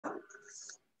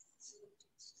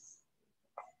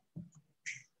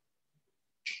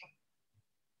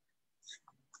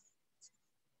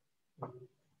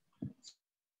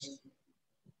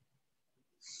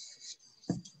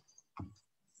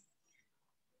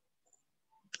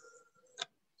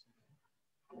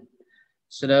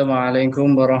السلام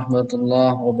عليكم ورحمة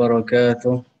الله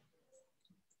وبركاته.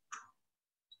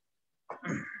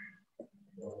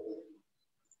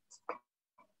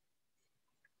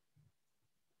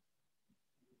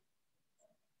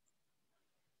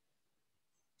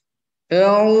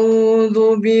 أعوذ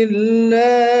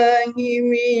بالله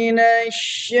من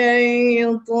الشيطان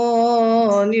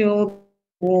الرجيم.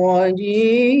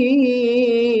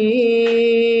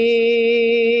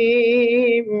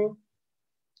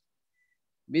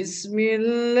 بسم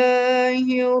الله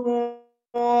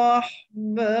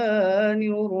الرحمن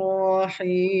الرحيم.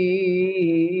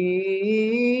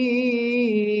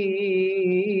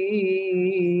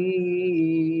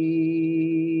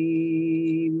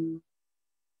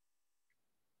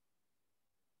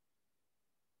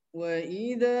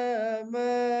 وإذا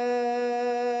ما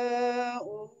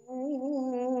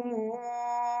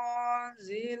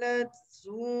أنزلت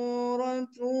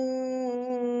سورة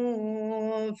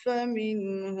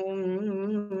فمنهم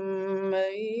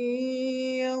من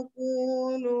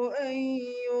يقول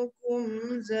أيكم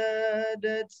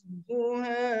زادته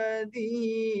هذه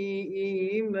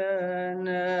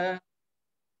إيمانا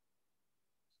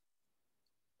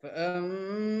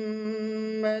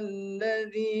فأما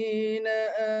الذين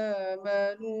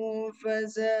آمنوا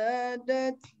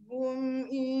فزادتهم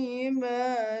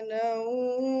إيمانا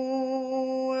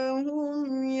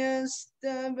وهم يستبشرون.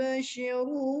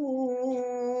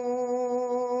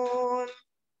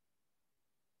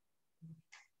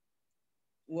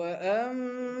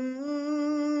 وأما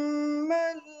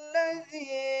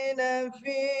الذين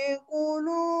في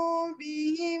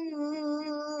قلوبهم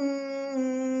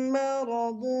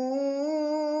مرض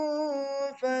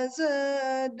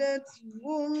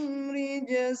فزادتهم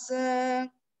رجسا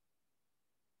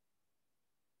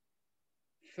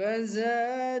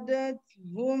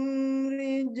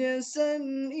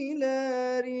إلى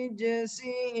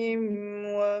رجسهم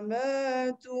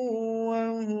وماتوا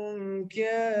وهم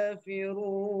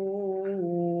كافرون.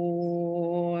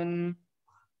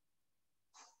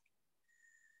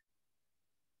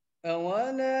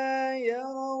 أولا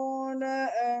يرون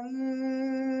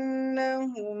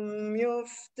أنهم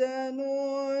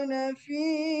يفتنون في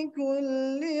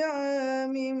كل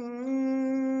عام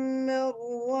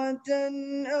مرة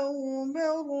أو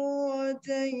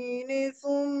مرتين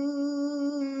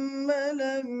ثم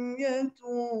لم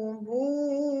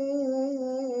يتوبون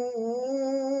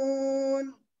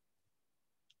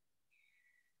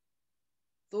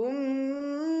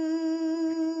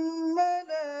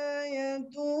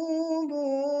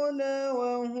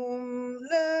وهم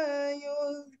لا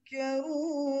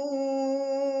يذكرون.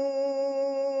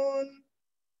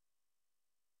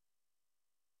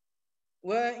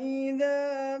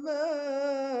 وإذا ما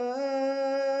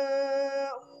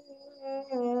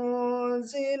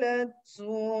أنزلت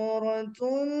سورة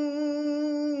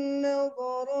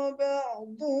نظر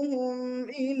بعضهم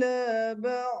إلى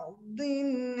بعض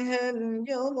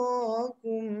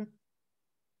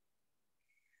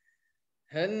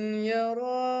هل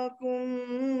يراكم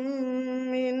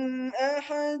من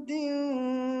أحد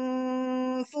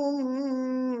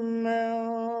ثم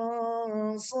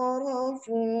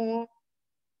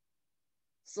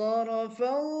صرف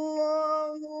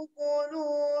الله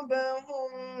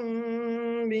قلوبهم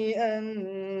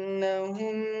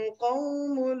بأنهم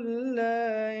قوم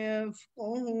لا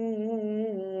يفقهون.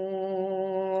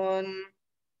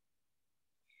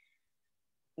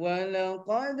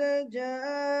 ولقد جاءكم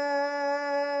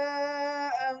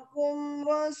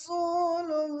رسول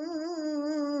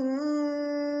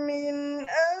من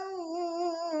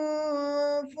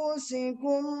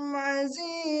أنفسكم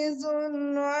عزيز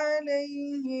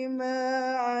عليه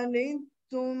ما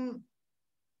عنتم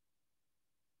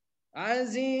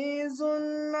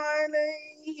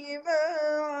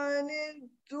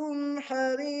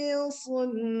حريص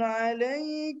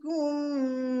عليكم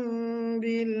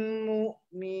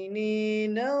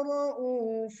بالمؤمنين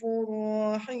رؤوف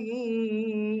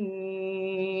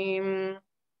رحيم.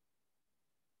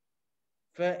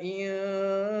 فإن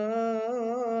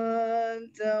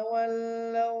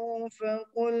تولوا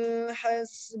فقل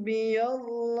حسبي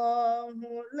الله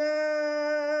لا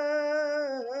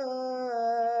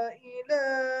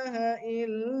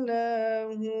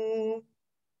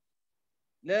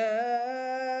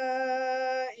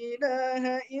إله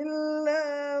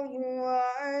إلا هو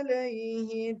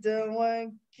عليه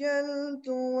توكلت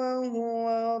وهو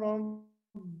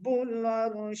رب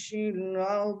العرش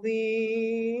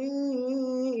العظيم.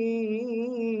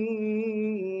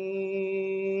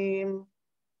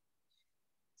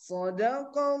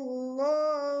 صدق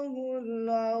الله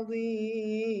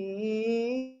العظيم.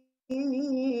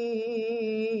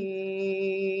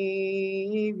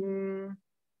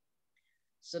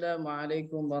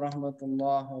 Assalamualaikum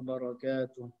warahmatullahi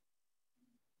wabarakatuh.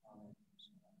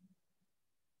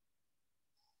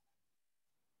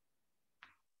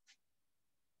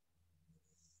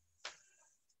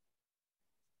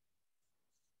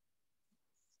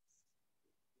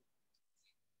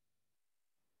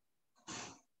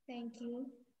 Thank you.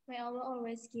 May Allah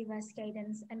always give us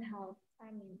guidance and help.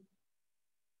 Amen.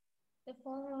 The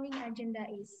following agenda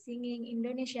is Singing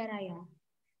Indonesia Raya,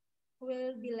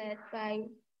 will be led by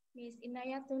Miss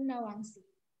Inayatun Nawangsi.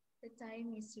 The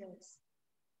time is yours.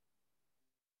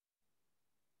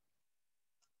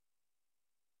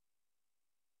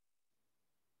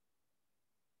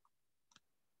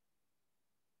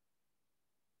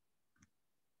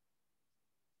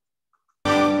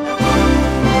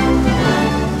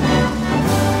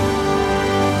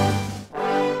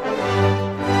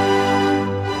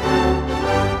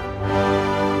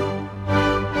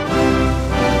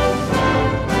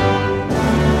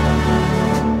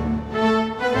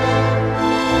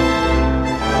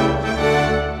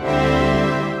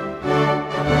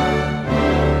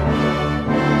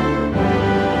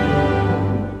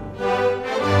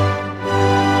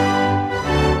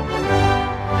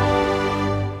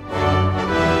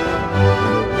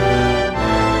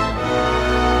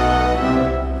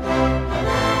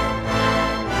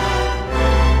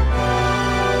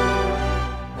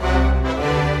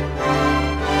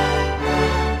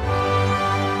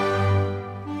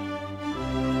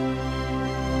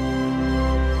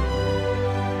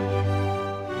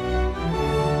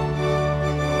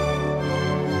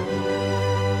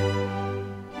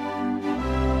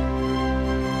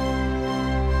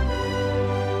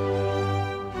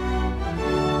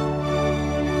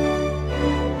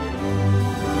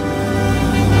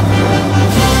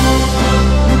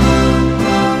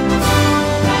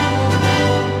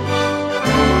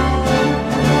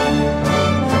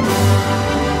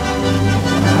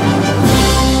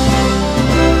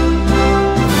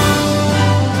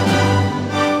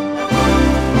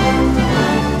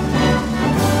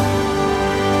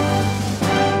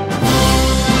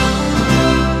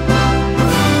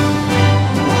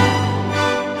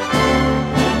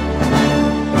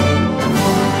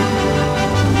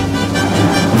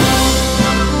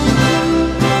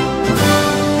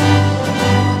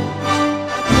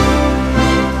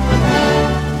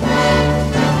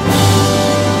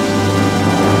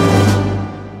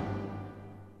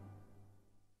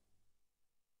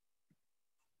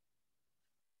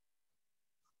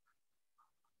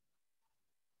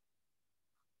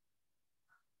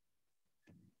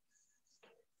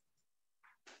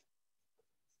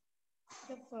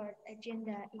 The fourth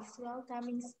agenda is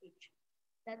welcoming speech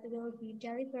that will be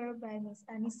delivered by Ms.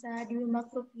 Anissa Dwi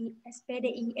Makrufi,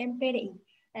 SPDI MPDI,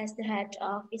 as the head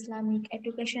of Islamic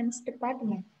Education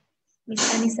Department. Ms.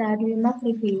 Anissa Dwi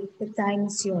Makrufi, the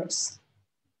time is yours.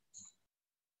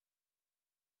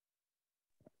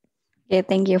 Okay,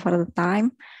 thank you for the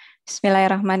time.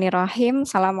 Bismillahirrahmanirrahim.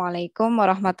 Assalamualaikum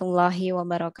warahmatullahi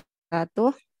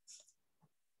wabarakatuh.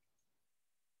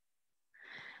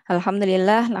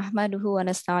 Alhamdulillah, nahmaduhu wa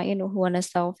nasta'inuhu wa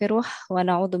nastaghfiruh wa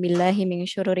na'udzu billahi min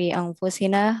syururi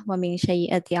anfusina wa min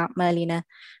sayyiati a'malina.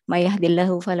 May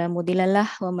yahdihillahu fala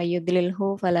mudhillalah wa may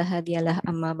yudlilhu fala hadiyalah,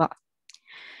 amma ba'd.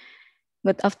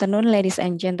 Good afternoon, ladies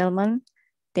and gentlemen.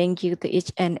 Thank you to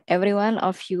each and every one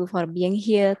of you for being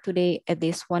here today at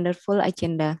this wonderful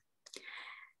agenda.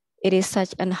 It is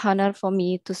such an honor for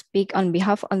me to speak on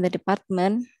behalf of the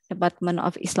Department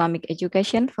of Islamic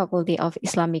Education, Faculty of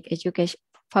Islamic Education,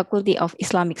 Faculty of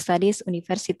Islamic Studies,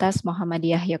 Universitas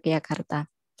Muhammadiyah Yogyakarta.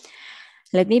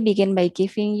 Let me begin by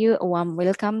giving you a warm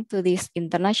welcome to this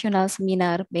international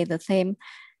seminar by the theme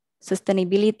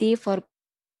Sustainability for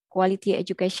Quality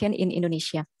Education in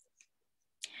Indonesia.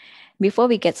 Before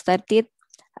we get started,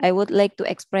 I would like to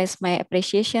express my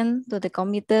appreciation to the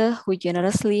committee who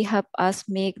generously helped us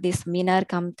make this seminar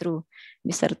come true.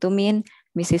 Mr. Tumin,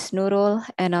 Mrs. Nurul,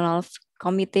 and all of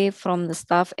committee from the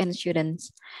staff and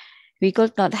students. We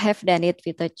could not have done it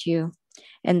without you.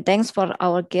 And thanks for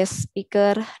our guest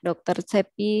speaker, Dr.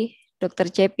 Cepi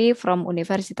from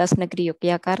Universitas Negeri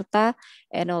Yogyakarta,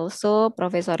 and also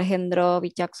Professor Hendro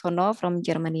Wicaksono from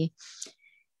Germany.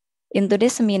 In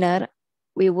today's seminar,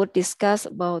 we would discuss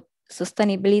about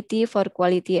sustainability for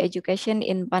quality education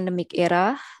in pandemic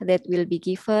era that will be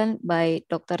given by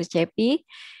Dr. Cepi.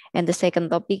 And the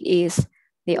second topic is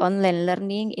the online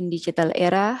learning in digital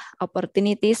era,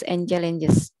 opportunities and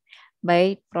challenges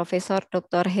by Professor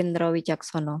Dr. Hendro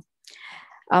Wicaksono.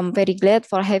 I'm very glad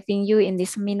for having you in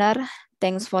this seminar.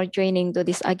 Thanks for joining to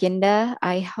this agenda.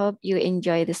 I hope you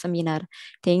enjoy the seminar.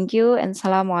 Thank you and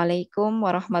Assalamualaikum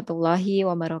warahmatullahi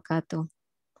wabarakatuh.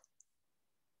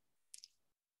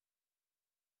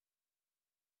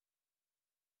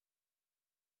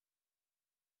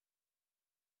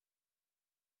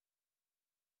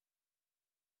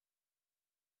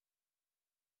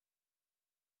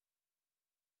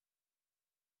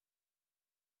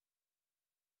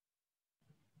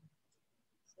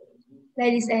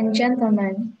 Ladies and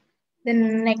gentlemen, the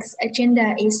next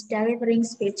agenda is delivering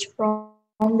speech from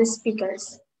the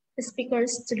speakers. The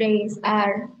speakers today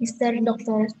are Mr.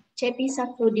 Dr. C.P.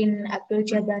 Safruddin Abdul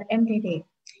Jabbar MPD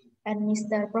and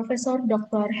Mr. Professor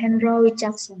Dr. Hendro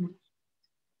Wicaksono.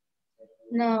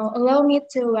 Now, allow me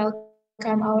to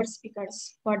welcome our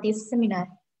speakers for this seminar,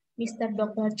 Mr.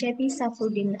 Dr. C.P.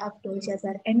 Safruddin Abdul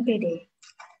Jabbar MPD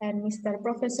and Mr.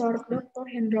 Professor Dr.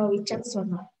 Hendro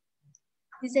Wicaksono.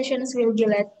 These sessions will be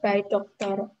led by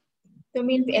Dr.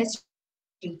 Tumin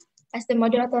PhD as the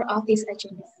moderator of this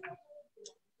agenda.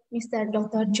 Mr.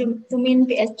 Dr. Tumin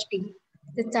PhD,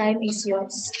 the time is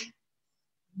yours.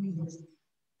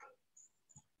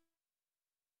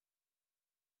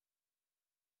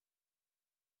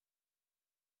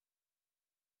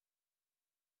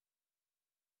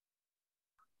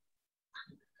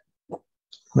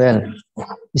 Well,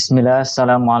 Bismillah,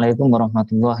 Assalamualaikum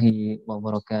warahmatullahi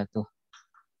wabarakatuh.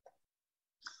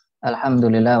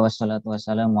 Alhamdulillah, wassalatu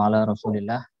wassalamu ala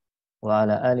rasulillah wa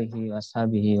ala alihi wa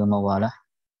ashabihi wa mawalah.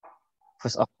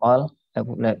 First of all, I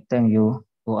would like to thank you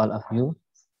to all of you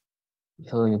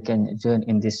so you can join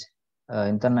in this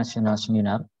international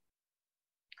seminar.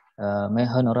 My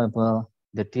Honorable,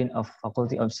 the Dean of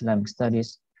Faculty of Islamic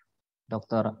Studies,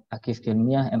 Dr. Akif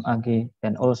Kilmiah, MAG,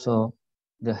 and also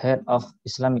the Head of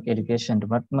Islamic Education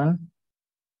Department,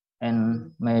 and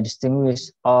my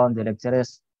distinguished all the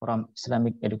lecturers from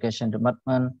Islamic Education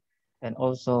Department, and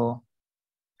also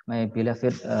my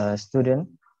beloved students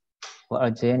who are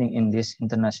joining in this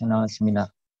international seminar.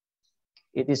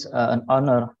 It is an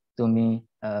honor to me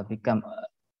become a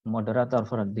moderator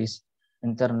for this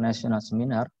international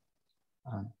seminar.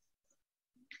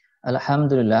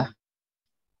 Alhamdulillah,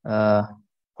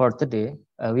 for today,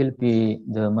 I will be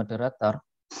the moderator,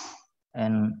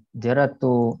 and there are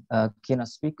two keynote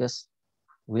speakers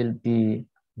will be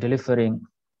delivering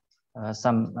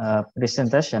some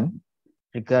presentation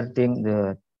regarding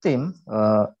the theme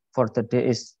for today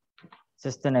is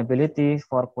sustainability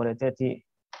for qualitative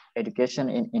education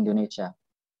in Indonesia.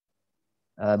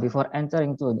 Before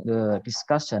entering to the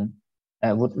discussion,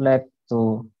 I would like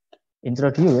to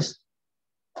introduce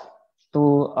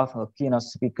two of our keynote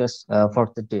speakers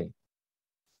for today.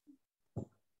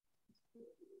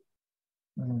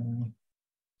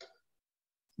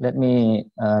 Let me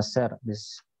share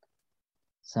this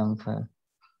some file.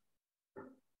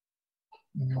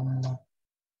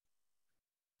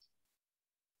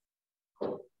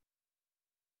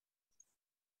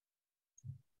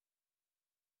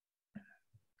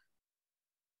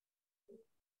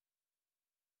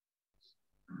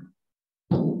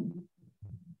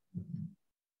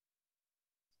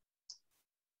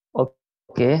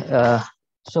 Okay,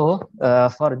 so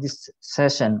for this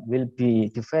session will be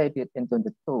divided into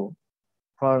the two.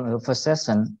 For the first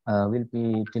session will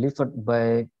be delivered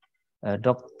by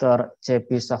Dr.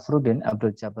 C.P. Safruddin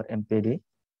Abdul Jabbar MPD.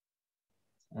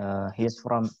 He is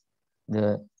from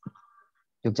the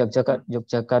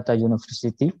Yogyakarta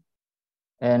University.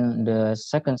 And the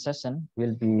second session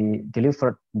will be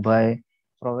delivered by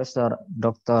Professor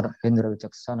Dr. Hendro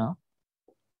Wicaksono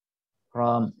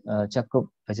from Jakub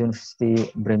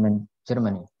University, Bremen,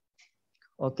 Germany.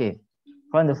 Okay,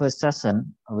 from the first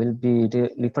session will be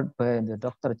delivered by the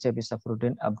Dr. C.P.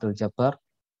 Safruddin Abdul Jabbar,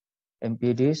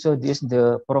 MPD. So this is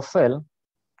the profile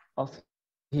of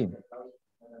him.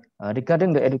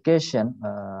 Regarding the education,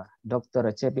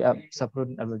 Dr. C.P.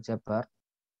 Safruddin Abdul Jabbar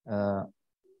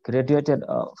graduated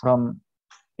from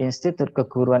Institut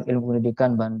Keguruan Ilmu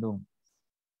Pendidikan Bandung.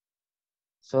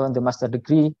 So in the master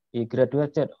degree, he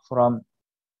graduated from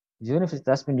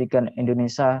Universitas Pendidikan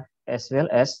Indonesia, as well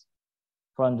as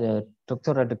from the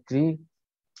doctoral degree,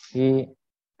 he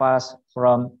passed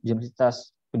from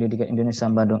Universitas Pendidikan Indonesia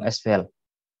Bandung as well.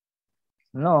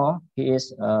 Now he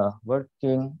is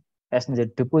working as the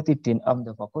Deputy Dean of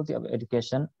the Faculty of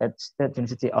Education at State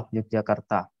University of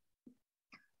Yogyakarta.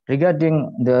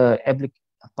 Regarding the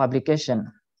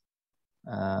publication,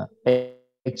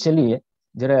 actually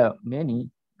there are many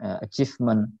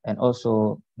achievements and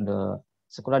also the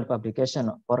scholarly publication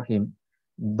for him,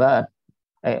 but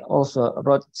I also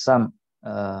wrote some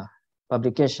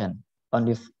publication on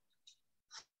the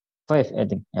 5, I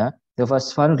think. Yeah, the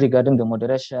first one regarding the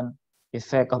moderation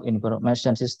effect of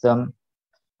information system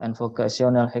and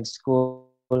vocational high school.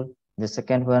 The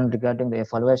second one regarding the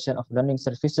evaluation of learning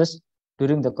services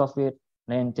during the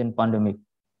COVID-19 pandemic,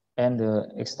 and the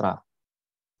extra.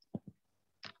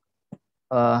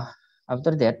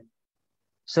 After that,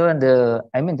 so the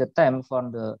time for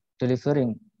the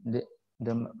delivering the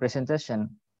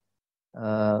presentation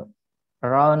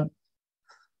around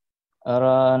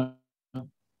 35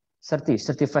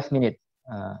 minutes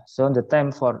So the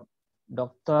time for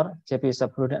Dr. JP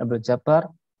Safruddin Abdul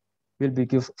Jabbar will be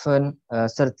given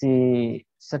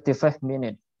 35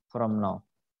 minutes from now.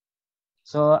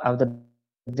 So after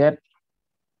that,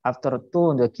 after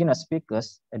the keynote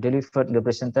speakers delivered the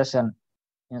presentation,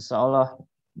 inshallah,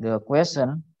 the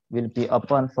question will be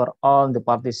open for all the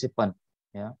participants.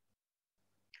 Yeah.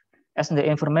 As the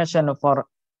information for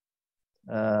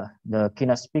the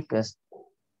keynote speakers,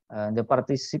 the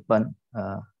participant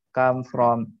come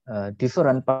from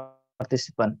different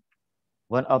participants.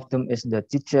 One of them is the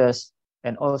teachers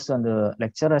and also the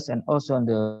lecturers and also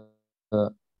the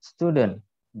student,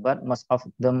 but most of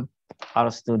them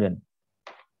are students.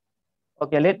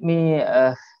 Okay, let me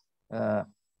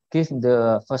give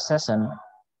the first session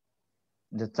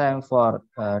the time for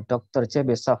Dr.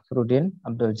 JB Safruddin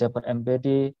Abdul Jabbar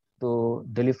MBD to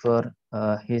deliver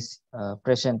his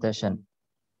presentation.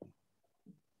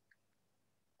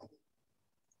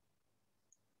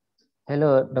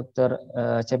 Hello, Dr.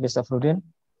 JB Safruddin.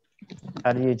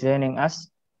 Are you joining us?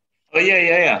 Oh,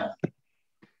 yeah.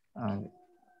 I'm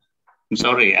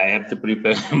sorry, I have to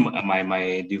prepare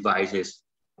my devices.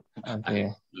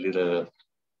 Okay. Little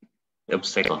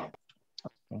obstacle.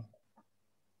 Okay.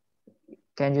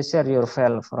 Can you share your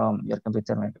file from your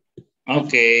computer?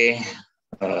 Okay.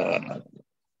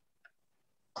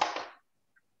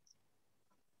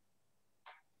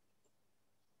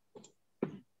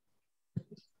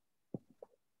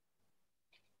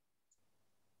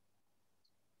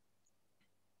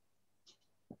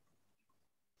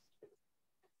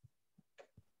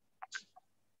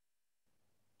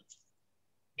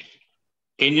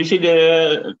 Can you see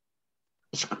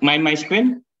my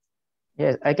screen?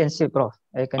 Yes, I can see, Prof.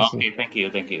 I can see. Okay, thank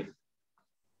you.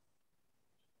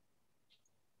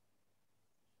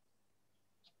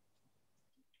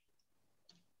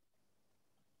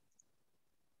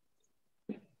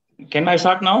 Can I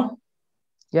start now?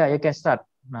 Yeah, you can start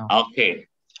now. Okay,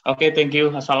 thank you.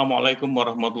 Assalamualaikum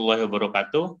warahmatullahi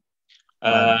wabarakatuh.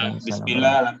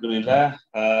 Bismillah, alhamdulillah.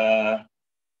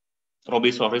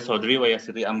 Robi Sodri wa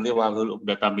Yasiri Amli wa Hlul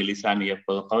Uqdatam min lisani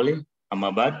yafqahu qawli.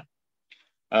 Amma ba'd.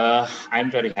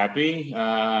 I'm very happy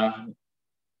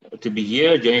to be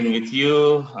here, joining with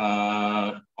you,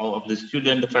 all of the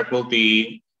students, the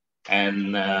faculty,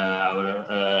 and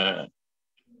our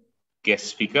guest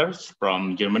speakers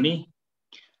from Germany.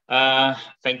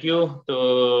 Thank you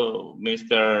to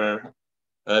Mr.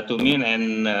 Tumin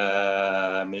and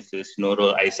Mrs.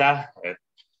 Nurul Aisyah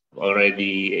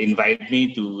already invited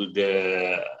me to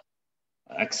the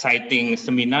exciting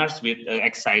seminars with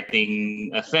exciting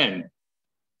theme.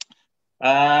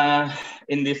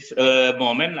 In this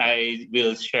moment, I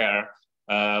will share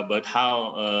about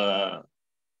how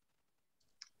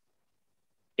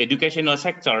educational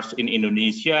sectors in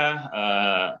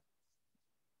Indonesia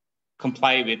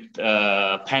comply with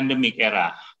pandemic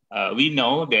era. We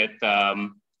know that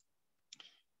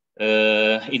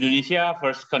Indonesia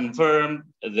first confirmed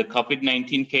the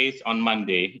COVID-19 case on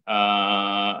Monday,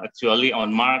 actually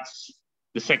on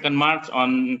the 2nd March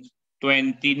on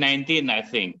 2019, I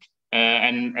think.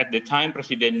 And at the time,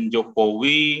 President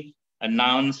Jokowi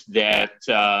announced that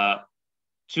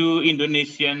 2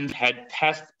 Indonesians had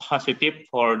tested positive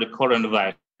for the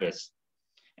coronavirus.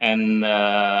 And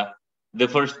the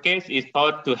first case is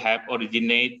thought to have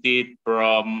originated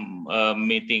from a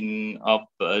meeting of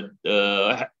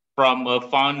from a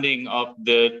founding of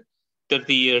the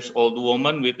 30-year-old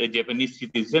woman with a Japanese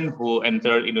citizen who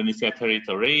entered Indonesia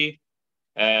territory.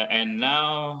 And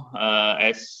now,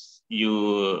 as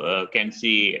you can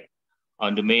see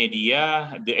on the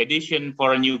media, the addition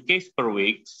for a new case per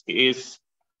week is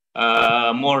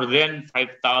more than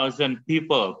 5,000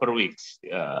 people per week.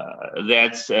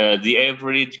 That's the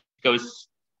average, because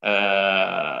we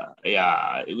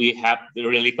have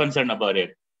really concern about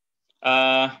it.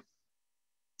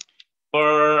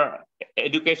 For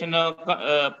educational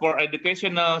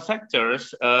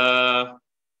sectors,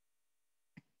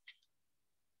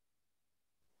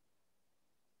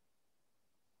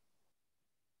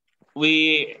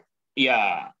 who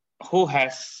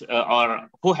has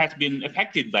been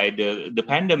affected by the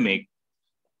pandemic.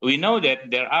 We know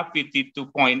that there are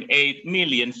 52.8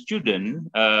 million students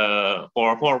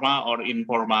for formal or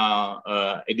informal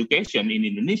education in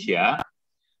Indonesia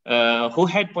who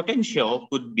had potential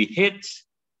could be hit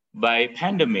by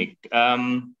pandemic.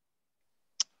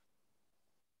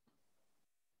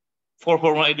 For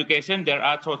formal education, there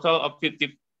are a total of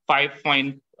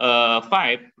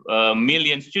 55.5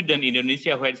 million students in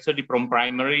Indonesia who had studied from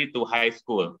primary to high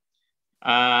school.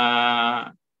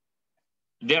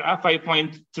 There are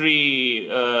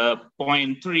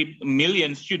 5.3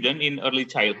 million students in early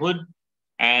childhood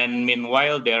And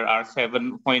meanwhile, there are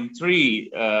 7.3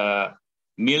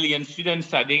 million students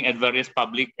studying at various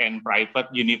public and private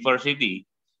universities,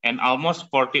 and almost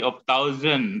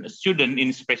 40,000 students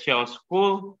in special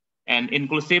school and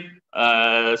inclusive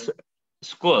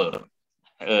school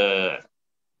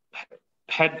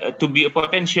had to be a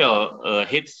potential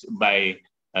hits by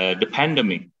the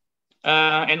pandemic.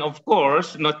 And of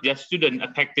course, not just students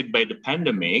affected by the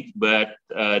pandemic, but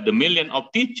the million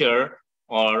of teachers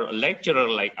or lecturer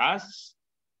like us,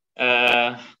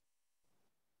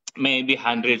 maybe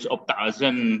hundreds of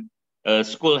thousands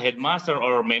school headmaster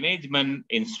or management,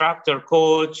 instructor,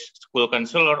 coach, school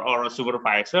counselor, or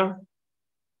supervisor,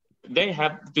 they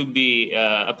have to be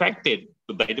affected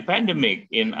by the pandemic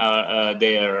in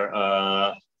their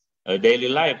daily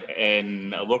life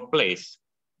and workplace.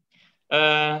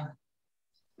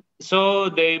 So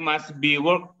they must be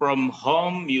work from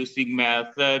home using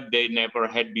method they never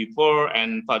had before,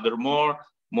 and furthermore,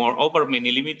 moreover,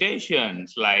 many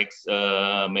limitations like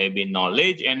maybe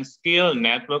knowledge and skill,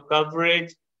 network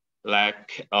coverage,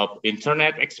 lack of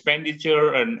internet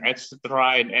expenditure, and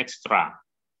etc. and extra.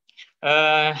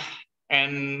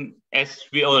 And as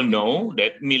we all know,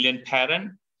 that million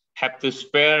parents have to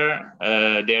spare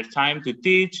their time to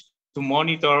teach, to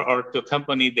monitor, or to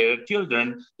accompany their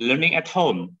children learning at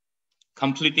home,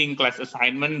 completing class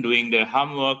assignment, doing their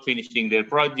homework, finishing their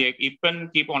project, even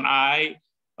keep an eye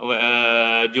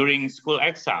during school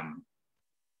exam.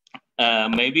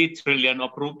 Maybe trillion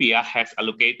of rupiah has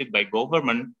allocated by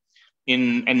government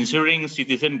in ensuring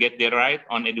citizens get their right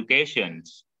on education.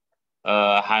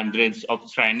 Hundreds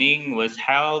of training was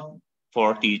held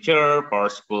for teacher, for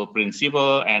school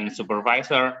principal and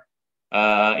supervisor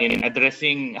in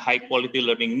addressing high quality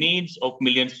learning needs of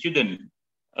million students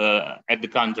at the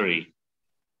country.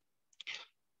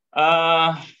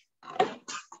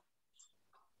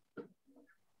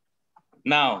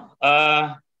 Now,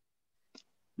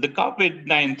 the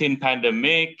COVID-19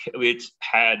 pandemic, which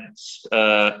had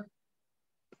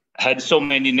so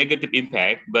many negative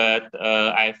impact, but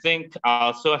I think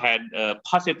also had a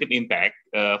positive impact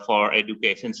for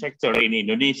education sector in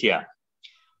Indonesia.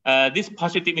 This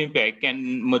positive impact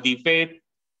can motivate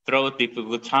through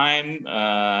difficult time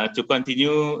to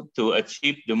continue to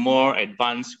achieve the more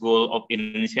advanced goal of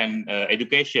Indonesian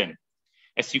education.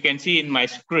 As you can see in my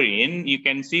screen, you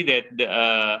can see that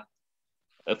the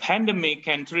pandemic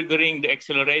can triggering the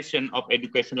acceleration of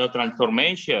educational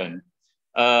transformation.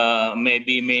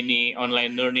 Maybe many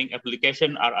online learning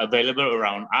applications are available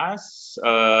around us,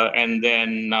 and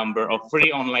then number of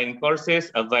free online courses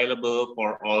available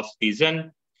for all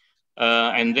citizens.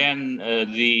 And then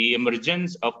the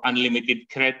emergence of unlimited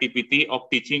creativity of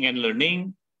teaching and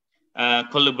learning,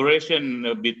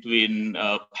 collaboration between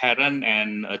parents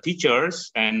and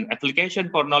teachers, and application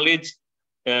for knowledge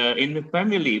in the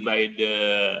family by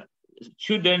the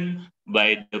student,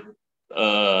 by the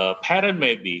parent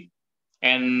maybe.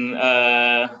 And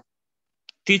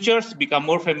teachers become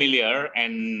more familiar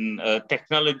and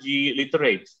technology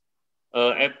literate.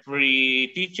 Every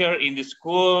teacher in the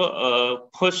school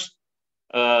push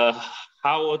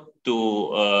how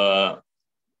to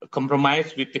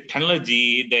compromise with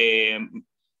technology. They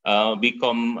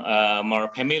become more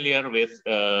familiar with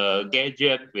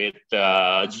gadget, with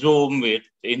Zoom, with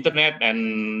internet,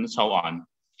 and so on.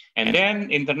 And then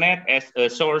internet as a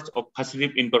source of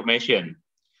positive information.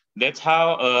 That's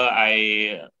how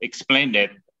I explained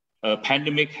that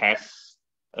pandemic has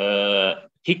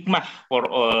hikmah for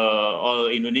all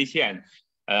Indonesian.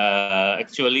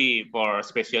 Actually,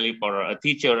 especially for a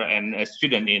teacher and a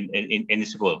student in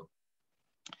school.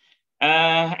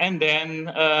 And then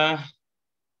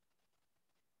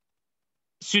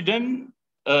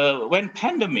when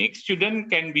pandemic, student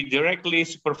can be directly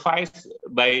supervised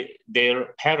by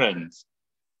their parents.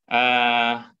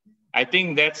 I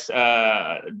think that's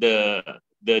the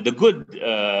good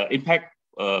impact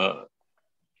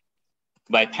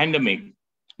by pandemic.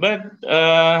 But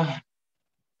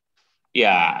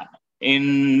yeah,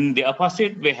 in the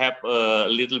opposite, we have a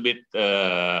little bit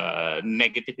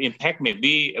negative impact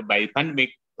maybe by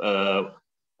pandemic to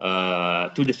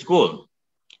the school.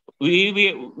 We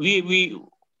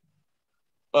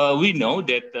know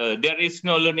that there is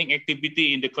no learning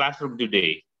activity in the classroom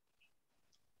today.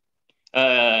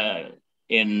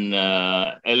 In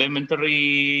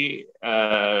elementary,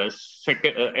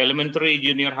 elementary,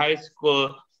 junior high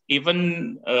school,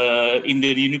 even in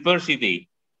the university.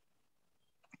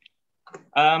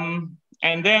 And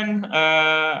then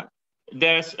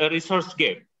there's a resource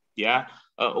gap. Yeah,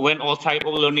 when all type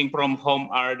of learning from home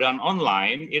are done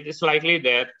online, it is likely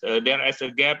that there is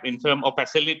a gap in terms of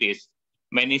facilities.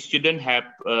 many students have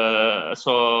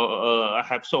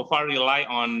so far rely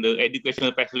on the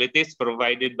educational facilities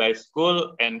provided by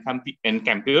school and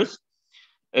campus.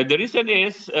 The reason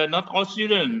is not all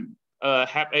students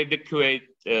have adequate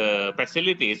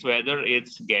facilities, whether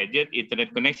it's gadget,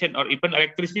 internet connection, or even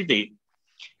electricity.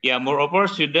 Yeah, moreover,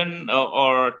 student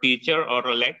or teacher or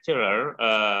a lecturer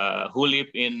who live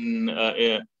in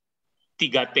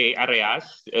 3T areas,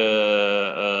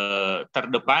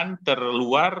 terdepan,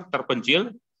 terluar,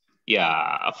 terpencil,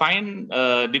 find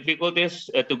difficulties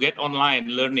to get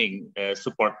online learning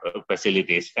support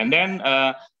facilities. And then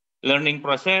learning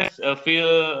process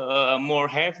feel more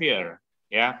heavier.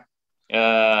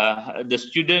 The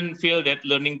student feel that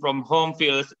learning from home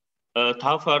feels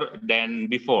tougher than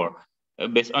before.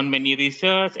 Based on many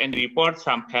research and reports,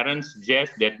 some parents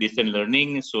suggest that distance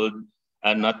learning should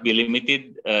not be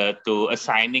limited to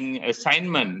assigning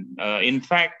assignment. In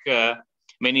fact,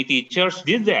 many teachers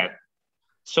did that.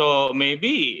 So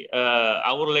maybe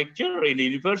our lecturer in the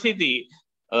university,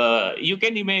 you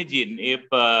can imagine if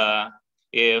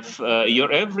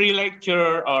your every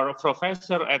lecturer or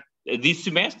professor at this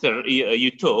semester you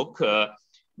took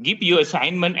give you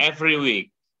assignment every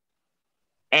week.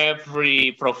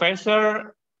 Every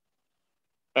professor,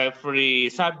 every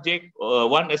subject,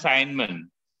 one assignment.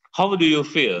 How do you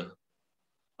feel?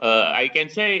 I can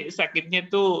say sakitnya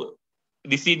tuh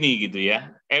di sini gitu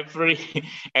ya.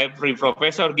 Every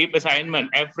professor give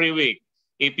assignment every week.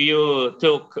 If you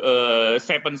took 7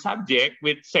 subject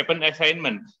with 7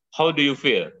 assignment, how do you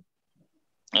feel?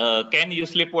 Can you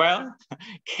sleep well?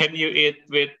 Can you eat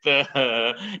with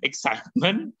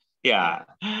excitement? Yeah,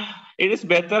 it is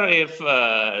better if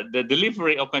the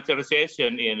delivery of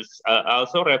materialization is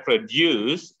also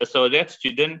reproduced so that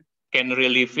students can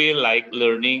really feel like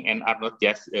learning and are not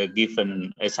just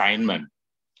given assignment.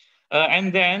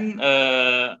 And then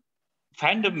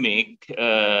pandemic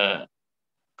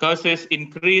causes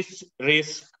increased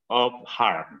risk of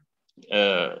harm.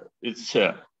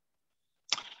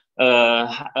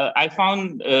 I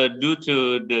found due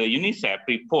to the UNICEF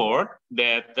report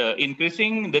that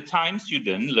increasing the time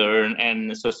students learn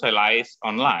and socialize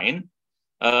online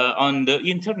on the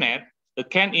internet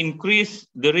can increase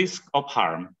the risk of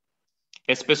harm,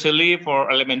 especially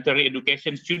for elementary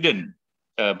education students,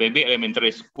 maybe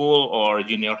elementary school or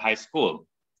junior high school.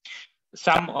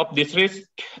 Some of these risks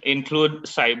include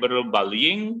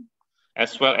cyberbullying,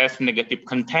 as well as negative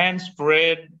content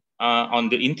spread on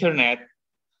the internet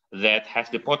that has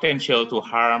the potential to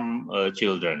harm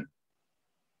children.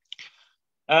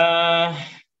 Oh,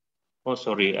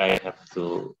 sorry, I have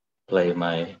to play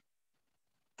my.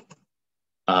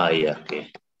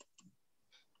 Okay.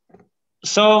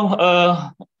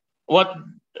 So, what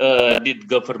did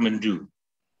government do?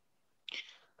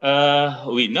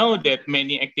 We know that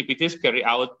many activities carried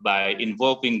out by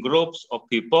involving groups of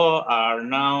people are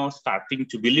now starting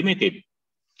to be limited.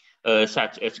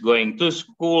 Such as going to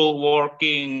school,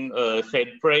 working,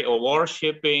 said pray or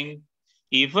worshiping,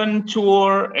 even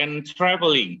tour and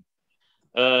traveling.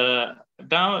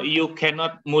 Now you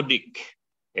cannot mudik,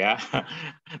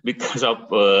 because of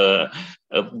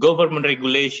government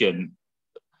regulation.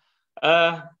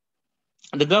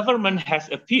 The government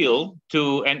has appealed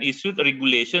to and issued a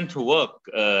regulation to work,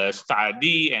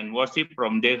 study, and worship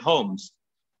from their homes,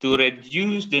 to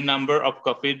reduce the number of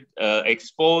COVID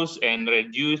exposed and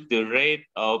reduce the rate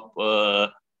of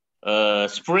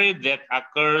spread that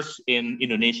occurs in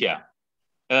Indonesia.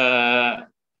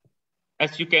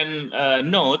 As you can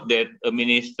note that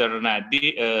Minister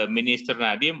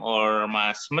Nadiem or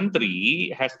Mas Menteri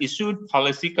has issued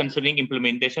policy concerning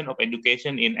implementation of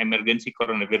education in emergency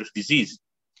coronavirus disease,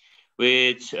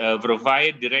 which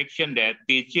provide direction that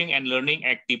teaching and learning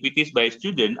activities by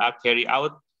students are carried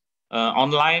out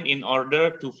online in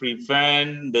order to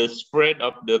prevent the spread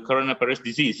of the coronavirus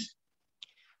disease.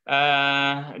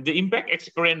 The impact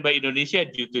experienced by Indonesia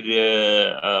due to the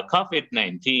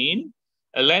COVID-19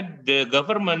 led the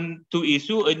government to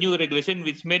issue a new regulation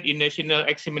which made national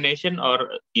examination or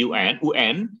UN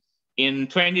in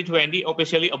 2020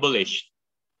 officially abolished.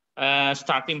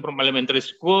 Starting from elementary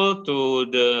school to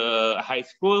the high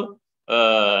school,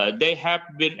 they have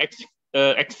been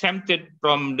exempted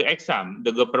from the exam.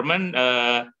 The government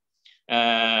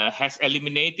has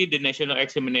eliminated the national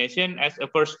examination as a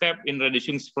first step in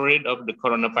reducing spread of the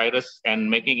coronavirus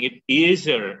and making it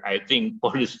easier, I think,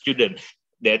 for the student.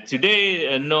 That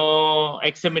today no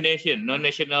examination, no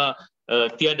national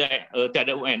tiada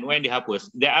UN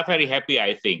dihapus. They are very happy,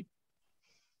 I think.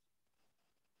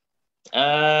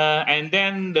 And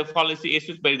then the policy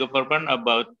issued by the government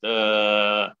about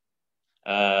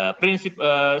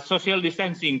social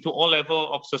distancing to all levels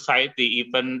of society,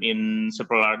 even in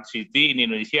several large cities in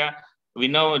Indonesia. We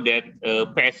know that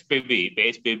PSBB,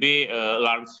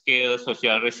 large-scale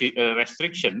social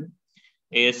restriction,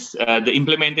 is the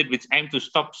implemented which aim to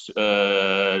stop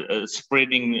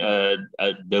spreading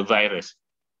the virus.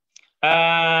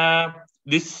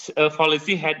 This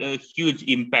policy had a huge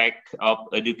impact of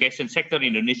education sector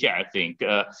in Indonesia, I think,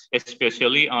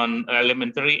 especially on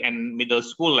elementary and middle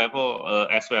school level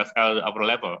as well as upper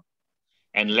level.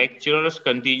 And lectures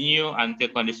continue until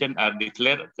conditions are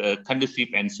declared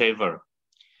conducive and safer.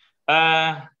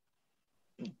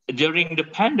 During the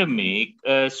pandemic,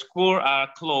 schools are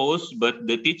closed, but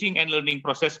the teaching and learning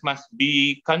process must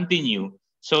be continued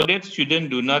so that students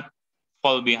do not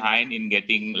fall behind in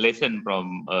getting lesson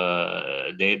from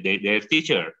their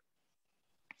teacher.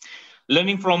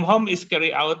 Learning from home is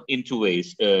carried out in two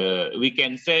ways. We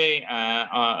can say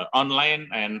online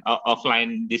and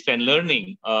offline distance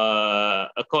learning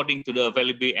according to the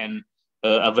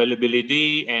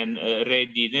availability and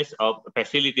readiness of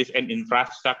facilities and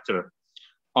infrastructure.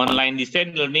 Online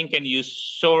distance learning can use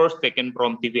source taken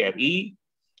from TVRI.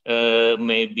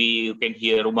 Maybe you can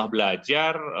hear Rumah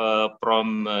Belajar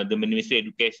from the Ministry of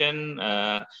Education,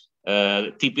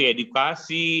 TV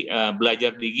Edukasi,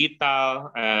 Belajar Digital,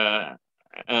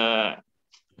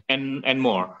 and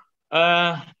more.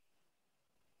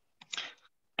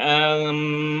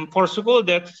 For school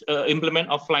that implement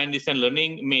offline distance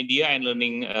learning, media and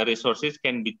learning resources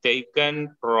can be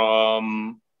taken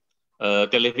from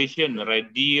television,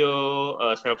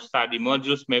 radio, self-study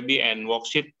modules maybe, and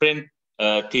worksheet print,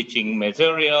 teaching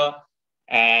material,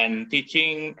 and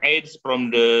teaching aids from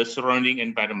the surrounding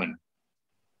environment.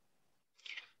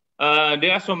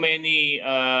 There are so many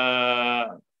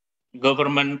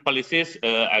government policies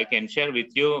I can share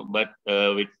with you, but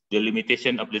with the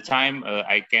limitation of the time,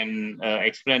 I can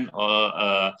explain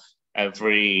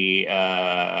every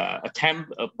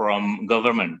attempt from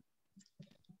government.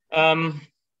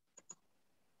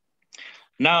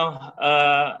 Now,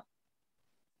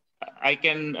 I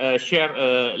can share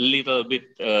a little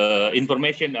bit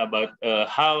information about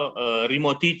how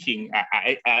remote teaching,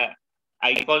 I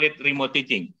call it remote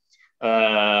teaching,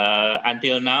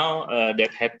 until now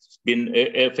that has been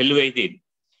evaluated.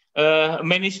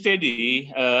 Many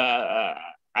studies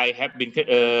I have been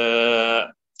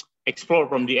explored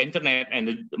from the internet,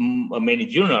 and many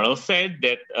journals said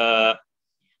that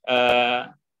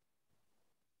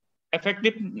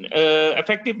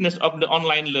effectiveness of the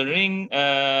online learning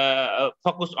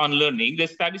focus on learning. The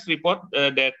studies report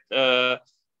that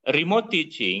remote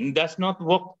teaching does not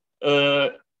work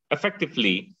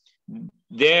effectively.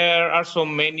 There are so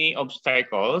many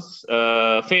obstacles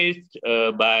faced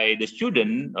by the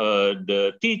student,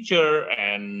 the teacher,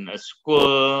 and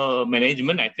school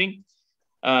management. I think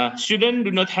students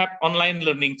do not have online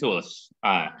learning tools.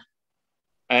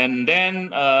 And then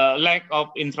lack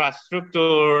of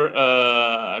infrastructure,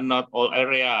 not all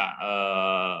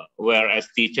area whereas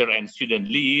teacher and student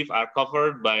live are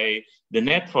covered by the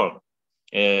network.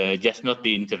 Just not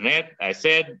the internet, I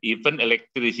said, even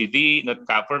electricity not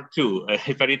covered too.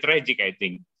 Very tragic, I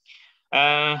think.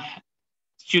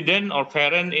 Student or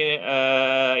parent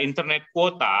internet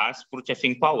quotas,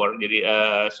 purchasing power, jadi,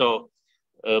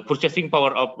 purchasing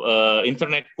power of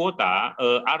internet quota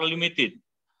are limited.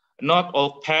 Not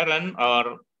all parent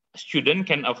or student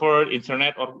can afford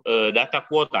internet or data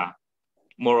quota.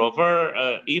 Moreover,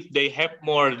 if they have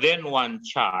more than one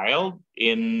child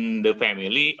in the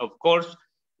family, of course,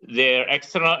 their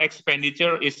external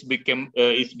expenditure is becoming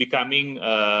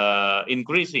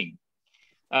increasing.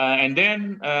 And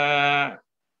then the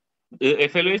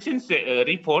evaluations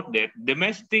report that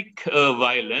domestic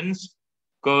violence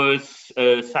cause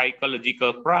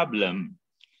psychological problem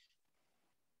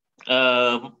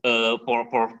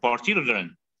for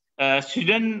children.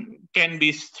 Students can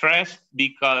be stressed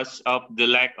because of the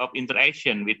lack of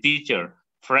interaction with teacher,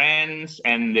 friends,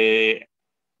 and the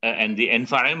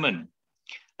environment.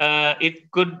 It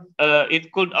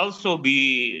could also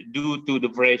be due to the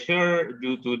pressure,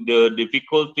 due to the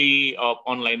difficulty of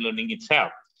online learning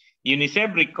itself.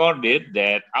 UNICEF recorded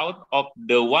that out of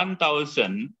the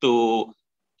 1,000 to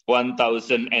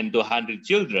 1,200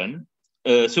 children,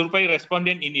 survey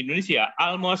respondent in Indonesia,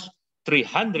 almost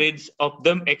 300 of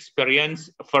them experience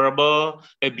verbal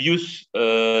abuse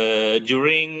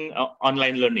during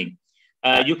online learning.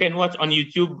 You can watch on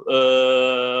YouTube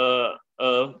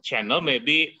channel,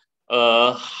 maybe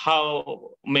how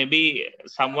maybe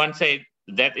someone said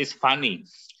that is funny.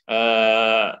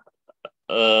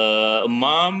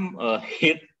 Mom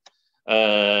hit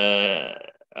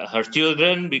her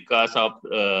children because of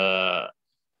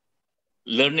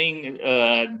learning,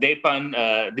 they found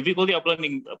difficulty of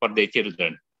learning for their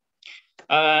children.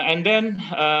 And then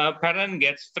parents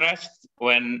get stressed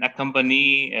when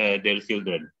accompany their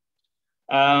children.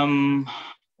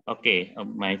 Okay,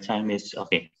 my time is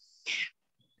okay.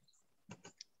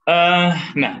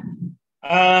 Now,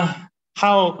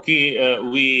 how we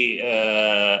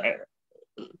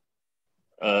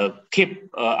keep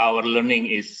our learning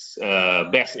is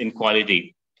best in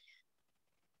quality?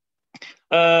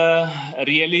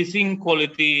 Realizing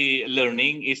quality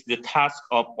learning is the task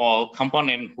of all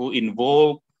components who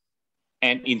involve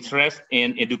and interest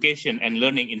in education and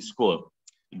learning in school.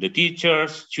 The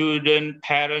teachers, students,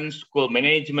 parents, school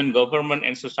management, government,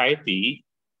 and society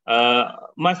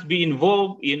must be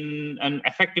involved in an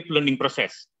effective learning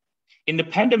process. In the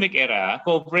pandemic era,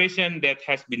 cooperation that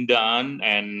has been done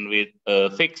and with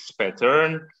a fixed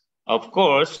pattern, of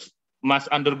course, must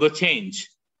undergo change.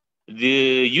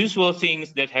 The usual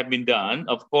things that have been done,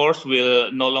 of course,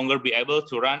 will no longer be able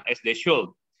to run as they should.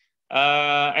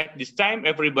 At this time,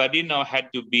 everybody now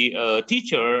had to be a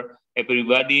teacher.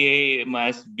 Everybody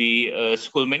must be a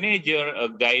school manager, a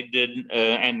guidance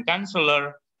and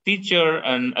counselor, teacher,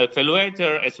 an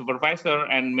evaluator, a supervisor,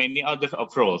 and many others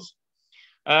of roles.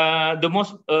 The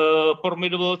most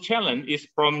formidable challenge is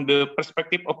from the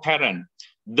perspective of parent.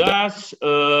 Thus,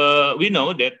 we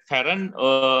know that parents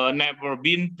never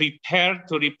been prepared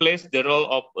to replace the role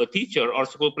of a teacher or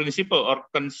school principal or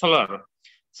counselor.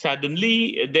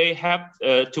 Suddenly, they have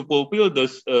to fulfill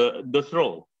this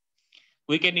role.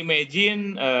 We can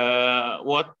imagine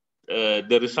what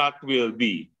the result will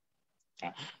be.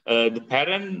 The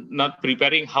parent not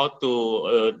preparing how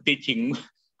to teaching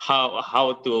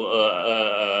how to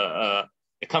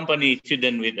accompany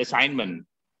children with assignment.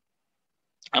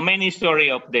 Many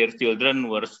stories of their children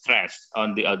were stressed.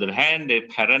 On the other hand, the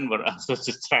parents were also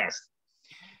stressed.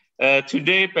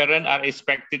 Today, parents are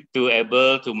expected to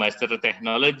able to master the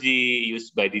technology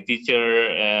used by the teacher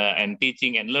and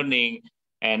teaching and learning,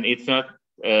 and it's not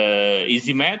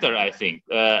easy matter. I think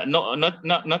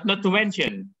not to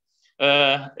mention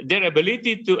their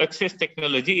ability to access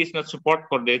technology is not support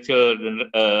for their children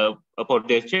for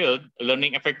their child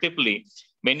learning effectively.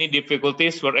 Many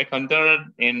difficulties were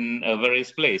encountered in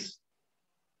various places,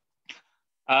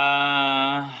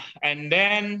 and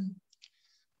then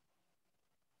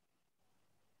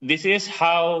this is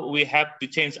how we have to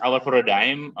change our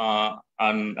paradigm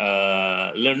on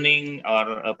learning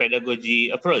or pedagogy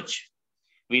approach.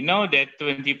 We know that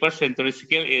 21st century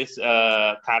skill is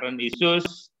current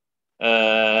issues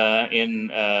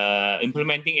in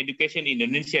implementing education in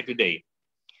Indonesia today.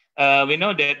 We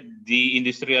know that the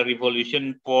Industrial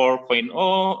Revolution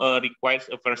 4.0 requires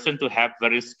a person to have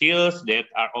various skills that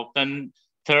are often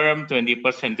termed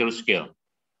 21st century skill.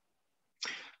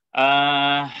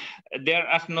 There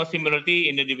is no similarity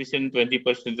in the division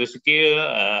 20th century skill.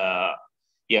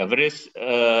 Various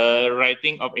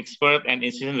writing of expert and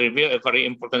institution reveal a very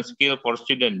important skill for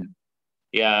students.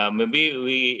 Maybe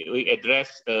we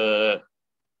address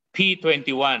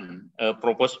P21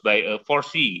 proposed by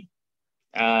 4C.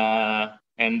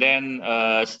 And then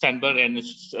Stanford and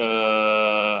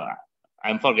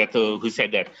I forget who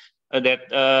said that.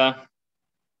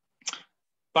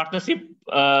 Partnership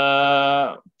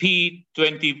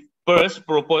P21st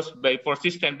proposed by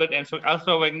 4C, Stanford, and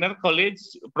also Wagner College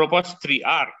proposed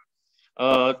 3R,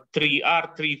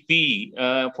 3R, 3P,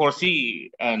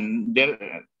 4C, and there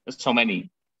are so many.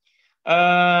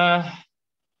 The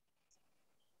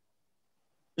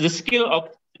skill of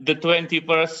the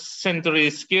 21st century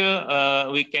skill,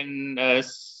 we can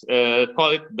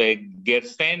call it by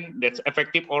Gerstein, that's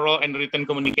effective oral and written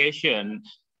communication,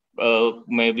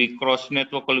 maybe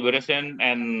cross-network collaboration,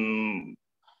 and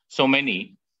so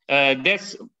many.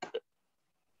 That's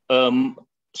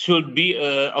should be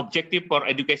objective for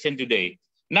education today.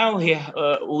 Now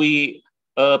we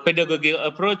pedagogical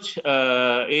approach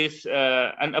is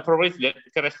an approach that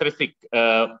characteristic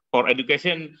for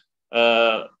education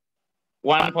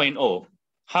 1.0.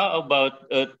 How about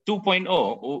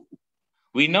 2.0?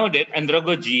 We know that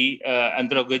andragogy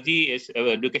is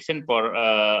education for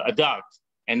adults,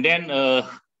 and then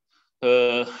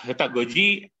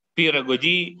heterogogy,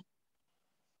 pedagogy,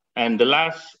 and the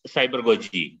last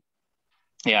cybergogy.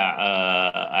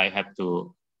 I have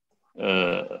to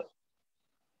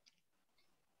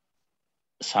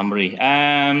summary.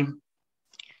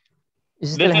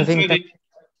 Still having time.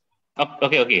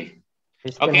 Okay.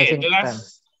 Okay, the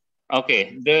last. Time.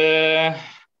 Okay,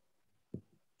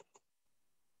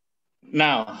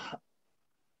 now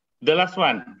the last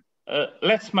one.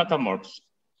 Let's metamorphose.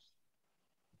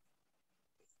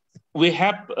 We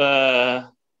have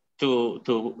to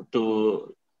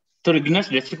to recognize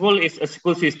that school is a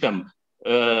school system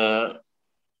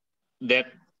that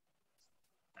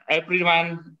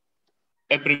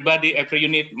everybody, every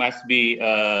unit must be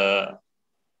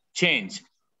changed.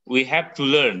 We have to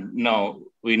learn. Now,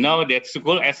 we know that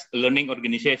school as a learning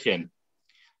organization.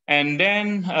 And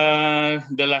then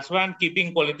the last one,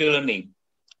 keeping quality learning.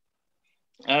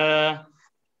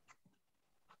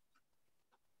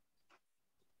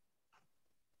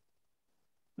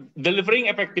 Delivering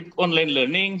effective online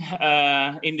learning,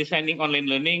 in designing online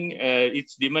learning,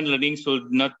 its demand learning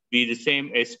should not be the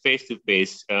same as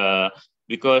face-to-face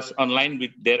because online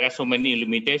there are so many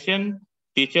limitations.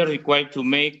 Teacher required to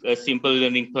make a simple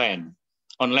learning plan.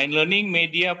 Online learning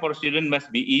media for students must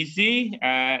be easy.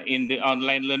 In the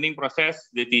online learning process,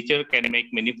 the teacher can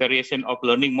make many variations of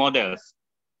learning models.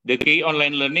 The key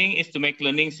online learning is to make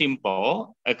learning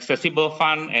simple, accessible,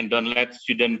 fun, and don't let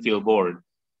students feel bored.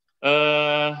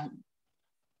 And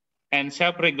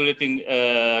self-regulating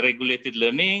regulated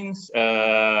learnings,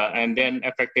 and then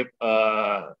effective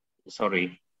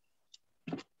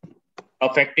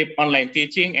online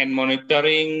teaching and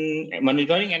monitoring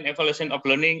and evaluation of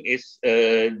learning is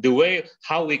the way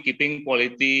how we keeping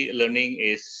quality learning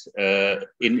is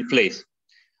in place.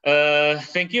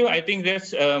 Thank you. I think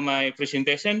that's my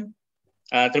presentation.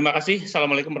 Terima kasih.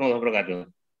 Assalamualaikum warahmatullahi wabarakatuh.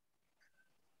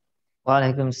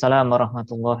 Waalaikumsalam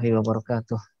warahmatullahi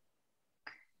wabarakatuh.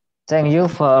 Thank you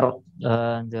for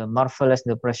the marvelous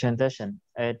presentation.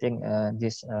 I think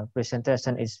this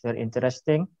presentation is very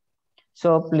interesting.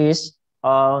 So please,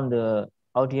 all the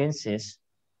audiences,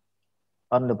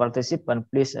 all the participants,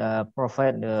 please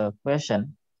provide the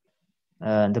question.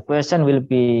 The question will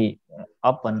be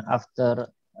open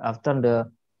after the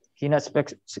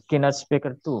keynote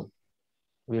speaker 2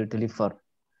 will deliver.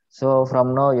 So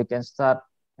from now you can start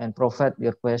and provide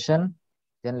your question.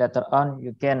 Then later on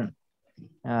you can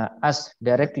ask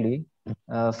directly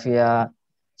via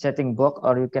chatting box,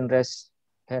 or you can raise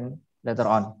hand later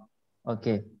on.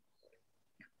 Okay.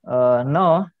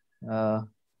 Now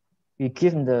we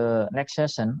give the next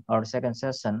session or second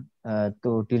session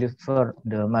to deliver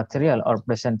the material or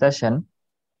presentation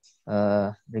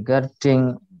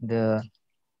regarding the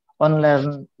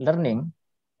online learning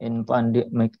in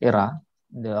pandemic era,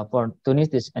 the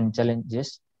opportunities and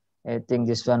challenges. I think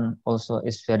this one also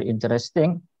is very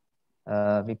interesting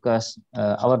because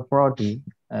our prodi,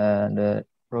 the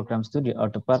program study or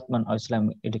Department of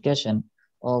Islamic Education,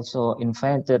 also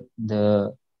invited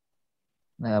the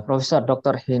Professor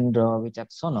Dr. Hendra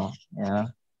Wicaksono,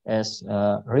 as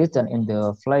written in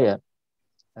the flyer.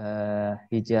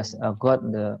 He just got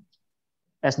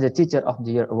as the Teacher of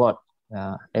the Year award.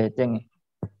 I think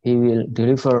he will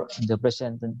deliver the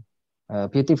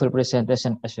beautiful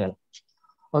presentation as well.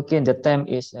 Okay, the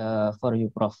time is for you,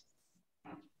 Prof.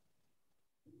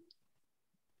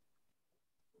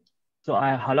 So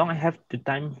how long I have the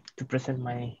time to present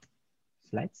my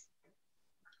slides?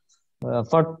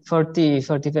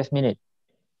 45 minutes.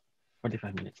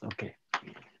 45 minutes, okay.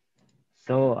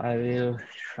 So I will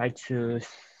try to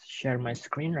share my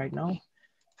screen right now.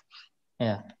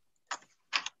 Yeah.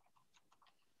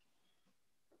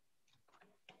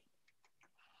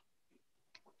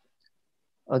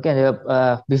 Okay,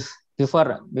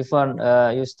 before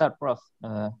you start, Prof.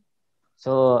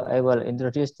 So I will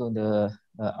introduce to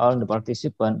all the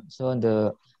participants. So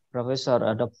the Professor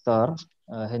Dr.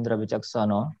 Hendra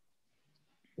Wicaksono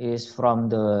is from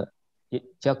the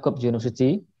Jakob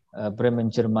University,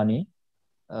 Bremen, Germany.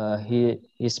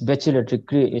 His bachelor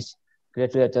degree is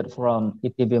graduated from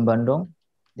ITB Bandung,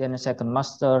 then a second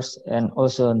master's, and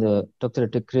also the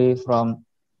doctorate degree from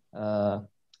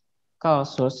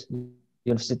Karlsruhe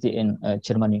University in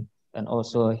Germany. And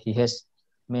also he has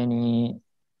many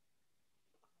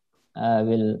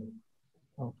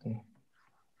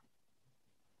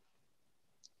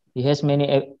He has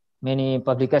many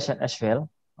publications as well.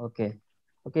 Okay,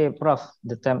 Prof.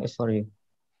 The time is for you.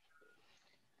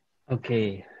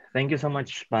 Okay, thank you so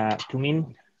much, Pak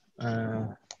Tumin.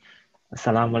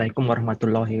 Assalamualaikum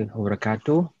warahmatullahi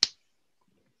wabarakatuh.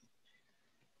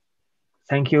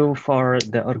 Thank you for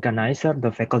the organizer,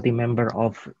 the faculty member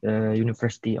of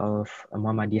University of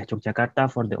Muhammadiyah Yogyakarta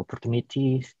for the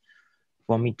opportunities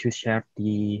for me to share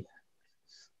the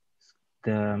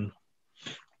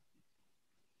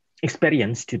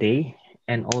experience today.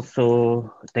 And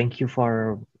also thank you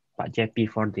for Pak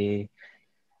JP for the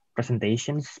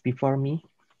presentations before me.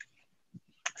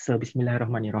 So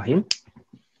bismillahirrahmanirrahim.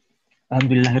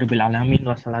 Alhamdulillahirabbil alamin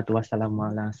wassalatu wassalamu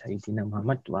ala sayyidina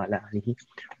Muhammad wa ala alihi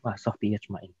wa sahbihi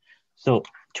ajmain. So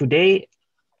today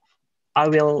I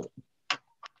will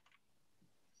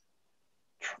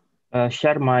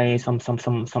share my some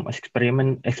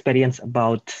experience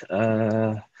about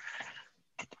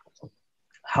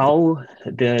how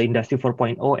the Industry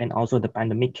 4.0 and also the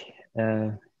pandemic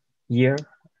year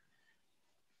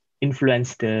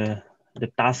influenced the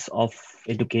task of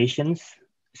educations,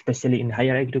 especially in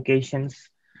higher educations,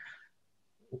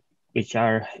 which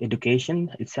are education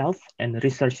itself and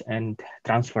research and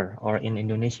transfer, or in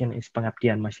Indonesian is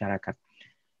pengabdian masyarakat.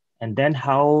 And then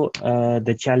how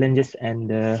the challenges and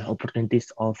the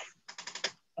opportunities of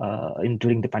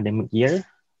during the pandemic year,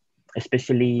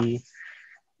 especially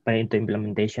by the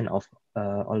implementation of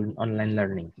online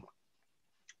learning.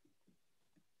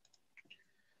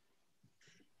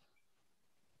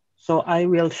 So I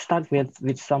will start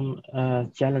with some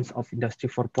challenge of Industry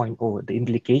 4.0, the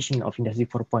implication of Industry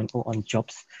 4.0 on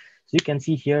jobs. So you can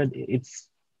see here,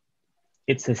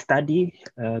 it's a study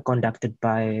conducted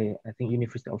by, I think,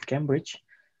 University of Cambridge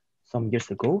some years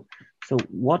ago. So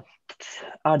what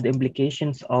are the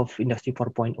implications of Industry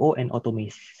 4.0 and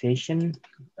automation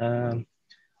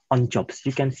on jobs?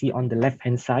 You can see on the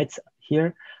left-hand side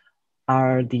here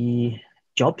are the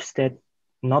jobs that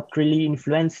not really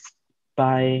influenced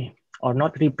by or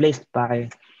not replaced by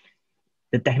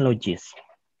the technologies.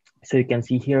 So you can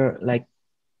see here, like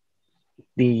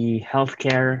the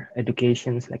healthcare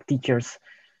educations, like teachers,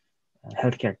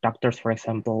 healthcare doctors, for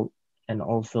example, and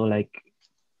also like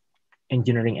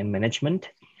engineering and management.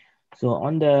 So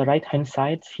on the right-hand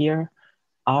side here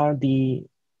are the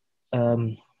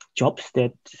jobs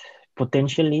that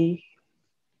potentially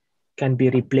can be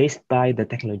replaced by the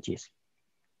technologies.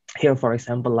 Here, for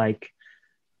example, like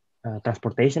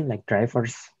transportation, like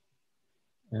drivers,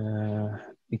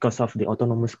 because of the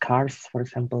autonomous cars, for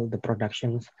example, the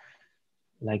productions,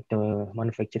 like the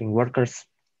manufacturing workers,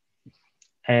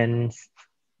 and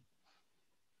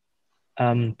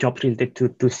jobs related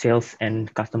to sales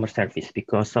and customer service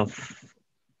because of,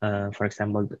 for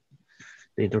example,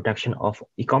 the introduction of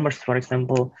e-commerce, for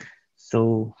example.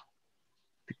 So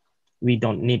we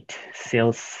don't need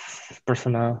sales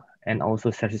personnel and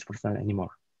also service personnel anymore.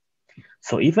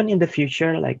 So even in the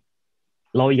future, like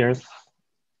lawyers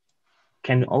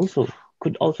could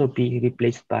also be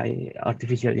replaced by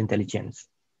artificial intelligence.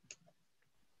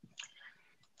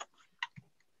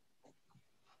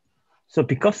 So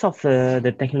because of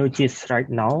the technologies right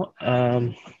now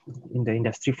in the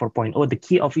Industry 4.0, the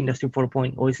key of Industry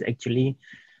 4.0 is actually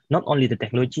not only the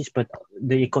technologies, but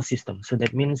the ecosystem. So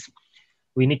that means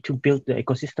we need to build the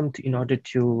ecosystem in order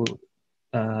to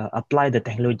apply the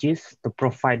technologies, to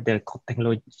provide the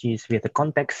technologies with the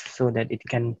context so that it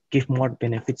can give more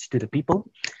benefits to the people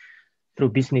through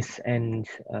business and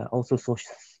also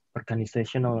social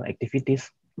organizational activities.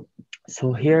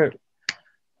 So here,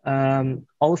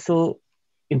 also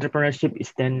entrepreneurship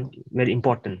is then very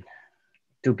important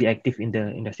to be active in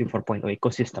the Industry 4.0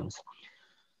 ecosystems.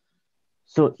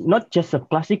 So not just a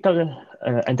classical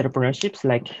entrepreneurships,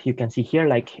 like you can see here,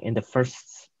 like in the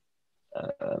first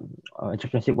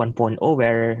entrepreneurship 1.0,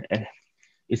 where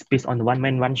it's based on one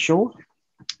man, one show.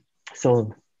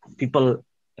 So people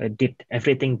did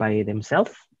everything by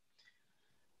themselves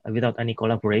without any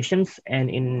collaborations. And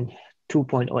in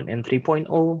 2.0 and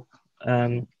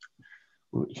 3.0,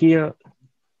 here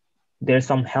there's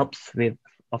some helps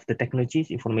of the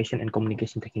technologies, information and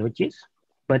communication technologies,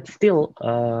 but still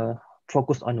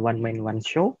focus on one man, one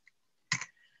show.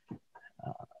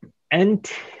 And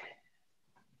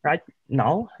right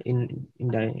now in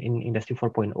Industry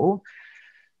 4.0,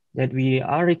 that we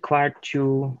are required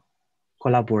to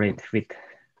collaborate with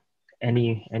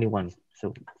anyone,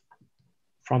 so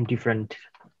from different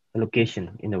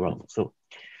location in the world. So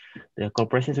the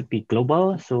corporation should be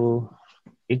global. So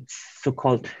it's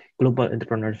so-called global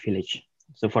entrepreneur village.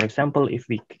 So for example, if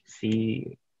we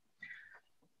see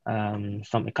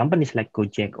some companies like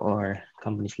Gojek or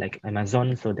companies like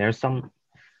Amazon, so there are some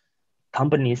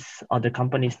companies, other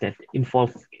companies that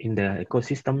involve in the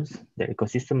ecosystems,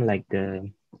 like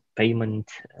the payment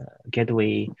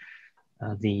gateway,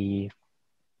 the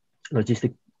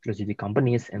logistic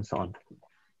companies, and so on.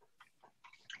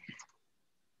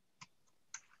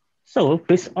 So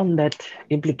based on that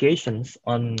implications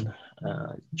on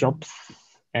jobs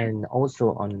and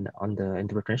also on the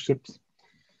entrepreneurships,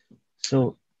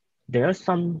 so there are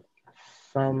some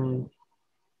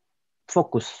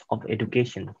focus of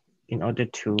education in order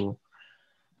to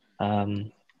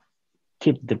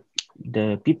keep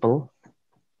the people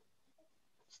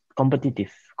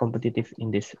competitive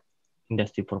in this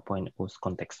Industry 4.0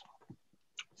 context.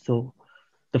 So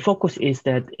the focus is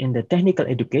that in the technical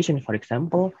education, for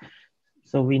example,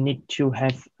 so we need to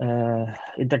have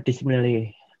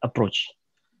interdisciplinary approach,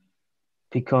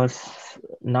 because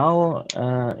now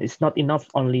it's not enough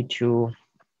only to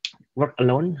work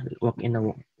alone, work in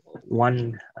a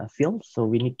one field. So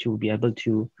we need to be able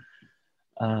to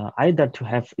either to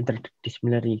have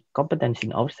interdisciplinary competence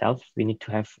in ourselves. We need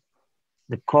to have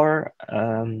the core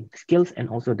skills and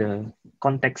also the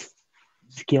context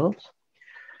skills.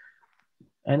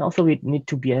 And also we need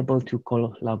to be able to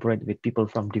collaborate with people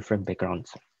from different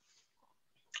backgrounds.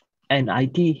 And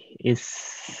IT is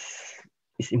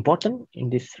important in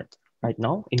this right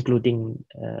now, including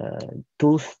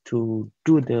tools to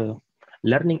do the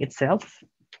learning itself.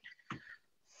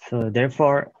 So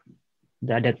therefore,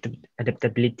 the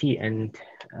adaptability and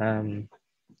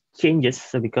changes.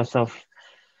 So because of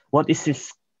what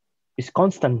is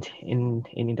constant in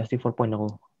Industry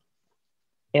 4.0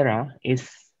 era is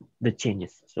the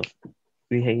changes. So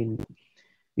we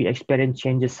experience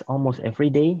changes almost every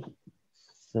day.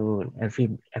 So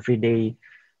every day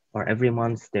or every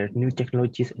month there are new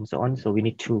technologies and so on. So we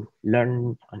need to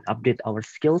learn and update our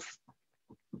skills.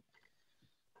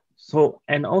 So,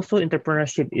 and also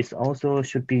entrepreneurship is also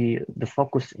should be the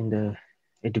focus in the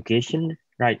education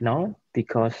right now,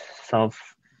 because of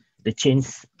the change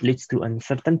leads to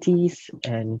uncertainties,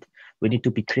 and we need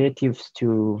to be creative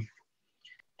to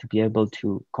be able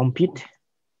to compete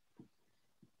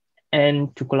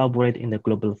and to collaborate in the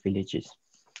global villages.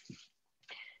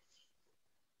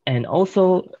 And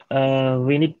also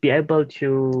we need to be able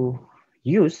to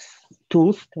use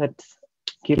tools that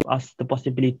give us the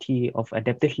possibility of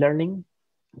adaptive learning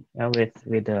with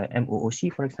the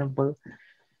MOOC, for example.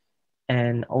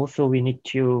 And also we need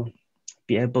to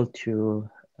be able to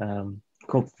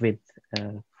cope with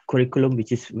curriculum,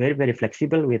 which is very, very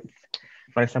flexible with,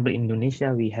 for example, in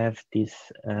Indonesia, we have this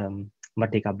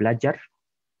Merdeka Belajar,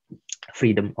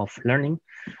 freedom of learning.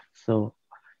 So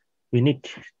we need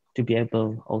to be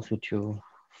able also to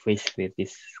face with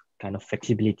this kind of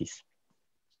flexibilities.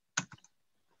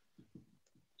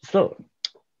 So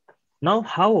now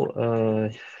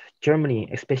how Germany,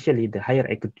 especially the higher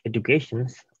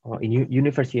educations or in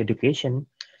university education,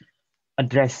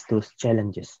 address those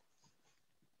challenges.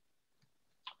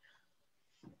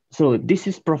 So this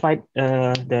is provide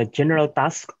the general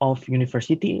task of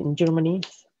university in Germany.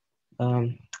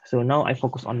 So now I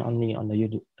focus only on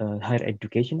the higher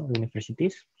education or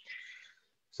universities.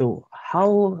 So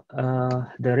how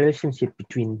the relationship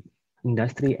between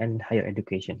industry and higher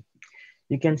education.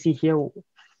 You can see here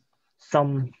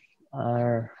some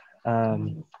are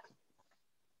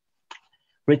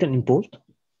written in bold.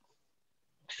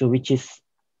 So which is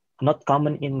not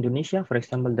common in Indonesia. For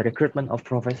example, the recruitment of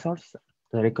professors,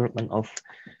 the recruitment of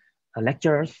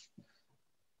lecturers,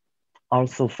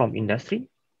 also from industry,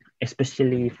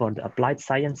 especially for the applied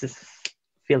sciences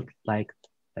field like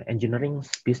engineering,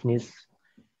 business,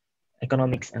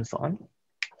 economics, and so on.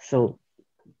 So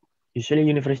usually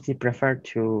university prefer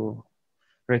to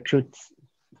recruit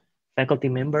faculty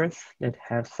members that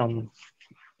have some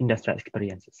industrial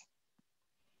experiences.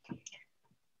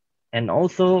 And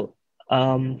also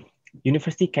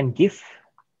university can give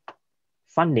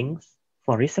fundings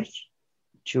for research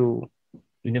to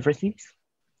universities.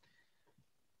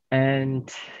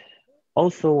 And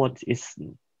also what is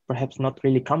perhaps not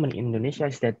really common in Indonesia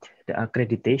is that the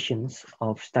accreditations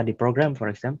of study program, for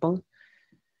example,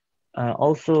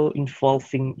 also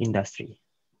involving industry.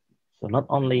 So not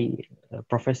only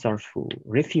professors who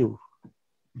review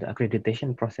the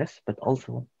accreditation process, but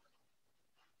also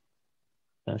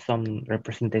some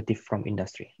representative from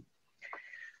industry.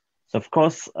 So of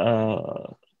course,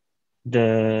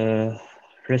 the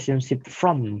relationship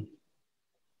from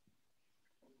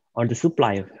or the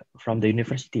supply from the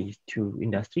university to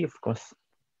industry, of course,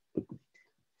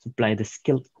 supply the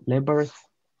skilled laborers,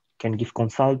 can give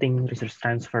consulting, research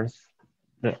transfers.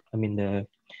 The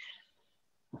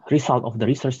result of the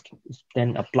research is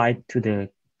then applied to the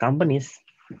companies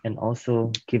and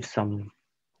also give some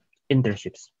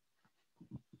internships.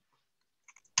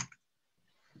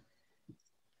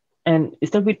 And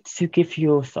is that to give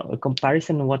you a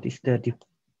comparison, what is the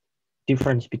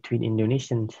difference between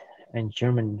Indonesian and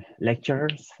German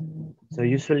lecturers? So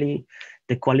usually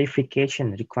the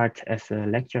qualification required as a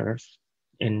lecturers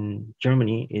in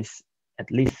Germany is at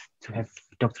least to have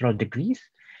doctoral degrees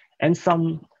and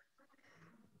some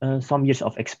years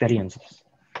of experiences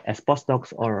as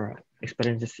postdocs or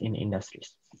experiences in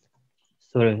industries.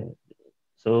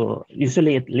 So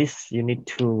usually at least you need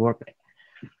to work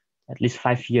at least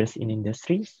 5 years in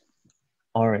industries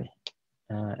or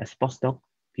as postdoc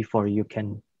before you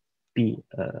can be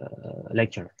a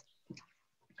lecturer.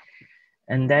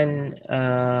 And then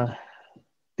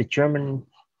the German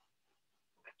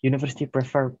university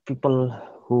prefer people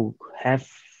who have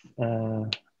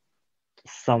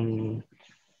some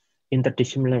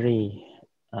interdisciplinary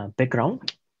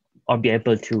background, or be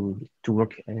able to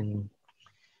work in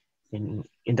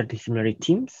interdisciplinary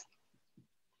teams.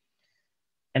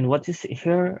 And what is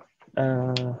here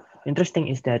interesting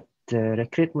is that the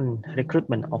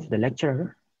recruitment of the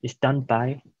lecturer is done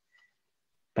by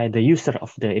the user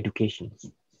of the education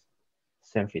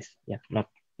service. Yeah, not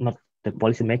the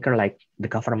policymaker like the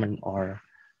government or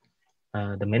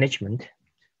the management,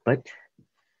 but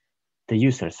the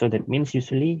user. So that means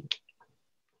usually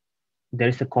there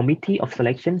is a committee of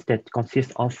selections that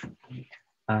consists of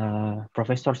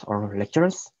professors or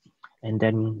lecturers, and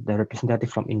then the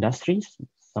representative from industries,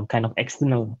 some kind of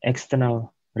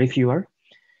external reviewer,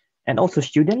 and also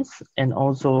students, and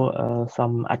also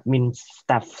some admin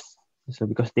staffs. So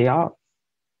because they are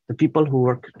the people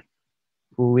who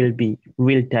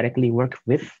will directly work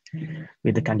with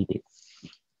the candidates.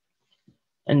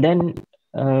 And then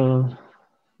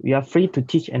we are free to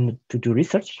teach and to do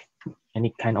research,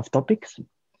 any kind of topics.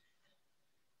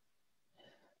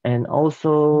 And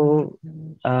also,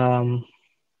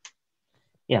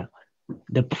 yeah,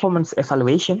 the performance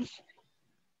evaluation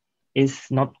is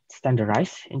not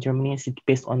standardized in Germany. It's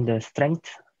based on the strength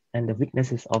and the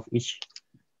weaknesses of each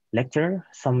lecturer.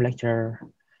 Some lecturer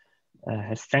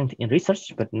has strength in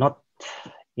research, but not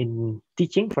in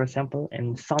teaching, for example,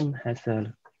 and some has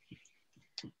a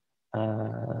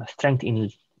strength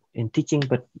in teaching,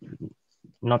 but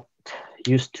not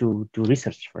used to do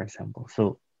research, for example.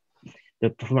 So the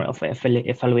performance of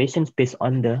evaluations based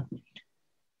on the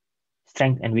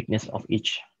strength and weakness of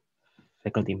each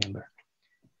faculty member.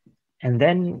 And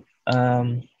then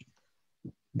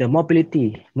the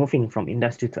mobility moving from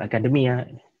industry to academia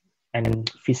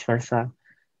and vice versa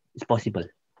is possible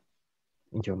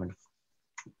in Germany.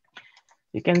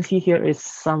 You can see here is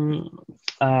some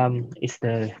is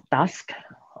the task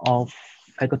of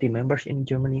faculty members in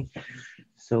Germany.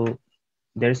 So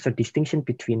there's a distinction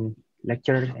between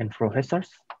lecturers and professors.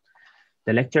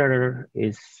 The lecturer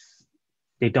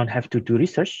they don't have to do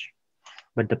research,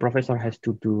 but the professor has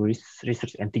to do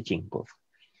research and teaching both.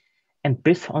 And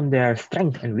based on their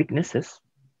strengths and weaknesses,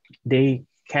 they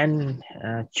can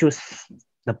choose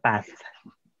the path,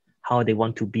 how they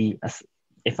want to be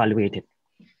evaluated.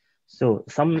 So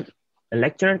some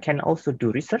lecturer can also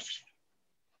do research,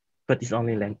 but it's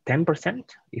only like 10%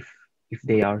 if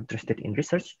they are interested in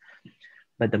research.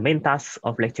 But the main task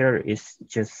of lecturer is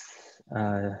just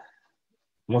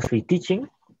mostly teaching,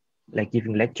 like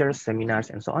giving lectures, seminars,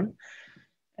 and so on,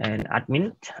 and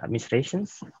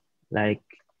administrations, like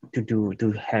to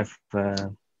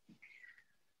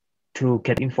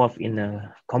get involved in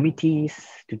committees,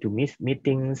 to do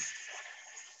meetings,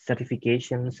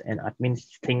 certifications, and admin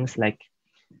things like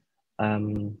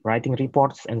writing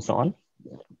reports and so on.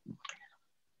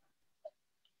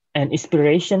 And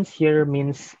inspirations here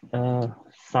means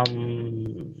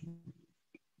some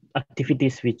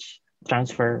activities which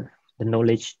transfer the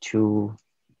knowledge to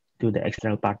the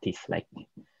external parties, like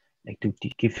to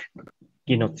give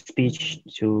keynote speech,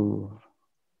 to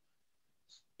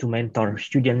mentor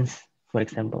students, for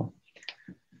example,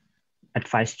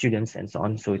 advise students and so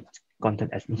on. So it's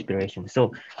content as inspiration.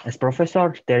 So as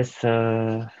professor, there's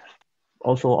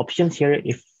also options here.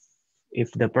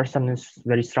 If the person is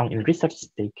very strong in research,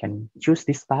 they can choose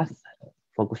this path,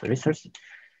 focus on research.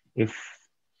 If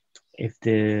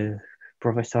the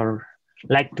professor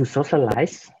like to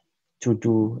socialize, to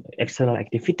do external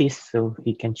activities, so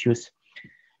he can choose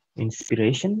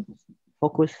inspiration,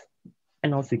 focus,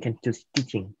 and also you can choose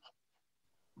teaching.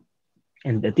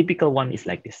 And the typical one is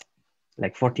like this,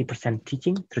 like 40%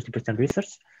 teaching, 30%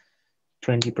 research,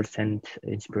 20%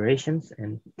 inspirations,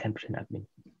 and 10% admin.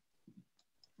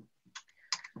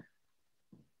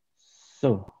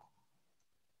 So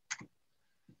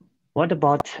what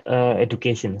about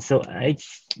education? So I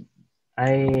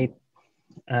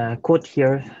quote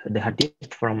here the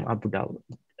hadith from Abu Dawud,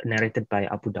 narrated by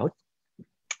Abu Dawud.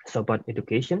 So about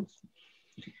education,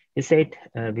 he said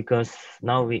because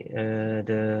now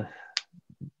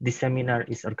this seminar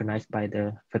is organized by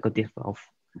the Faculty of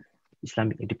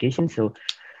Islamic Education. So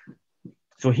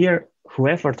here,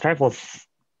 whoever travels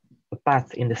a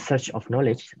path in the search of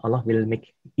knowledge, Allah will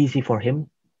make easy for him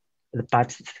the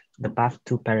path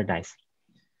to paradise.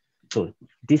 So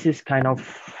this is kind of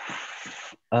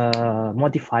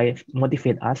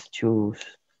motivate us to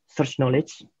search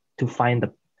knowledge, to find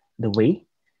the way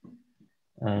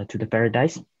to the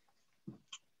paradise.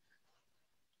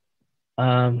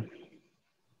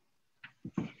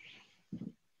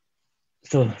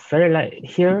 So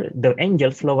here, the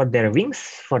angels lower their wings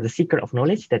for the seeker of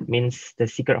knowledge. That means the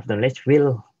seeker of knowledge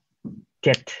will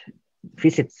get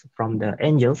visits from the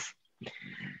angels.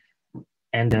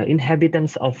 And the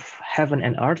inhabitants of heaven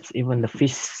and earth, even the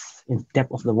fish in the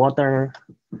depth of the water,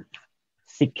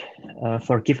 seek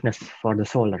forgiveness for the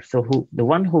solar. So the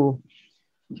one who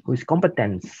is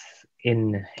competent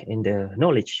in the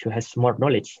knowledge, who has more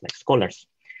knowledge, like scholars.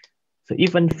 So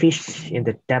even fish in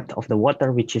the depth of the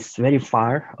water, which is very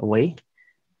far away,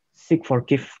 seek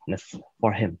forgiveness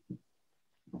for him.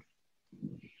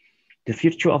 The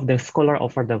virtue of the scholar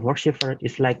over the worshipper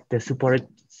is like the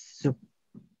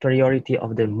superiority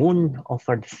of the moon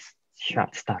over the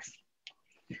stars.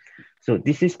 So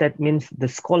that means the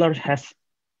scholar has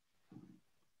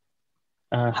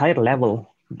a higher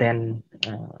level than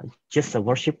just a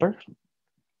worshipper.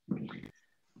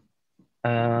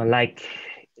 Like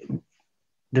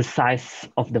the size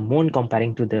of the moon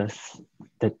comparing to the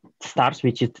stars,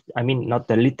 which is, I mean, not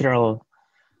the literal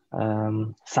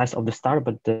size of the star,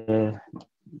 but the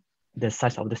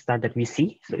size of the star that we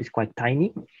see. So it's quite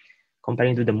tiny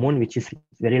comparing to the moon, which is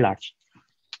very large.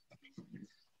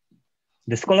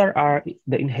 The scholars are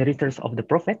the inheritors of the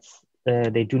prophets.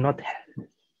 They do not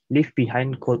leave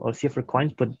behind gold or silver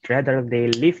coins, but rather they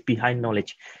leave behind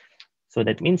knowledge. So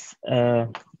that means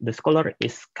the scholar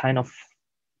is kind of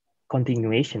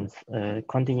continuations,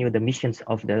 continue the missions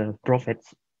of the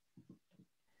prophets,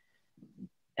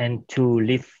 and to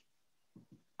leave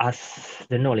us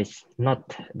the knowledge,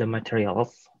 not the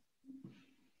materials.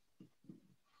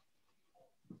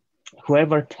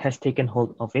 Whoever has taken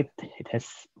hold of it, it has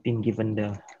been given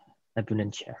the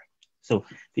abundant share. So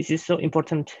this is so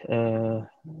important,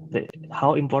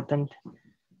 how important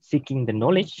seeking the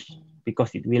knowledge,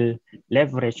 because it will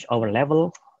leverage our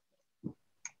level.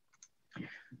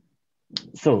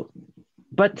 So,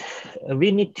 but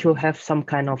we need to have some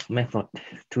kind of method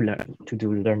to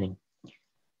do learning.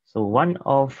 So one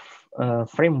of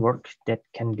framework that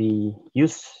can be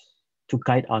used to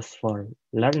guide us for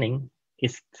learning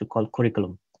is to call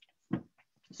curriculum.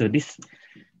 So this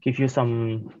gives you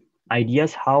some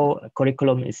ideas how a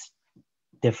curriculum is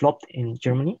developed in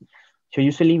Germany. So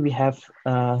usually we have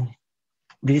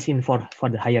this is for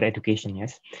the higher education,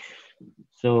 yes.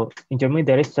 So in Germany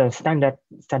there is a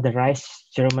standardized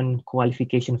German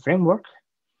qualification framework,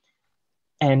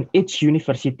 and each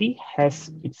university has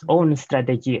its own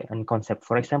strategy and concept.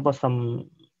 For example, some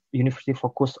university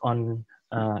focus on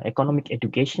economic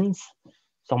educations,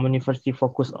 some university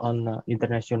focus on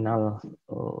international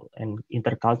and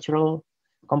intercultural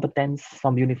competence,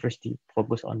 some university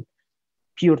focus on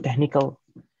pure technical.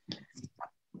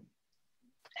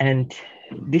 And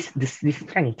this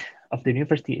strength of the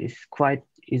university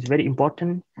is very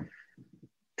important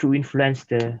to influence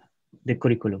the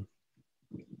curriculum.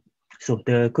 So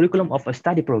the curriculum of a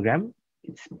study program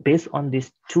is based on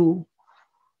these two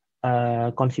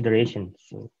considerations.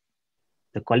 So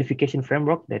the qualification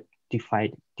framework that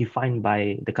defined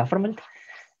by the government,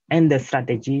 and the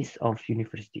strategies of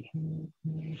university.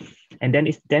 And then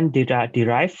it's then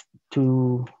derived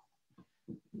to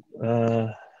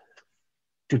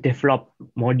develop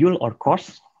module or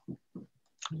course.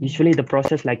 Usually the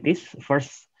process like this: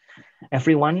 first,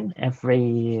 every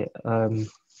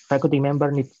faculty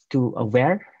member needs to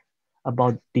aware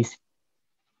about this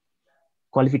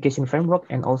qualification framework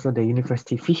and also the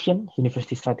university vision,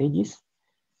 university strategies.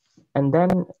 And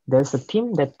then there's a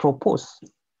team that propose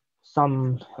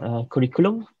some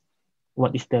curriculum,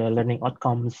 what is the learning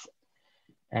outcomes,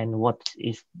 and what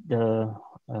is the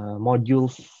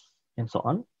modules, and so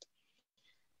on.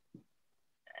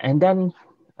 And then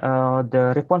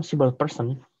the responsible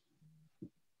person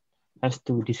has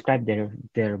to describe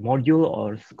their module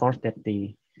or course that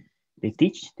they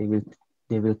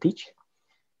will teach.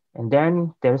 And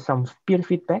then there's some peer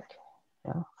feedback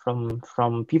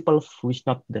from people who is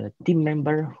not the team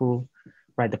member who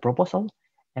write the proposal,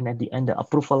 and at the end the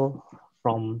approval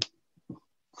from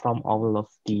all of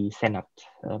the Senate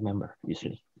member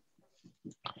usually.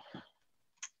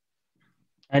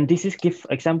 And this is give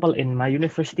example in my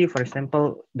university. For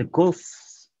example, the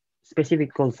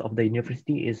specific goals of the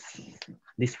university is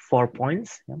these 4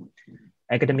 points: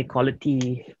 academic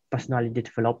quality, personality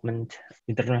development,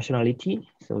 internationality.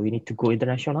 So we need to go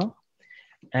international,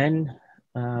 and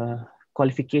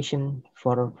qualification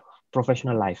for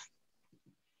professional life.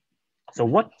 So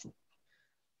what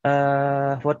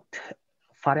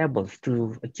variables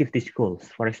to achieve these goals?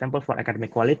 For example, for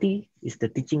academic quality is the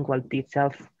teaching quality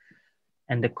itself,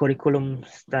 and the curriculum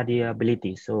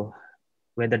studyability. So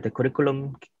whether the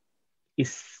curriculum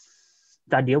is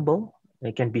studyable,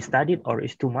 it can be studied, or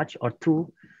is too much or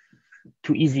too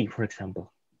easy, for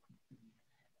example.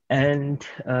 And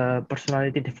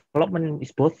personality development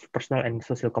is both personal and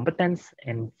social competence,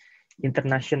 and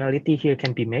internationality here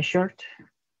can be measured.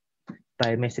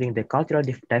 by measuring the cultural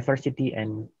diversity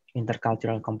and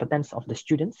intercultural competence of the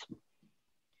students.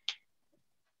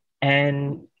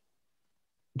 And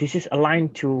this is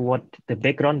aligned to what the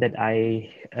background that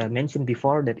I mentioned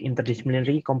before, that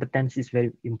interdisciplinary competence is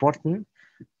very important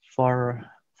for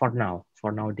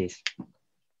nowadays.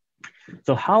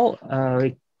 So how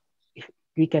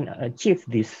we can achieve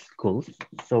these goals?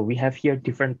 So we have here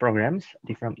different programs,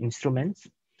 different instruments,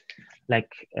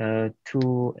 like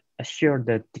to assure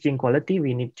the teaching quality,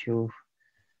 we need to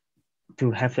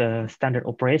have a standard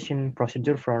operation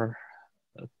procedure for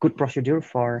good procedure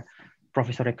for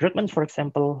professor recruitment, for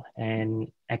example,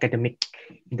 and academic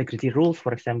integrity rules,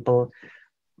 for example,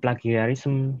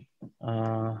 plagiarism,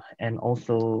 and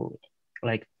also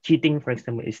like cheating, for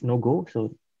example, is no go.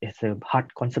 So it's a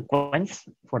hard consequence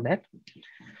for that.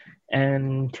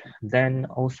 And then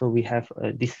also we have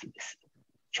this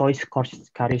choice course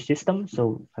career system.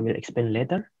 So I will explain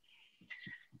later.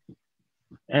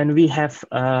 And we have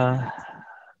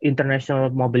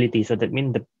international mobility. So that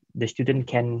means the student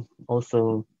can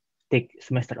also take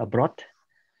semester abroad.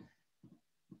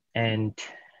 And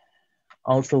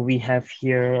also we have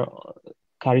here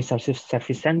career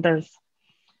service centers,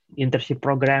 internship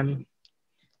program,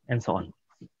 and so on.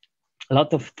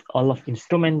 All of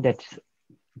instrument that's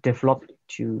developed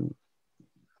to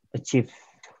achieve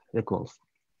the goals.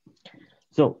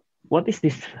 So what is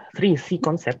this 3C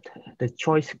concept, the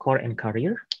choice, core, and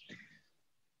career?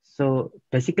 So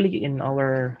basically in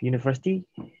our university,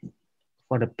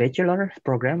 for the bachelor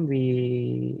program,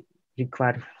 we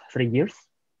require 3 years.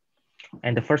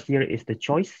 And the first year is the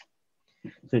choice.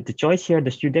 So the choice here,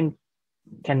 the student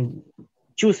can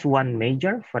choose one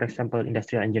major, for example,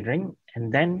 industrial engineering,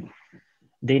 and then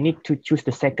they need to choose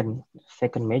the second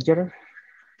major,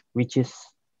 which is,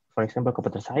 for example,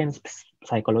 computer science,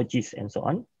 psychology, and so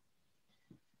on.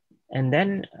 And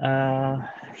then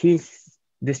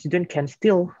the student can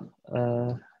still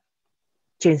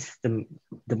change the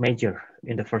major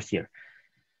in the first year.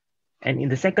 And in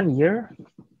the second year,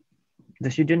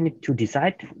 the student need to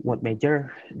decide what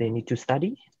major they need to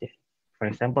study. For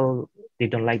example, they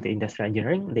don't like the industrial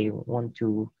engineering, they want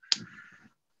to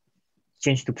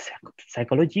change to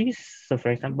psychology. So for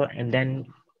example, and then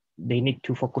they need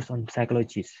to focus on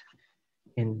psychology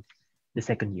in the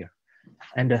second year.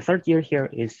 And the third year here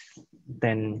is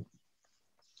then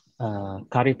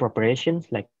career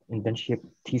preparations like internship,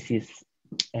 thesis,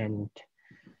 and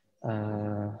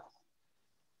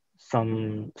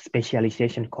some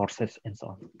specialization courses and so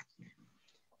on.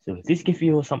 So this gives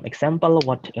you some example of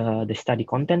what the study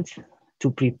contents to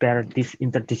prepare this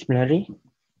interdisciplinarity.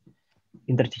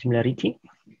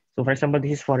 So for example,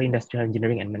 this is for industrial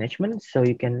engineering and management. So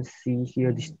you can see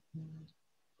here these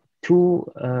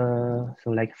two, so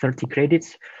like 30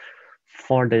 credits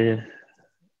for the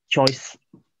choice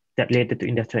that related to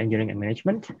industrial engineering and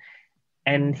management.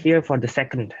 And here for the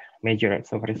second major.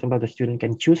 So for example, the student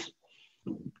can choose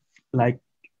like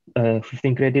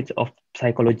 15 credits of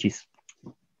psychology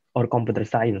or computer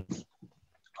science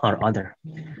or other,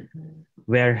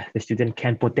 where the student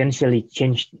can potentially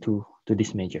change to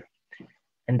this major.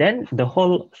 And then the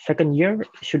whole second year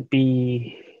should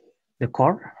be the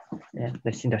core,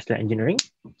 that's industrial engineering.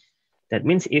 That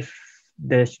means if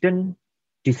the student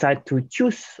decide to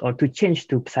choose or to change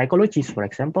to psychology, for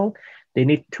example, they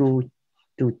need to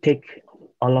take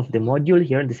all of the module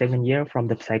here in the second year from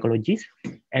the psychologists,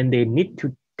 and they need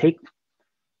to take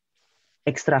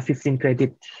extra 15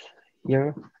 credit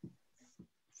here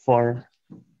for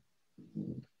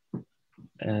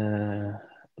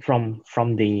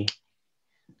from the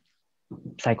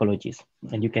psychologists.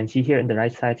 And you can see here in the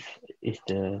right side is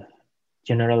the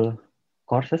general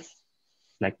courses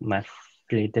like math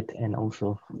related and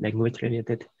also language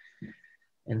related,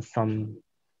 and some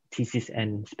thesis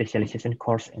and specialization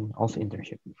course, and also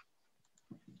internship.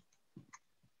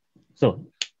 So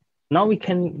now we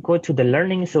can go to the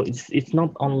learning. So it's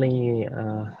not only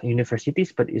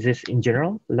universities, but it is in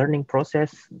general learning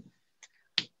process.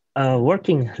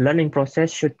 Working learning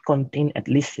process should contain at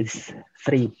least these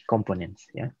 3 components,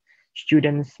 yeah?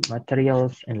 Students,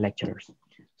 materials, and lecturers.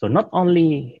 So not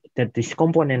only that these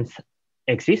components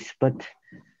exist, but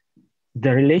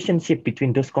the relationship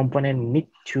between those components need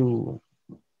to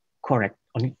correct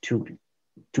or need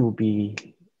to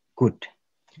be good.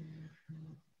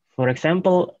 For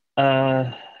example,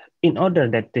 in order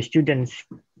that the students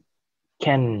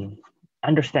can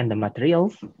understand the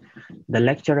materials, the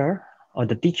lecturer or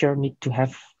the teacher need to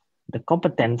have the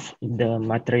competence in the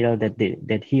material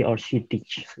that he or she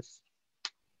teaches.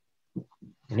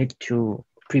 Need to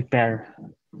prepare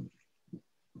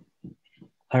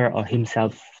her or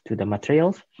himself to the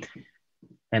materials.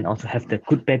 and also have the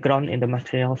good background in the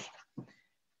materials.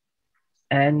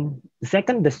 And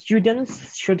second, the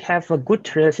students should have a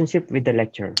good relationship with the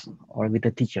lecturer or with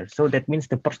the teacher. So that means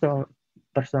the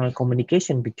personal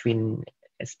communication between,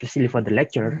 especially for the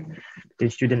lecturer, the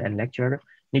student and lecturer,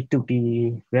 need to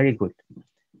be very good.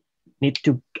 Need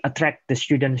to attract the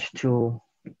students to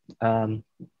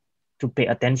pay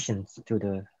attention to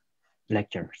the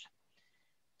lecturers.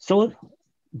 So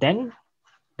then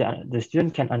the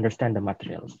student can understand the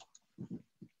materials.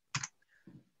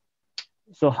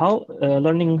 So how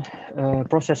learning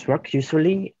process works?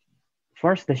 Usually,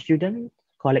 first the student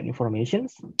collect information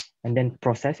and then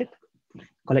process it.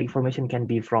 Collect information can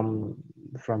be from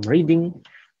reading,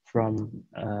 from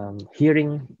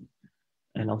hearing,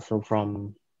 and also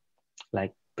from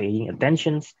like paying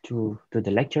attention to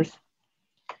the lectures.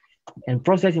 And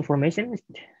process information.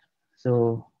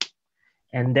 So,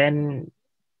 and then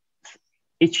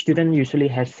each student usually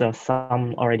has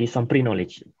already some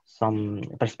pre-knowledge, some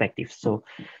perspective. So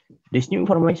this new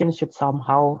information should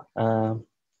somehow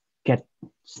get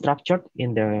structured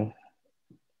in the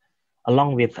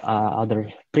along with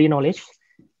other pre-knowledge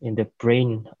in the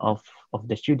brain of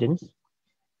the students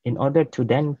in order to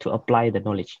then to apply the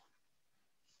knowledge.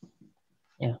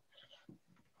 Yeah.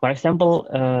 For example,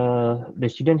 the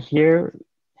student here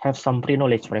have some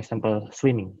pre-knowledge, for example,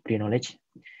 swimming pre-knowledge,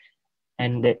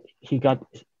 and he got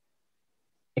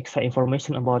extra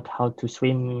information about how to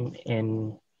swim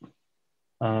in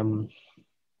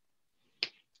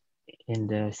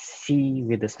the sea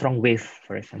with a strong wave,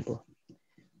 for example.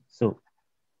 So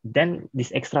then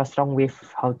this extra strong wave,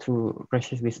 how to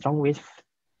resist with strong wave,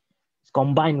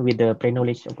 combined with the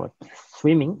pre-knowledge about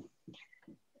swimming,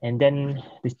 and then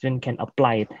the student can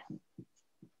apply it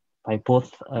by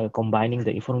both combining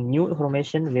the new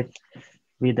information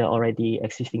with the already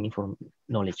existing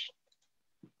knowledge.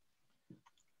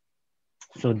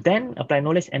 So then apply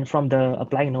knowledge, and from the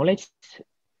applying knowledge,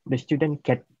 the student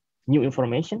get new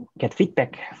information, get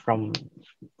feedback from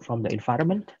the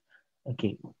environment.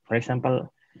 Okay, for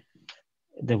example,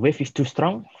 the wave is too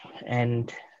strong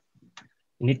and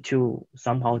you need to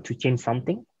somehow to change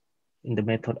something in the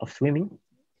method of swimming,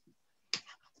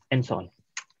 and so on.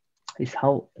 Is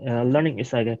how learning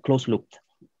is like a closed loop.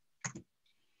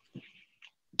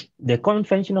 The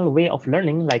conventional way of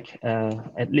learning, like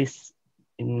at least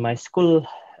in my school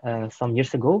some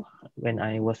years ago, when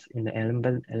I was in the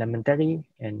elementary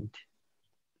and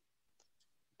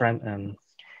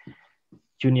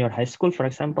junior high school, for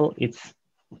example, it's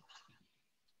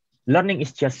learning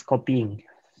is just copying.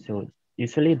 So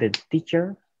usually the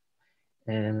teacher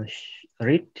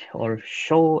read or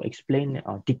show, explain,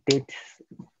 or dictate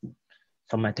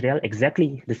some material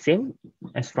exactly the same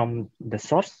as from the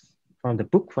source, from the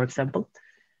book, for example,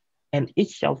 and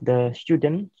each of the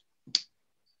students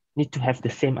need to have the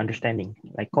same understanding,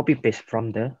 like copy paste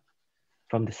from the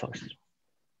source.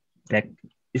 Like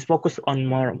it's focused on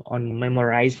more on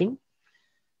memorizing,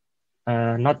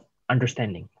 not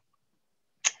understanding.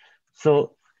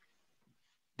 So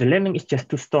the learning is just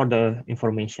to store the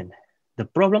information. The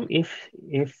problem if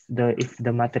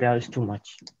the material is too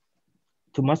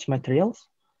much materials.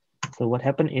 So what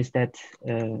happens is that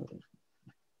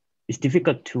it's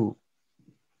difficult to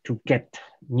get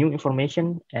new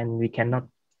information, and we cannot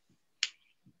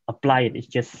apply it. It's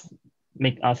just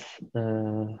make us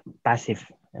passive,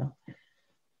 yeah?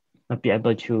 Not be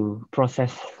able to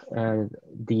process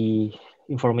the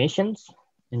informations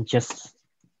and just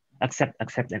accept.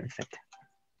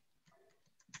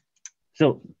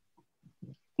 So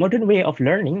modern way of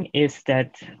learning is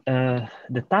that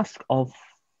the task of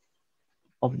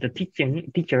the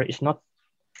teacher is not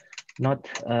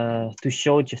to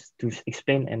show, just to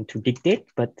explain and to dictate,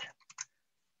 but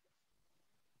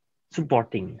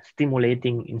supporting,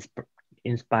 stimulating,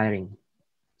 inspiring.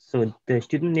 So the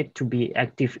student need to be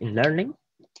active in learning.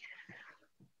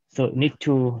 So need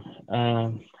to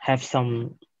have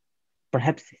some,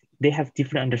 perhaps they have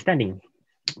different understanding,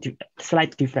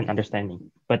 slight different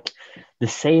understanding, but the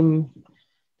same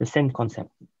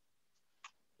concept.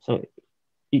 So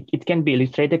it can be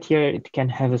illustrated here. It can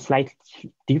have a slight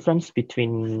difference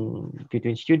between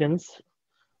students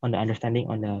on the understanding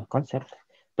on the concept,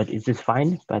 but it is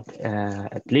fine. But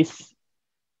at least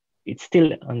it's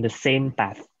still on the same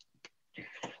path.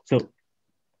 So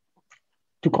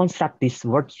to construct this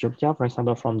word structure, for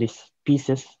example, from these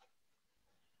pieces,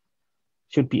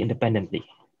 should be independently.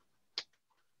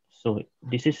 So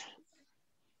this is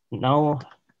now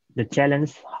the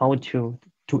challenge, how to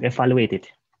evaluate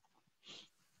it.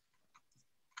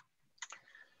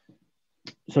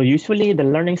 So usually the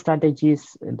learning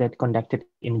strategies that conducted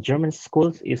in German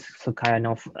schools is so kind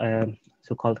of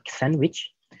so-called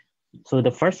sandwich. So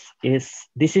the first is,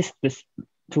 this is this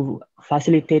to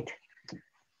facilitate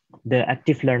the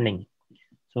active learning.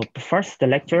 So first, the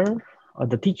lecturer or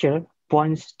the teacher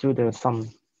points to the some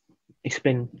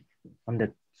explain on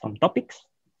the some topics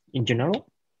in general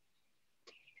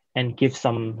and give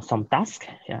some task.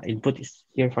 Yeah, input is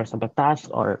here for example task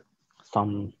or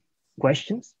some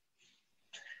questions.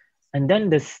 And then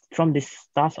this from this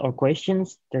task or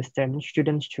questions, the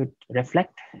students should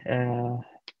reflect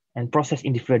and process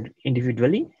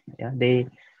individually. Yeah,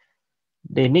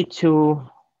 they need to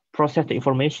process the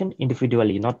information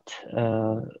individually, not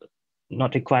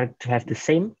required to have the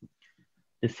same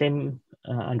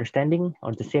understanding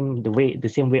or the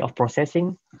same way of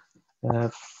processing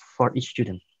for each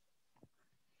student.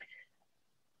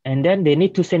 And then they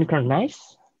need to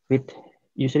synchronize with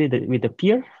usually with the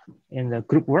peer in the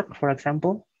group work, for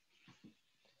example.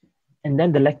 And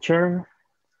then the lecturer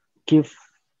give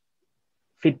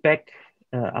feedback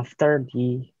after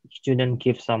the student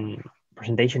gives some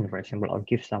presentation, for example, or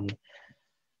give some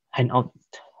hand out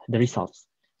the results.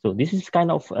 So this is kind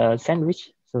of a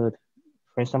sandwich. So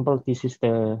for example, this is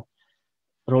the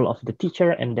role of the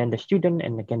teacher and then the student,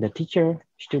 and again the teacher,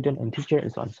 student, and teacher,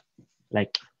 and so on,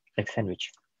 like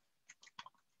sandwich.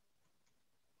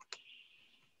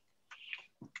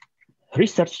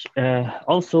 Research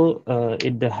also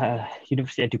in the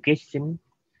university education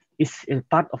is a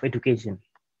part of education,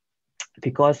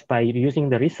 because by using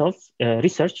the results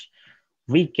research,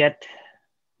 we get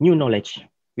new knowledge,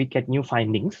 we get new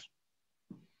findings.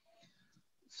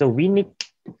 So we need,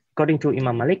 according to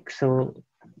Imam Malik, so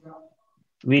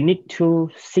we need to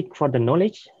seek for the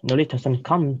knowledge. Knowledge doesn't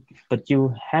come, but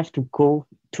you have to go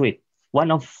to it.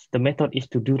 One of the method is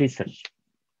to do research.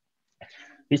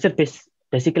 Research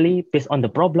basically based on the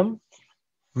problem,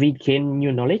 we gain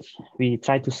new knowledge. We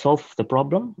try to solve the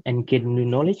problem and gain new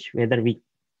knowledge, whether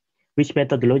which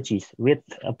methodologies, which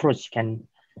approach can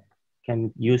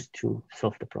use to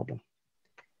solve the problem.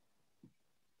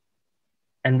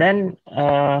 And then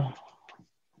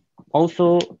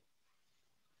also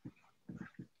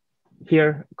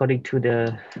here, according to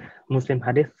the Muslim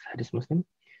hadith Muslim,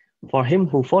 for him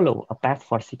who follow a path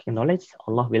for seeking knowledge,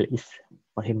 Allah will is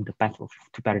for him the path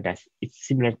to paradise. It's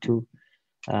similar to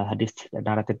hadith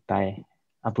narrated by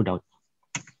Abu Daud.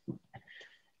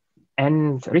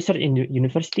 And research in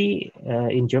university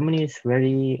in Germany is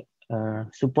very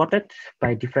supported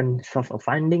by different source of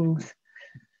findings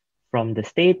from the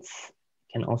states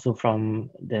and also from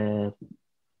the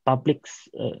public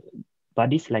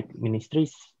bodies like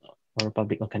ministries or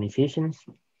public organizations,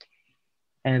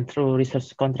 and through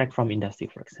research contract from industry,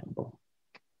 for example.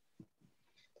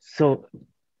 So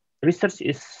research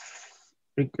is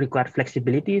require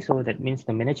flexibility. So that means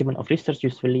the management of research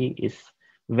usually is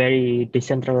very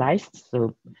decentralized.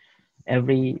 So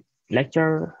every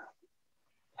lecturer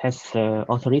has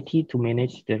authority to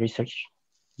manage the research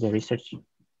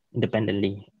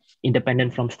independently,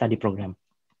 independent from study program.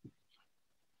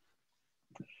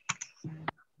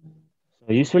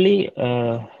 So usually,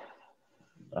 I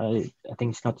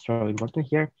think it's not so important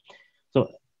here. So,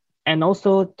 and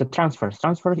also the transfer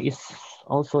is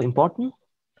also important.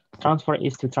 Transfer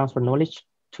is to transfer knowledge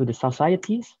to the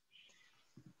societies.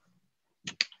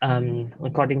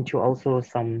 According to also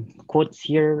some quotes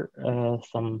here,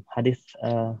 some hadith,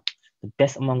 the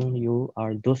best among you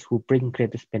are those who bring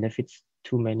greatest benefits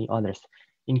to many others,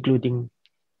 including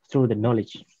through the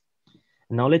knowledge.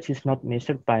 Knowledge is not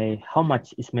measured by how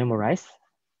much is memorized,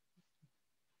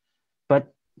 but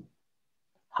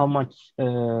how much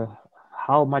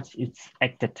it's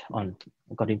acted on,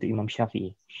 according to Imam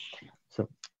Shafi'i. So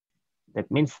that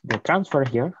means the transfer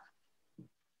here,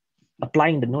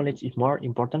 applying the knowledge is more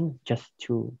important just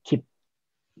to keep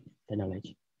the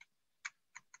knowledge.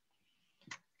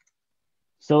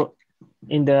 So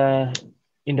in the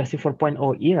Industry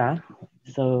 4.0 era,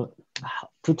 so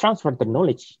to transfer the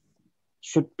knowledge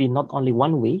should be not only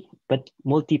one way, but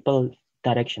multiple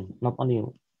direction, not only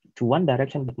to one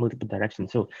direction, but multiple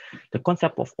directions. So the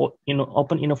concept of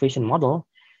open innovation model,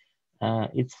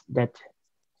 it's that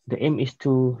the aim is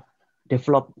to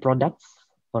develop products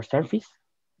or service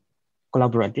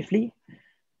collaboratively,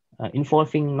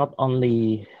 involving not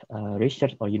only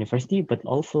research or university, but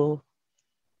also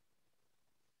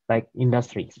like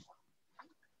industries.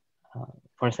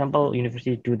 For example,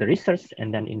 university do the research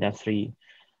and then industry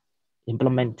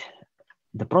implement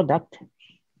the product,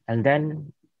 and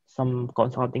then some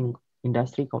consulting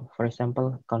industry, for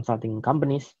example, consulting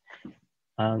companies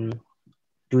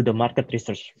do the market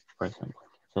research, for example.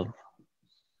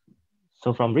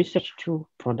 So from research to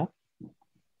product,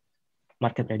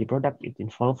 market ready product, it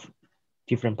involves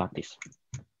different parties.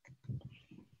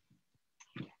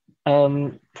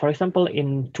 For example,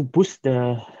 to boost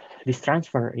this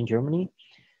transfer in Germany,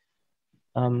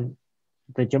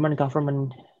 the German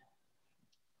government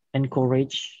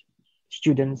encourage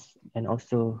students and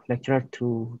also lecturers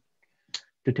to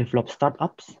develop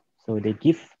startups. So they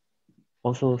give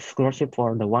also scholarship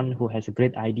for the one who has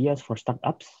great ideas for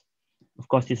startups. Of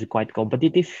course, this is quite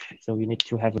competitive, so you need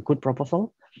to have a good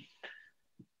proposal.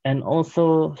 And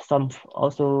also some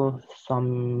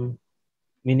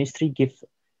ministry give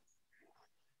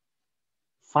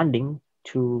funding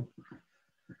to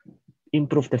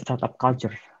improve the startup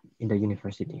culture in the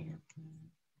university.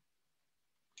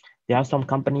 There are some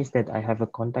companies that I have a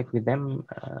contact with them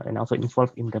and also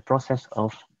involved in the process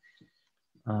of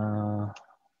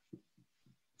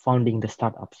founding the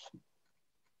startups.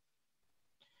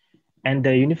 And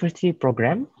the university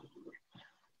program,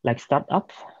 like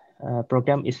startup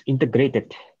program, is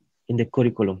integrated in the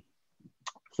curriculum.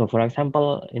 So for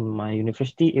example, in my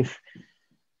university, if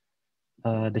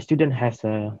the student has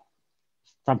a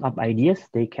startup ideas,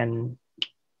 they can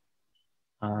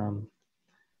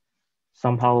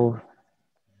somehow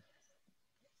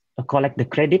collect the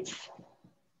credits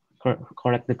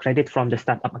from the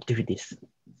startup activities.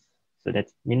 So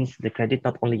that means the credit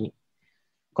not only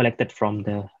collected from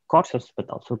the courses, but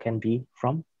also can be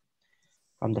from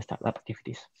the startup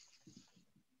activities.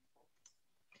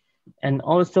 And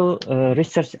also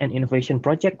research and innovation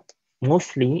project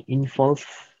mostly involve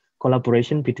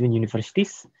collaboration between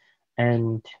universities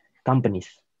and companies.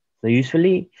 So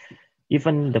usually,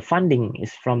 even the funding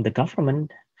is from the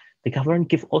government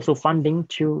give also funding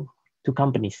to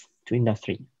companies, to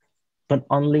industry, but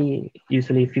only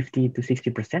usually 50 to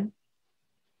 60%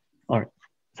 or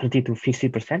 30 to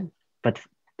 50%. But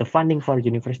the funding for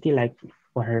university like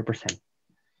 100%.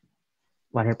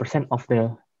 100% of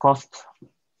the costs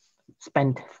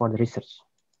spent for the research.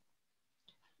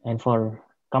 And for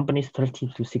companies,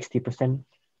 30 to 60%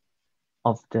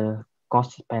 of the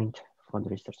cost spent for the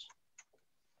research.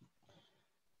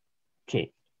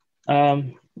 Okay. How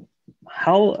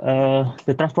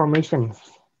the transformation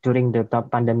during the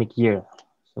pandemic year,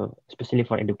 so especially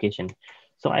for education.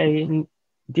 So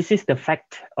this is the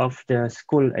fact of the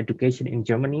school education in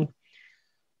Germany.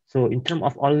 So in terms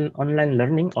of online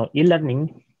learning or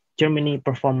e-learning, Germany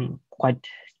performed quite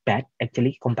bad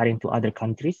actually comparing to other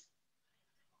countries.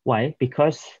 Why?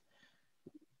 Because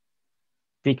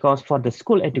for the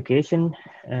school education,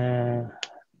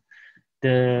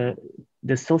 the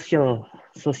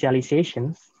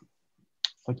socializations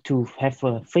to have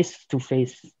a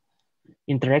face-to-face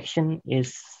interaction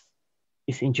is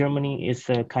in Germany is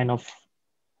a kind of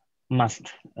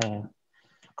must,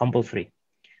 compulsory.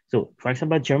 So for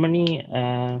example, Germany,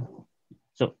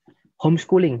 so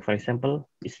homeschooling, for example,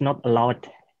 is not allowed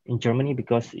in Germany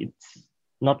because it's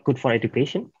not good for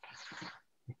education,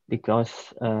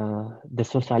 because the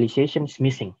socialization is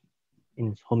missing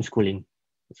in homeschooling.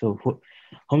 So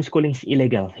homeschooling is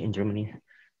illegal in Germany.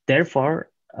 Therefore,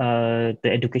 the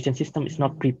education system is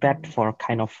not prepared for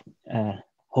kind of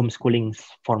homeschooling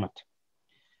format.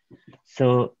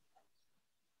 So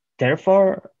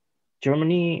therefore,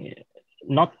 Germany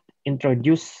not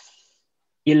introduce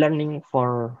e-learning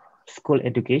for school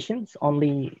educations.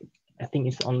 Only, I think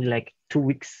it's only like 2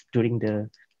 weeks during the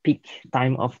peak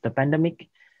time of the pandemic,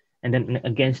 and then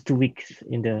again 2 weeks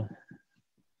in the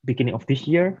beginning of this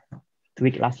year, 2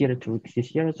 weeks last year, 2 weeks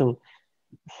this year. So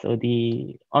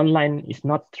the online is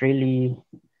not really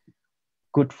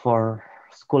good for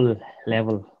school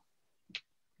level.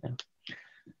 Yeah.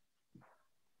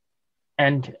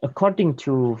 And according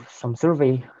to some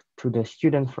survey to the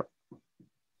students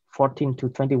 14 to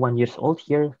 21 years old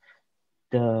here,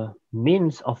 the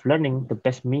means of learning, the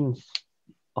best means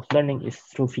of learning is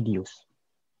through videos.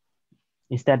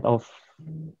 Instead of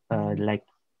like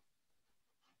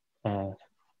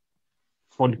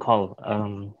phone call,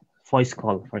 voice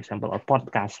call, for example, or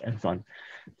podcast and so on.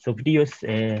 So videos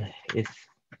is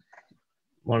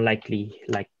more likely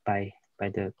liked by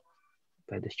the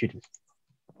students.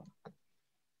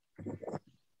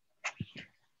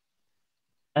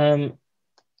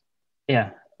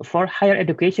 Yeah, for higher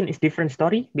education is different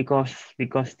story because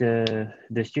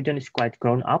the student is quite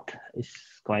grown up, is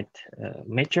quite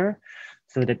mature.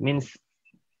 So that means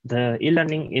the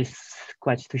e-learning is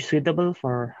quite suitable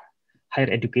for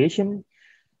higher education,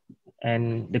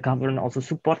 and the government also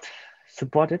support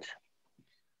it.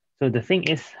 So the thing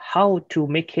is how to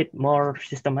make it more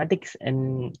systematic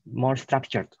and more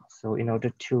structured. So in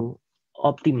order to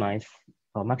optimize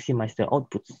or maximize the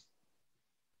outputs,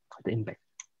 the impact.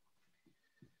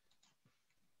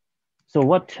 So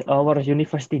what our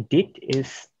university did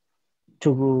is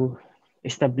to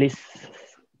establish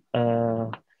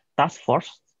task force.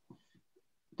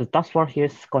 The task force here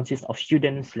consists of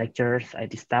students, lecturers,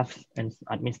 IT staff, and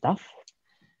admin staff.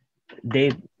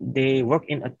 They work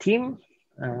in a team,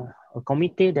 a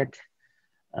committee that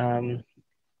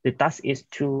the task is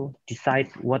to decide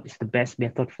what is the best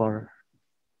method for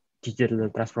digital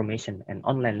transformation and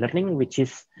online learning, which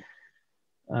is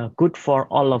good for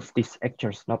all of these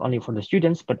actors, not only for the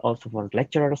students, but also for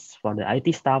lecturers, for the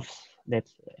IT staffs,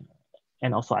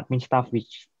 and also admin staff,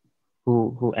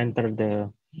 who enter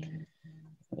the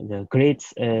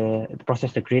grades,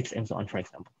 process the grades, and so on, for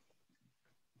example,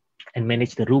 and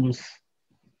manage the rooms,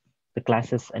 the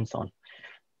classes, and so on.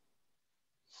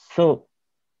 So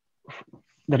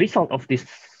the result of this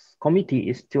committee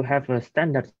is to have a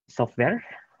standard software,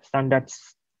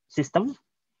 standards system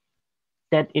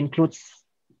that includes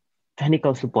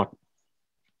technical support.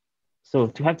 So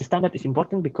to have the standard is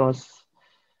important because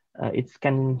it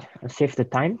can save the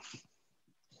time.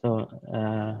 So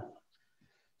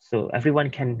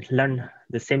everyone can learn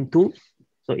the same tools.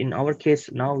 So in our case,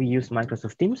 now we use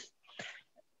Microsoft Teams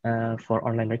for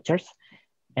online lectures.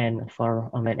 And for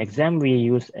online exam, we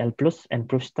use L Plus and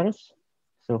Proofsters.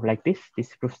 So like this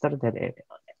Proofster that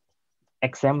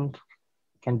exam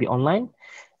can be online,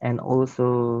 and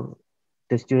also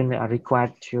the students are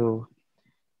required to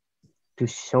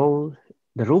show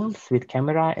the rooms with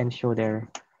camera and show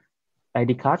their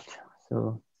ID card.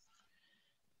 So,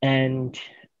 and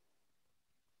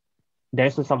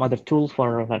there's some other tools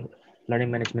for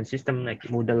learning management system like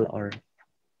Moodle or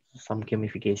some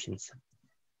gamifications.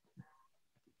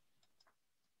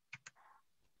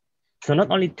 So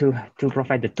not only to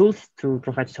provide the tools, to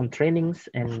provide some trainings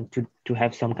and to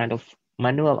have some kind of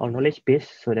manual or knowledge base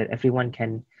so that everyone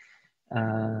can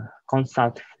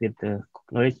consult with the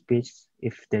knowledge base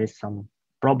if there is some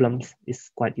problems is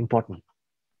quite important.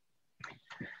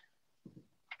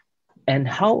 And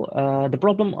how the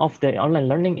problem of the online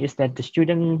learning is that the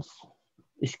students,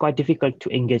 it's quite difficult to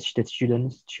engage the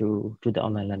students to the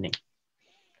online learning.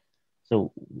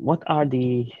 So what are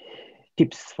the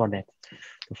tips for that?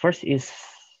 The first is,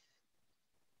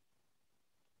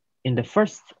 in the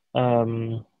first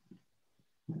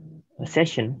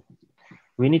session,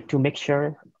 we need to make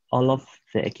sure all of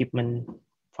the equipment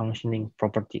functioning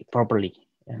properly,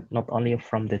 not only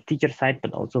from the teacher side,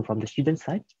 but also from the student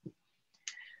side.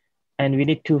 And we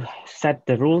need to set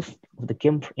the rules of the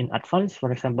game in advance.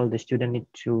 For example, the student need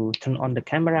to turn on the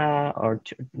camera or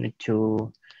need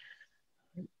to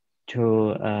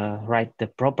write the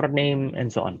proper name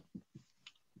and so on.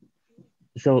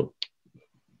 So,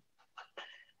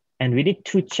 and we need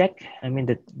to check, I mean,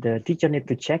 the teacher need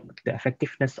to check the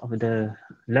effectiveness of the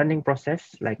learning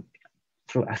process, like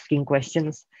through asking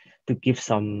questions, to give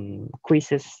some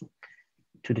quizzes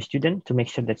to the student to make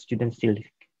sure that students still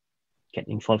get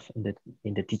involved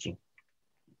in the teaching.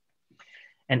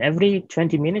 And every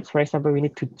 20 minutes, for example, we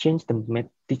need to change the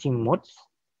teaching modes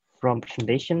from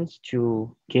presentations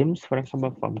to games, for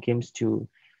example, from games to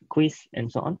quiz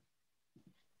and so on.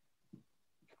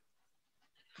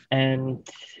 And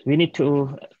we need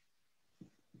to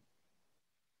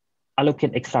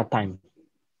allocate extra time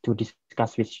to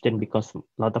discuss with students because a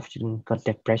lot of students got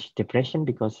depression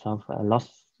because of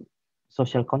lost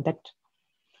social contact.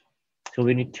 So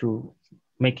we need to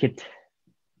make it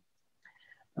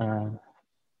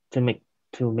to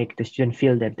make the student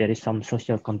feel that there is some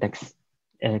social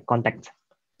contact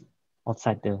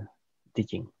outside the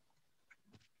teaching.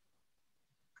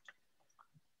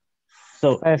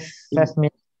 So 5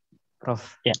 minutes,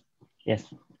 Prof. Yeah, yes.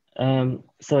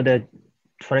 So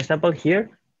for example,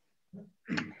 here,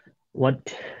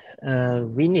 what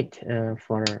we need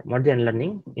for modern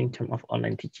learning in terms of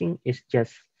online teaching is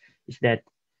that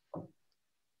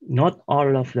not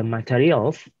all of the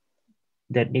materials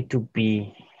that need to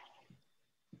be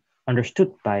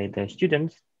understood by the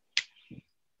students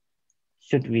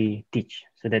should we teach.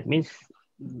 So that means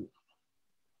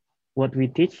what we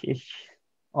teach is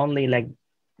only like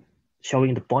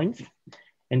showing the points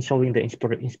and showing the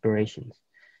inspirations.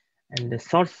 And the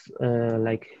source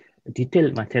like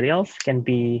detailed materials can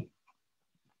be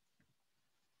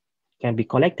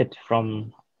collected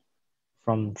from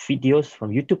videos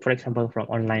from YouTube, for example, from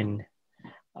online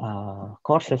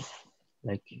courses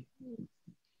like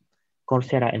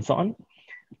Coursera and so on,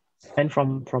 and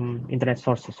from internet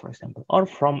sources, for example, or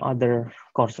from other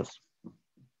courses.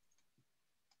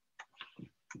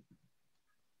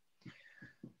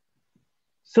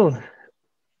 So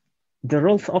the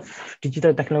roles of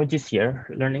digital technologies here,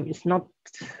 learning is not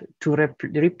to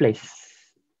replace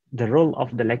the role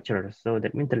of the lecturer. So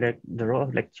that means the role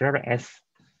of lecturer as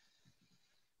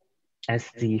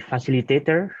the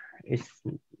facilitator is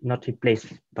not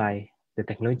replaced by the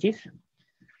technologies.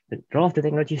 The role of the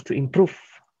technology is to improve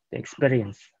the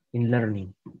experience in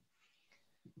learning.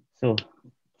 So,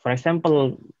 for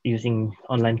example, using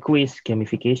online quiz,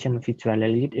 gamification, virtual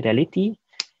reality,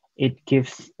 it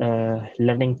gives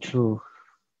learning through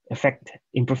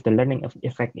improve the learning of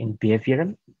effect in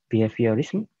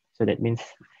behaviorism. So that means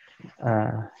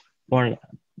more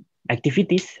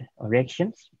activities or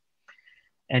reactions,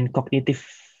 and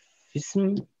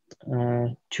cognitivism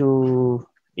to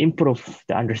improve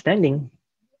the understanding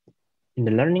in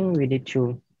the learning. We need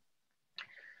to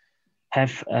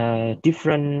have a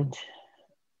different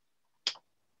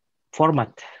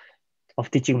format of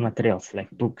teaching materials like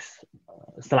books,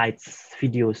 slides,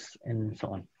 videos, and so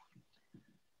on.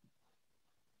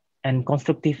 And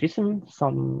constructivism,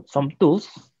 some tools,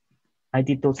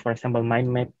 IT tools, for example,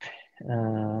 mind map,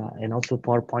 and also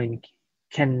PowerPoint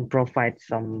can provide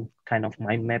some kind of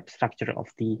mind map structure of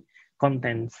the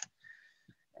contents.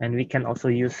 And we can also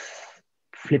use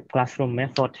flipped classroom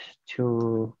method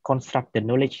to construct the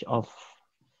knowledge of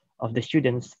the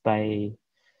students by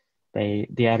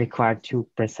they are required to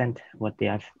present what they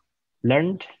have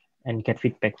learned and get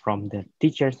feedback from the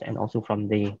teachers and also from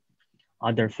the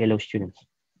other fellow students.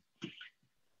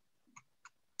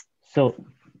 So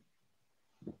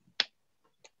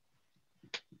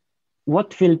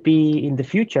what will be in the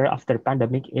future after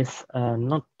pandemic is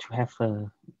not to have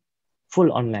a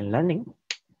full online learning,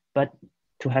 but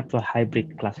to have a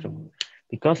hybrid classroom.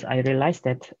 Because I realized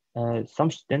that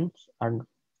some students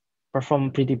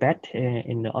perform pretty bad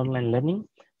in the online learning,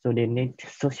 so they need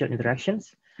social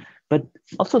interactions. But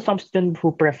also some students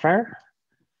who prefer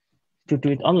to do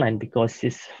it online because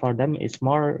for them it's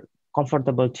more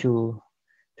comfortable to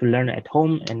learn at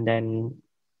home and then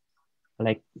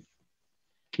like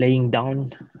laying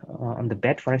down on the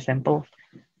bed, for example.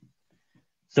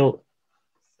 So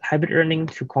hybrid learning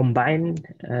to combine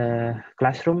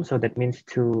classroom, so that means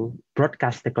to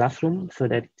broadcast the classroom so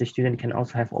that the student can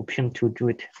also have option to do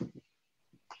it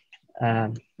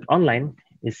online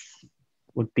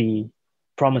would be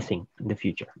promising in the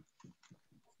future.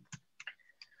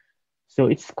 So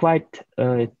it's quite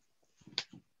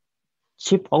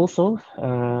cheap also,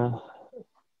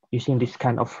 using this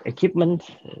kind of equipment,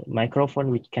 microphone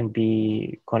which can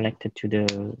be connected to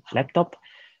the laptop,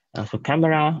 so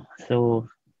camera. So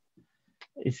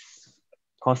it's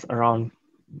cost around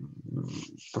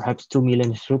perhaps 2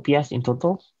 million rupiahs in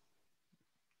total,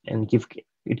 and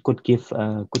it could give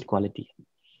good quality.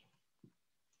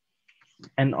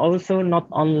 And also not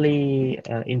only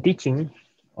in teaching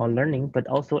or learning, but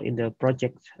also in the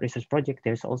research project,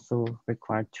 there's also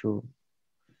required to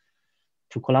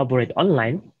collaborate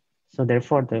online. So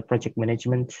therefore the project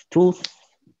management tools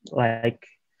like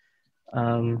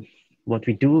what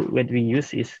we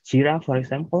use is Jira, for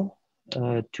example,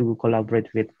 to collaborate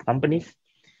with companies,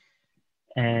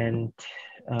 and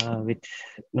with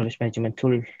knowledge management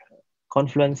tool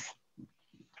Confluence.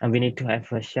 And we need to have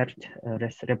a shared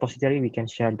repository. We can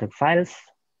share the files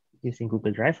using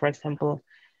Google Drive, for example.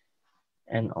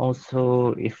 And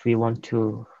also if we want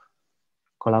to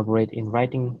collaborate in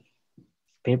writing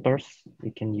papers,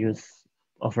 we can use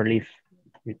Overleaf.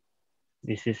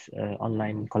 This is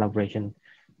online collaboration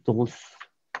tools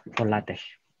for LaTeX.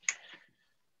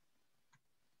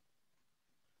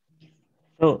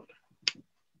 So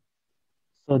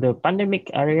the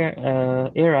pandemic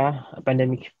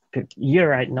pandemic year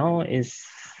right now is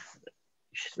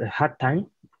a hard time.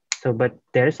 So, but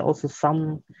there is also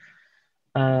some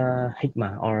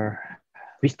hikmah or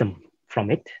wisdom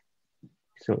from it.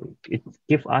 So it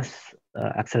gives us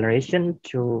acceleration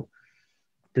to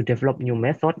develop new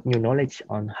method, new knowledge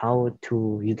on how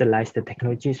to utilize the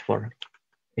technologies for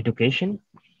education.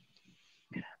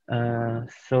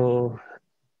 So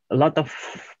a lot of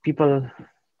people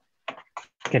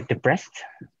get depressed,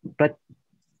 but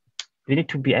we need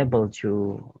to be able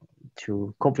to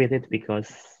cope with it,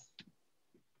 because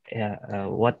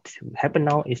what happened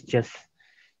now is just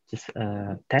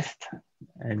a test,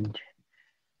 and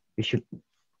we should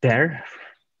bear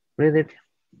with it.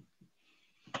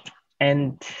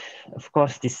 And of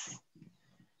course, this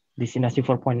Industry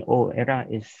 4.0 era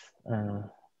is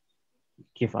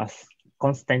give us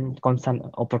constant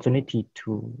opportunity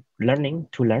to learn,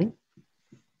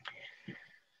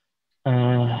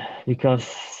 because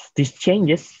these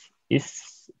changes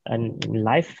is in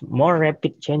life more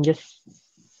rapid changes,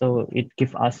 so it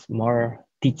gives us more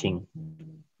teaching,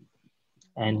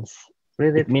 and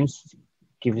it means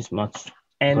gives much.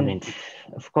 And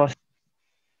of course,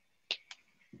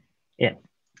 yeah.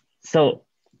 So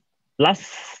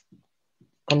last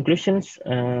conclusions,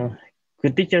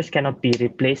 good teachers cannot be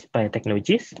replaced by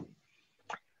technologies,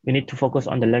 we need to focus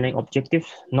on the learning objectives,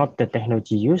 not the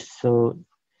technology used. So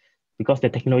because the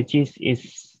technology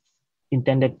is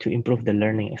intended to improve the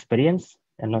learning experience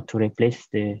and not to replace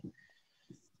the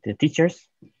teachers.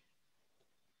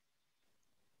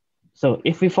 So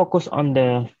if we focus on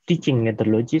the teaching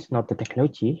methodologies, not the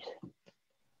technologies,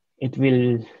 it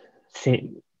will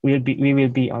say we will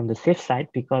be on the safe side,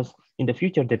 because in the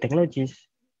future the technology is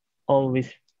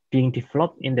always being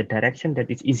developed in the direction that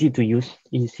it's easy to use,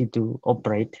 easy to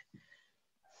operate.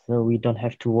 So we don't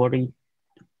have to worry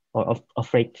or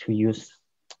afraid to use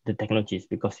the technologies,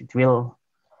 because it will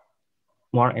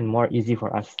more and more easy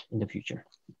for us in the future.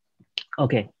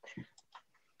 Okay,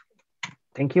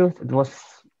 thank you. It was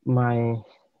my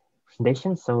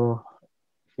presentation. So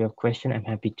if you have a question, I'm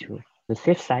happy to the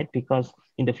safe side, because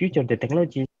in the future the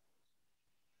technology.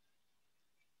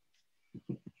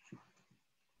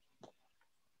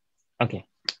 Okay,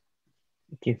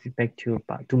 give it back to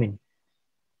Pak Tumin.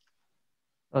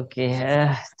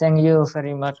 Okay, thank you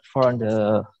very much for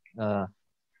the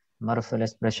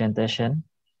marvelous presentation.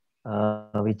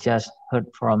 We just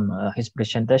heard from his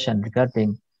presentation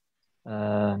regarding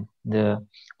the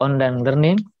online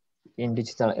learning in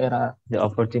digital era, the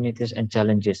opportunities and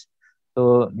challenges.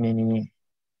 So many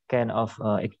kind of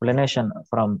explanation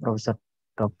from Professor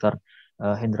Dr.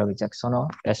 Hendra Wicaksono,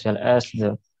 as well as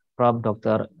the from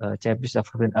Dr. Cepi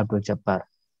Safruddin Abdul Jabbar.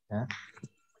 Yeah.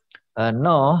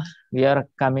 Now we are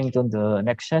coming to the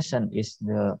next session, is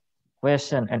the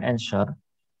question and answer.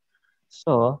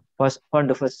 So for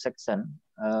the first section,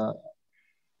 will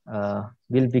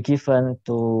be given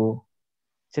to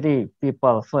 3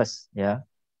 people first. Yeah.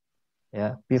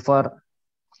 Before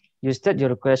you state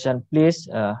your question, please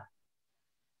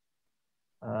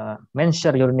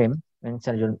mention your name.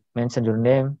 Mention your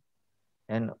name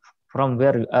and from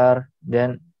where you are.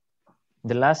 Then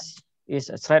the last is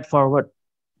straightforward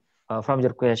from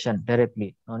your question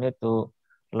directly. No need to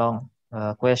long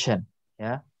question.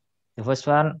 Yeah. The first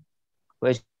one,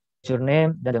 what is your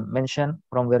name? Then the mention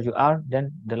from where you are.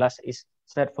 Then the last is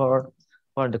straightforward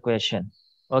for the question.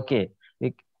 Okay.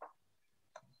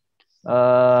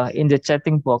 In the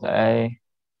chatting box, I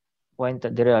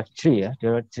pointed there are 3. Yeah?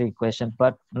 There are 3 questions,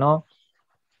 but now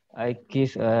I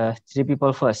give 3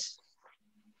 people first.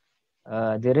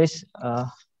 There is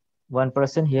one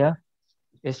person here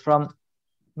is from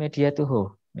media to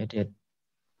who? Media.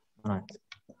 Right.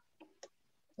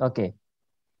 Okay.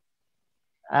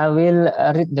 I will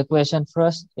read the question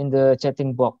first in the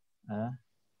chatting box.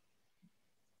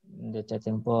 In the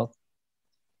chatting box.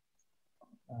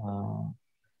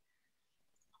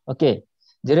 Okay.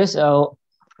 There is a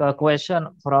question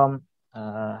from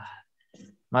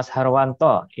Mas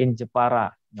Harwanto in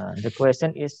Jepara. The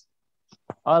question is,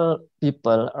 all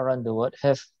people around the world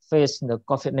have faced the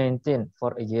COVID-19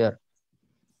 for a year,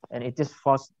 and it has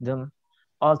forced them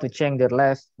all to change their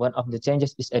life. One of the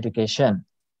changes is education.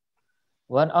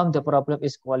 One of the problem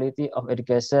is quality of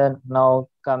education. Now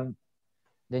come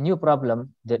the new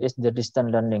problem, that is the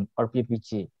distance learning or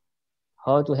PPG.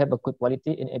 How to have a good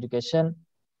quality in education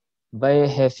by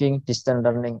having distance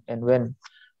learning, and when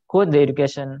could the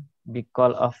education be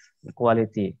called of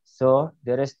quality? So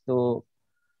there is two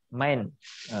main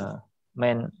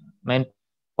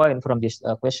point from this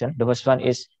question. The first one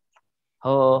is,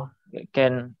 how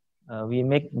can we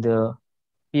make the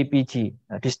PPG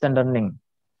distance learning,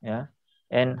 yeah,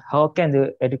 and how can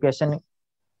the education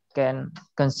can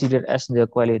consider as the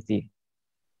quality?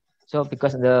 So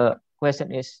because the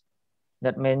question is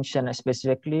that mentioned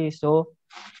specifically, so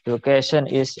the question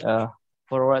is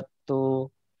forward to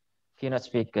keynote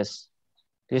speakers.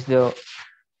 This is the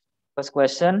first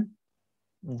question.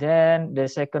 Then the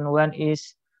second one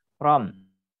is from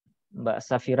Mbak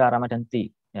Safira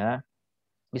Ramadanti. Yeah.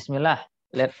 Bismillah.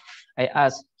 Let I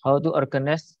ask, how to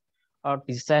organize or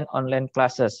design online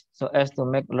classes so as to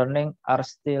make learning are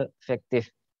still effective,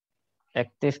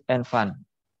 active and fun.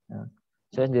 Yeah.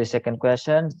 So the second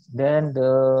question. Then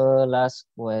the last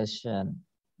question.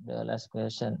 The last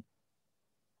question.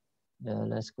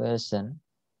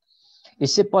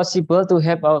 Is it possible to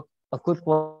have a good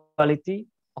quality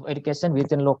of education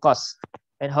within low cost,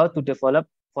 and how to develop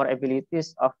for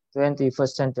abilities of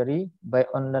 21st century by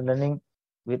online learning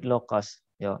with low cost?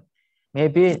 Yeah.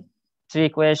 Maybe 3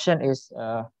 question is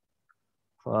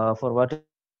forwarded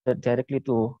directly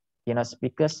to keynote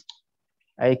speakers.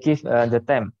 I give the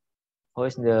time. Who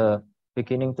is the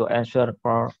beginning to answer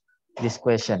for this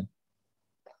question?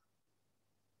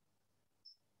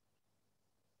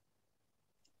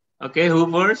 Okay,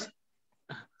 who first?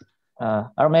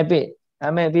 Or maybe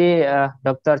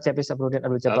Dr. Cepi Safruddin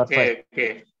Abdul Jabbar first.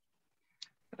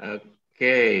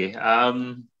 Okay.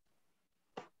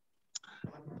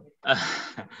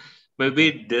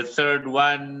 Maybe the third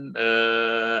one,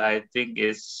 I think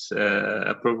is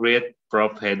appropriate.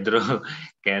 Prof. Hedro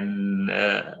can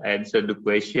answer the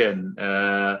question.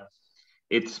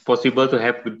 It's possible to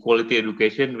have good quality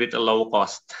education with a low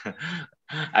cost.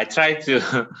 I try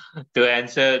to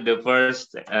answer the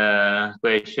first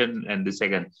question and the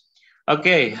second.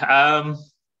 Okay.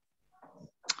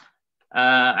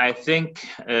 I think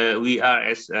we are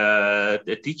as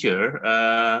a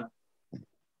teacher.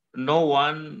 No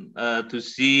one to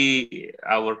see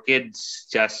our kids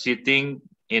just sitting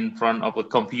in front of a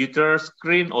computer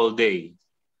screen all day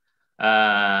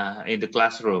in the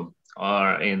classroom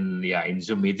or in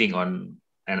Zoom meeting on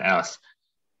and else.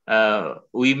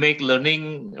 We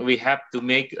have to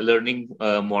make learning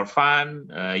more fun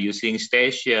using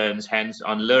stations,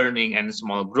 hands-on learning, and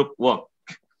small group work.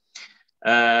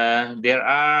 There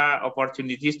are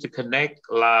opportunities to connect,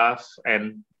 laugh,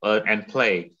 and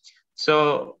play.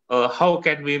 So how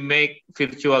can we make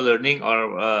virtual learning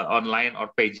or online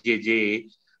or PJJ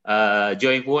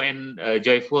joyful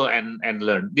and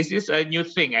learn? This is a new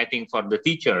thing, I think, for the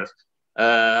teachers.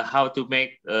 How to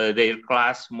make their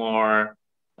class more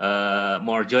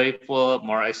joyful,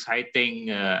 more exciting,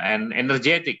 and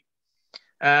energetic.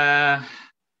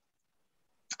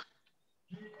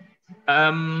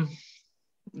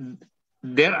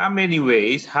 There are many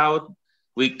ways how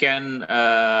we can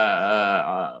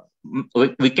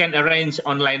arrange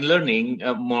online learning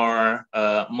more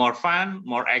fun,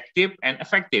 more active, and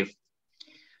effective.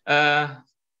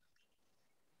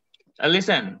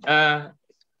 Listen,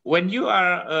 when you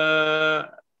are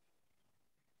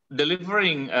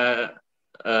delivering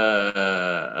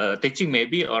teaching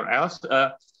maybe or else,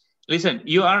 listen,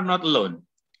 you are not alone.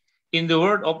 In the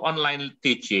world of online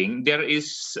teaching, there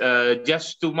is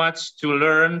just too much to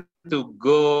learn to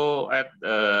go it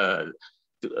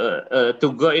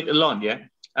alone. Yeah.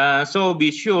 So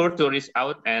be sure to reach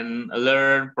out and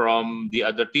learn from the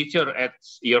other teacher at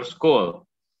your school.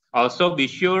 Also, be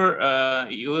sure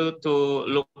you to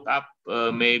look up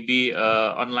maybe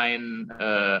online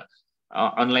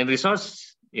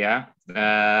resource. Yeah.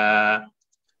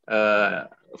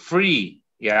 Free.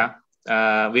 Yeah.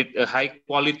 With high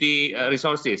quality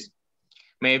resources.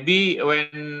 Maybe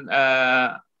when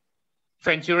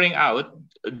venturing out,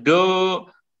 do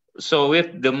so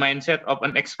with the mindset of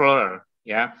an explorer.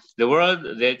 Yeah, the world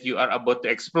that you are about to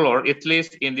explore, at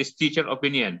least in this teacher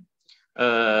opinion,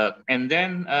 and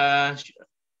then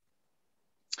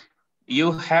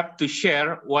you have to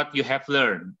share what you have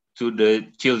learned to the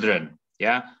children.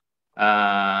 Yeah.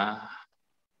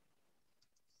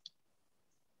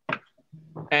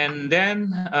 And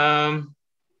then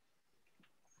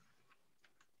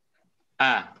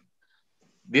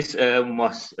this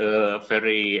was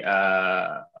very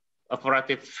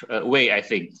operative way, I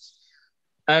think.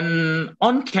 An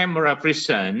on-camera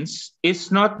presence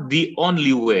is not the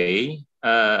only way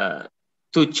to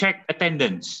check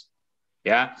attendance.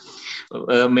 Yeah,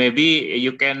 maybe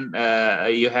you can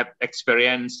you have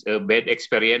experience bad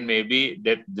experience maybe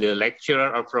that the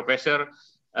lecturer or professor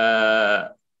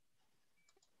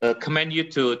command you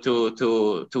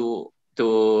to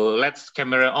let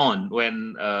camera on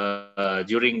when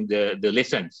during the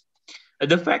lessons.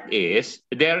 The fact is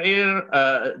there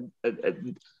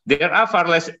are far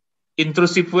less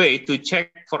intrusive way to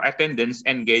check for attendance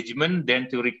engagement than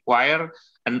to require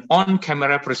an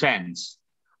on-camera presence.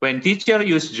 When teacher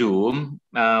use Zoom,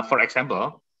 for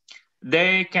example,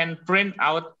 they can print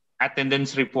out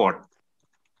attendance report.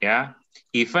 Yeah,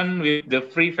 even with the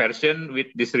free version,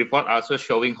 with this report also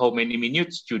showing how many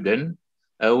minutes student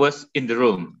was in the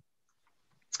room.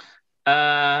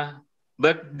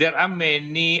 But there are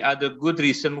many other good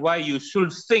reasons why you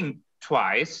should think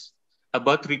twice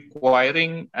about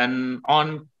requiring an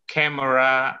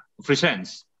on-camera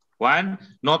presence. One,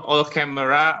 not all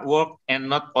camera work and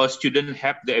not all students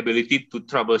have the ability to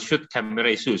troubleshoot camera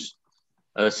issues.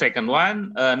 Second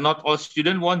one, not all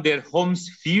students want their homes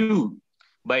viewed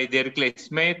by their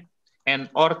classmate and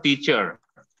or teacher.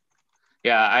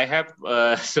 Yeah, I have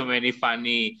so many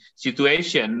funny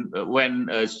situation when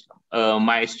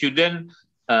my student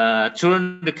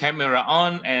turn the camera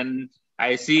on and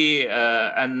I see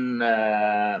an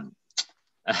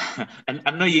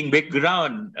annoying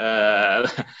background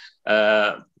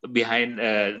behind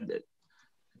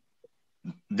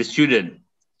the student.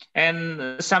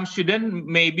 And some student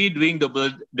may be doing double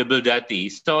duty.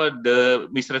 So the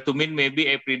Mr. Tumin maybe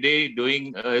every day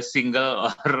doing a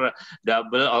single or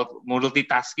double or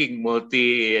multitasking,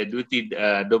 multi-duty,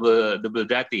 double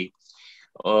duty.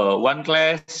 One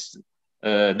class,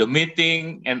 the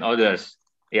meeting, and others.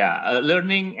 Yeah,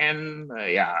 learning and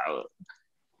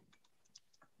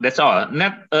That's all.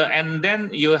 Not, and then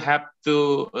you have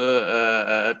to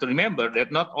remember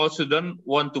that not all students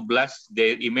want to blast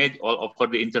their image all over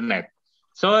the internet.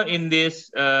 So in this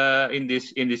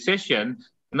session,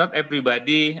 not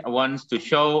everybody wants to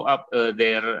show up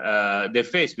their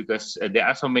face because there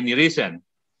are so many reasons.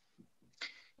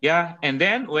 Yeah, and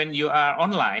then when you are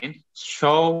online,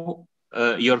 show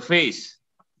your face.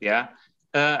 Yeah,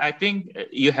 I think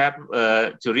you have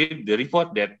to read the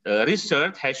report that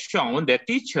research has shown that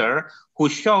teachers who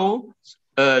show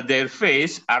their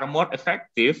face are more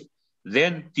effective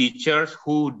than teachers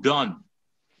who don't.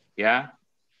 Yeah,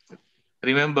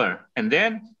 remember, and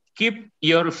then keep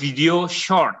your video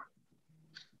short.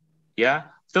 Yeah,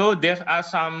 so there are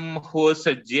some who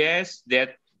suggest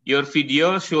that your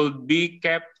video should be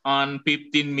kept on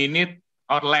 15 minutes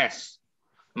or less,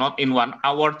 not in 1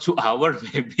 hour, 2 hours,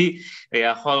 maybe.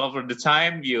 Yeah, all over the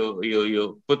time you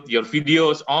put your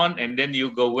videos on and then you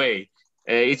go away.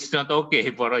 It's not okay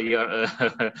for your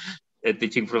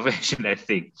teaching profession, I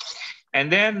think.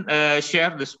 And then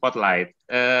share the spotlight.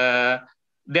 There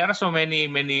are so many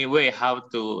ways how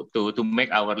to make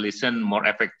our lesson more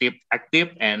effective,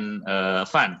 active, and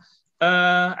fun.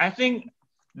 I think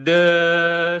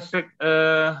the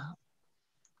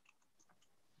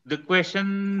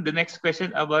next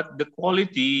question about the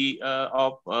quality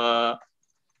of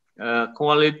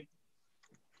quality,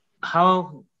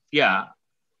 how, yeah,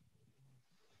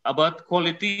 about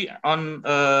quality on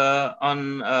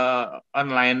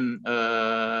online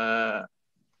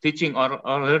teaching or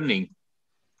learning.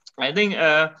 I think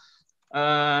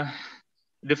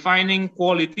defining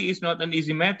quality is not an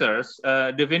easy matter.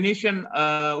 Definition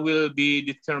will be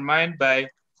determined by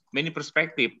many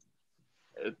perspectives.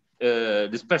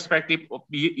 This perspective of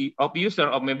user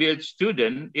or maybe a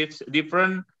student, it's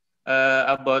different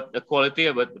about the quality,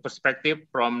 about the perspective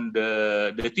from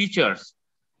the teachers.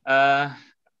 And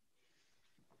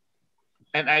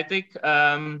I think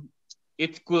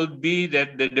it could be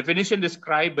that the definition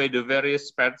described by the various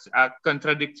experts are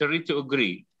contradictory to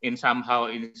agree in some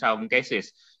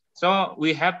cases. So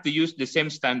we have to use the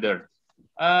same standard.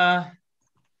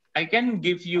 I can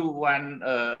give you one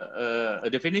a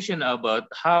definition about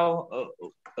how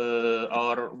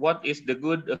or what is the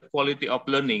good quality of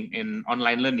learning in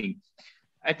online learning.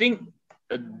 I think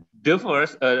the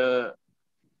first,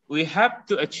 we have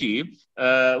to achieve,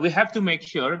 we have to make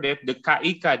sure that the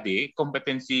KIKD,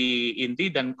 kompetensi inti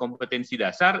dan kompetensi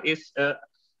dasar, is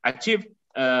achieved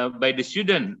by the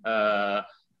student,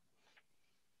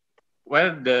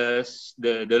 where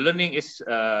the learning is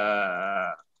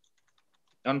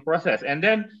on process. And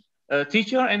then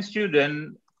teacher and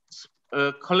student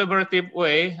collaborative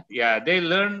way, yeah, they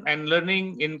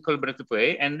learning in collaborative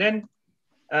way. And then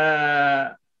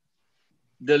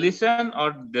the lesson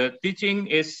or the teaching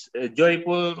is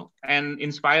joyful and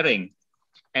inspiring.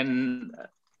 And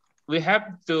we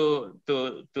have to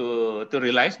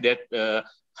realize that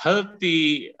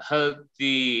healthy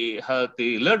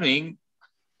learning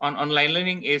on online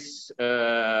learning is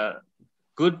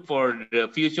good for the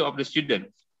future of the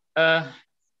student.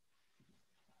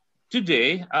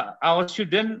 Today, our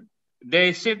students,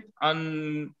 they sit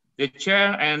on the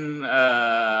chair and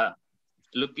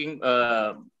looking,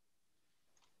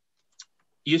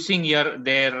 using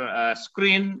their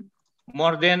screen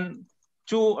more than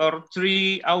 2 or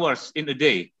 3 hours in a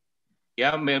day.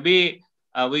 Yeah, maybe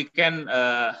we can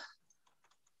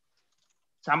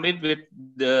sum it with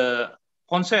the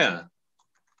console.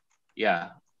 Yeah,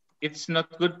 it's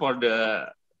not good for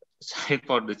the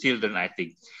children, I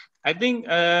think. I think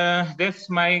that's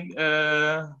my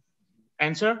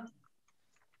answer.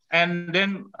 And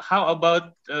then how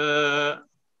about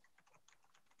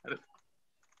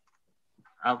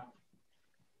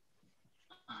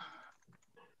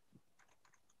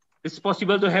it's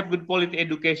possible to have good quality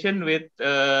education with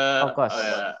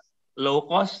low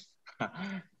cost.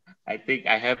 I think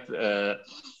I have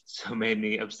so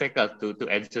many obstacles to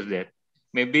answer that.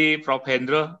 Maybe Prof.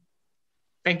 Hendro.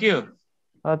 Thank you.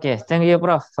 Okay, thank you,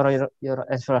 Prof, for your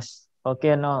answers.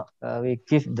 Okay, now we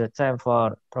give the time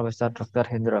for Professor Dr.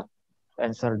 Hendro to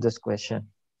answer this question.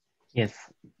 Yes,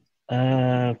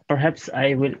 perhaps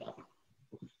I will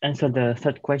answer the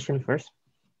third question first.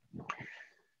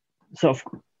 So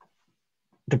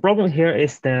the problem here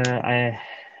is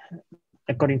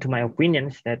according to my opinion,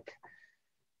 is that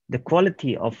the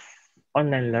quality of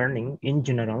online learning in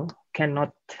general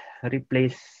cannot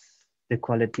replace the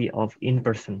quality of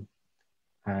in-person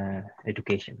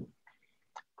education.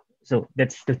 So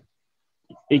that's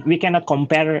we cannot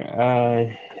compare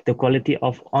the quality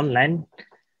of online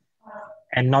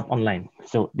and not online.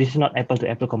 So this is not apple to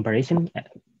apple comparison.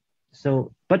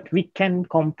 So, but we can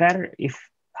compare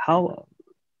how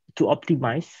to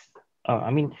optimize,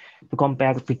 to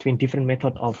compare between different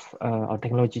methods of or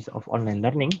technologies of online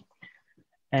learning,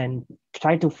 and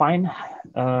try to find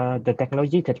the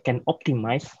technology that can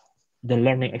optimize the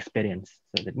learning experience.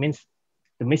 So that means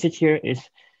the message here is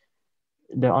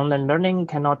the online learning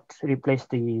cannot replace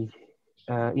the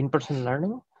in-person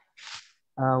learning.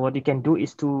 What you can do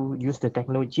is to use the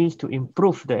technologies to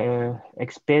improve the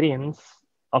experience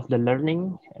of the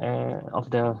learning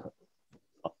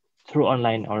through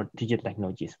online or digital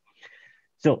technologies.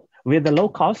 So with the low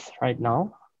cost right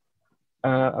now,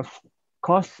 of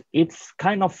course, it's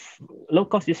kind of low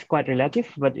cost is quite relative,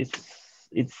 but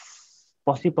it's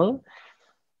possible.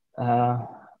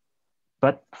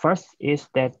 But first is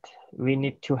that we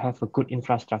need to have a good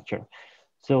infrastructure.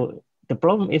 So the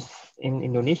problem is in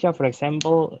Indonesia, for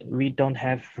example, we don't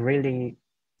have really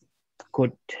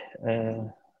good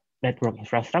network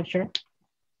infrastructure,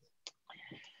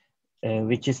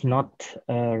 which is not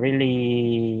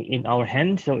really in our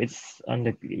hands. So it's on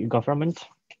the government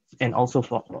and also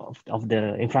of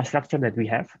the infrastructure that we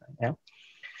have. Yeah.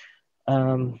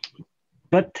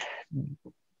 But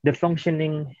the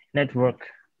functioning network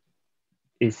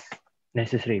is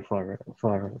necessary for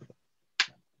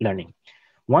learning.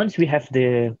 Once we have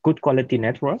the good quality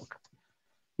network,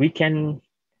 we can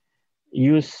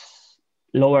use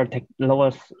low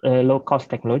cost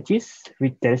technologies.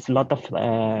 There's a lot of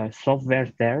software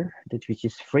there which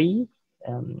is free,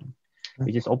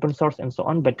 which is open source and so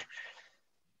on. But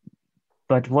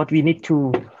what we need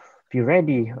to be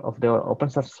ready of the open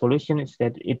source solution is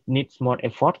that it needs more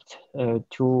effort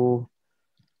to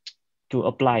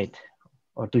apply it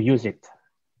or to use it,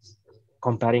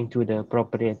 comparing to the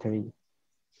proprietary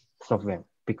software,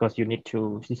 because you need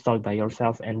to install by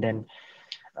yourself and then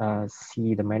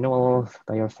see the manual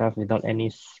by yourself without any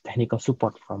technical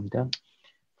support from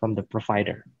the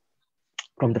provider,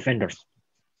 from the vendors.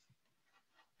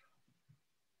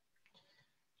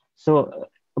 So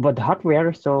about the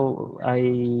hardware, so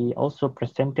I also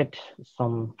presented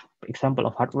some example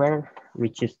of hardware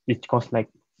which costs like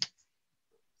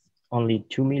only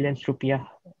 2 million rupiah,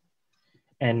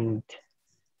 and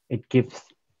it gives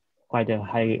quite a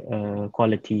high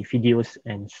quality videos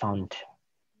and sound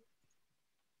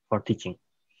for teaching.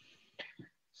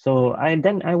 So I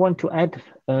want to add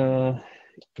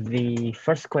the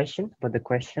first question, but the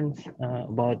questions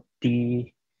about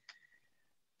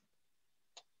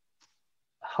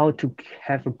how to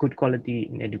have a good quality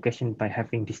in education by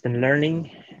having distant learning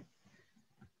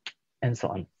and so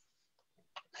on.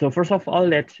 So first of all,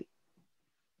 that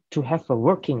to have a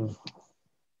working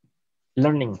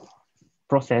learning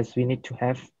process, we need to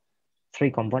have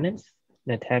 3 components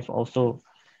that have also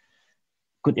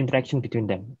good interaction between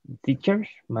them: teachers,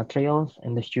 materials,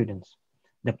 and the students.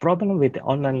 The problem with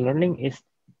online learning is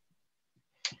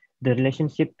the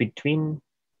relationship between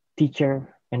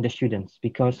teacher and the students,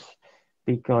 because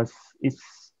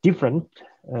it's different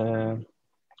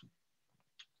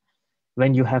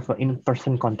when you have an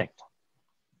in-person contact.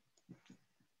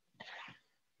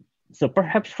 So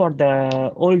perhaps for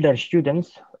the older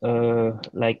students,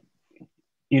 like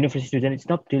university students, it's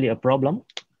not really a problem.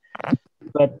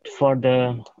 But for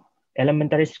the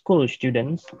elementary school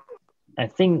students, I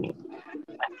think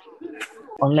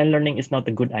online learning is not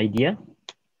a good idea,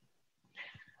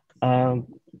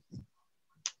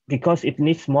 because it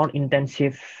needs more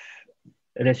intensive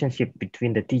relationship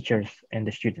between the teachers and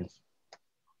the students.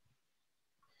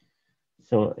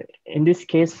 So in this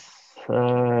case,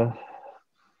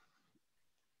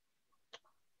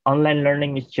 online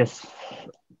learning is just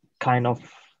kind of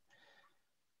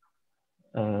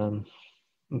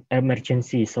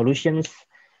emergency solutions.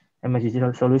 Emergency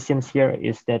solutions here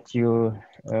is that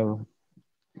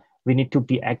we need to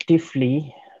be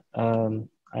actively,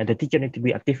 the teacher need to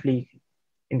be actively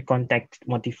in contact,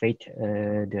 motivate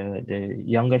the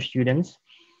younger students,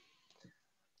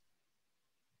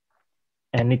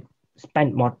 and it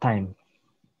spend more time.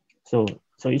 So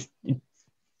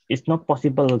it's not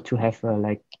possible to have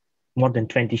like more than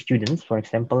 20 students, for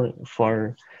example,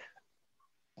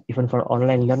 even for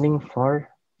online learning for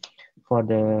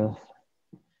the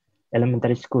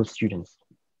elementary school students.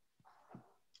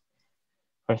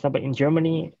 For example, in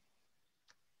Germany,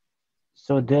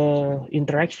 so the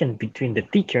interaction between the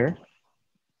teacher,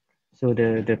 so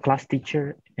the class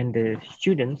teacher and the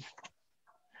students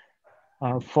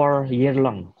are 4 year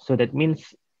long. So that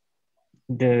means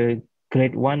the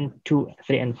grade 1, 2,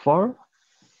 3, and 4,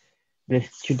 the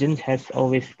student has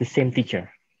always the same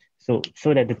teacher. So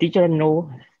that the teacher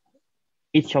know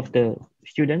each of the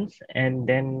students and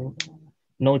then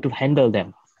know to handle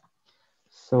them.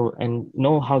 So, and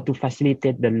know how to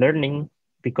facilitate the learning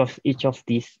because each of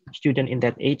these students in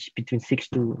that age between 6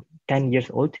 to 10 years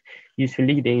old,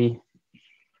 usually they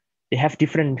have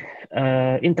different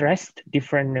interests,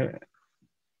 different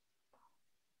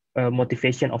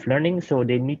motivation of learning. So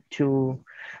they need to,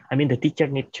 the teacher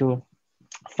need to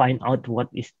find out what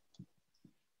is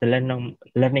the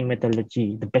learning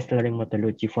methodology, the best learning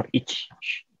methodology for each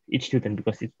student,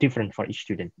 because it's different for each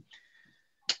student.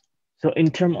 So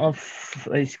in terms of,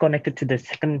 it's connected to the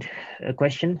second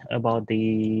question about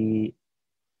the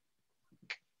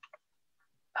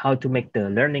how to make the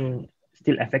learning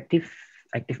still effective,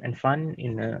 active and fun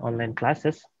in online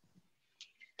classes.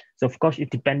 So of course,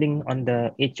 it's depending on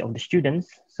the age of the students.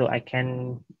 So I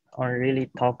can only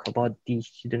really talk about the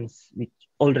students with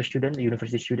older students, the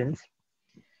university students.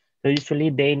 So usually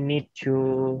they need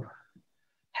to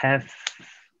have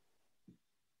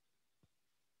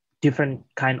different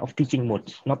kind of teaching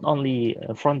modes, not only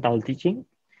frontal teaching,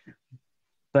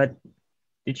 but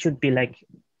it should be like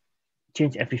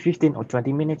change every 15 or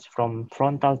 20 minutes from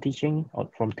frontal teaching or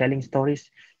from telling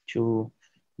stories to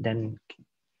then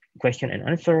question and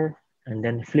answer, and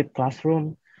then flip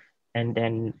classroom, and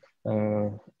then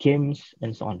games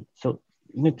and so on. So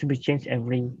it needs to be changed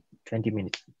every 20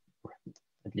 minutes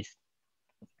at least.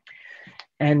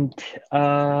 And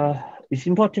it's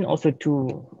important also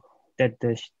that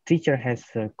the teacher has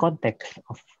context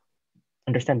of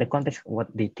understand the context of what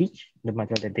they teach, the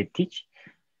material that they teach,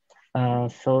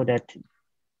 so that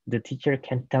the teacher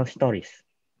can tell stories.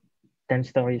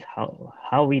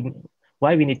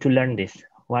 Why we need to learn this,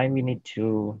 why we need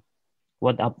to,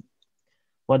 what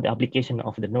the application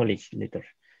of the knowledge later.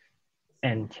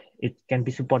 And it can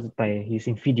be supported by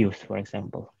using videos, for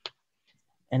example.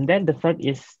 And then the third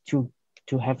is to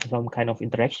have some kind of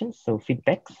interaction, so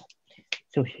feedbacks.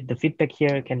 So the feedback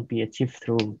here can be achieved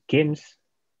through games.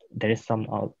 There is some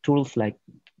tools like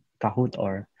Kahoot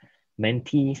or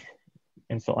Menti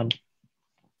and so on.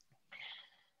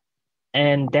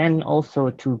 And then also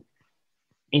to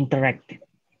interact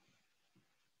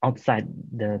outside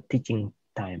the teaching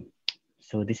time.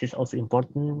 So this is also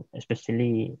important,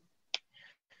 especially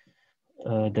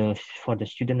for the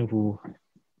student who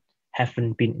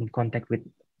haven't been in contact with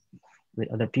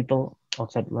other people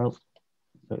outside world.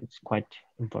 So it's quite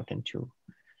important to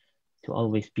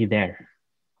always be there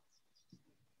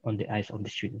on the eyes of the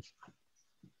students.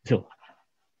 So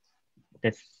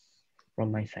that's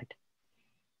from my side.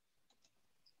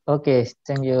 Okay,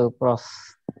 thank you, Prof,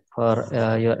 for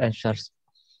your answers.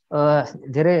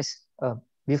 There is,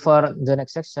 before the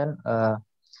next section,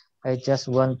 I just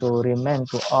want to remind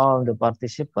to all the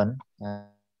participants,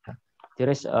 there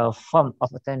is a form of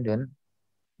attendance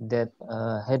that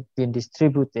had been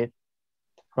distributed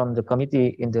from the committee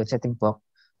in the chatting box.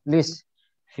 Please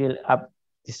fill up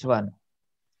this one.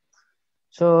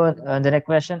 So the next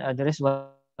question, there is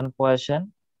one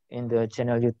question in the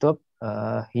channel YouTube.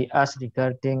 He asked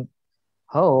regarding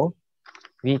how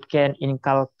we can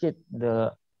inculcate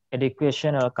the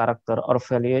educational character or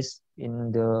values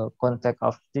in the context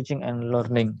of teaching and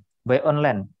learning by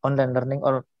online learning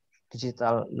or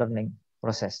digital learning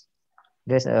process.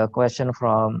 There's a question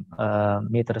from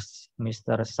Mr.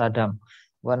 Sadam,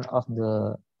 one of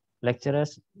the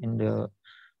lecturers in the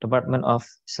Department of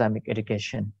Islamic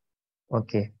Education.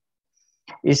 Okay.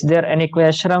 Is there any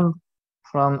question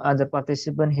from other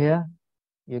participant here?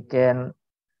 You can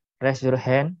raise your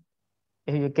hand.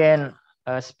 If you can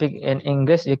speak in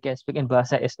English, you can speak in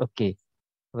Bahasa, it's okay.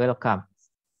 Welcome.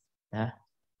 Yeah.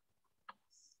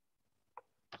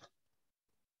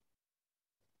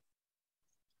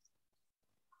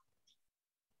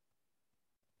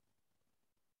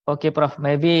 Okay, Prof.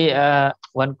 Maybe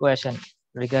one question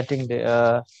regarding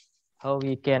the how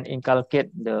we can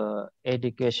inculcate the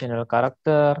educational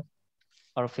character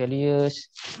or values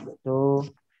to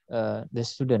the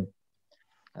student,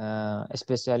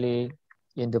 especially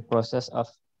in the process of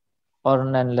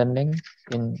online learning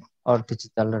or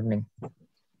digital learning.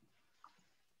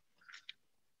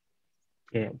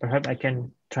 Okay, perhaps I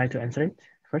can try to answer it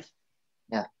first.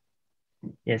 Yeah.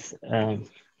 Yes.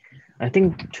 I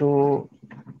think to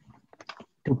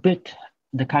build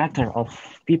the character of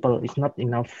people is not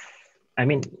enough. I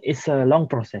mean, it's a long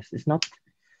process. It's not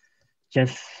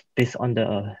just based on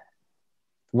the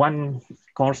one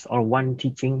course or one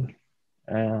teaching.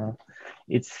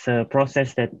 It's a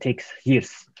process that takes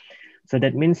years. So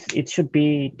that means it should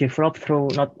be developed through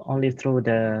not only through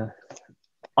the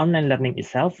online learning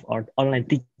itself or online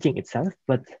teaching itself,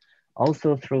 but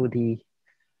also through the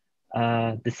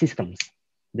systems,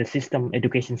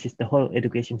 education system, the whole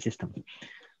education system.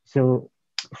 So,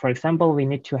 for example, we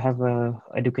need to have a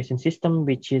education system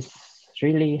which is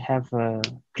really have a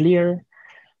clear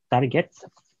targets.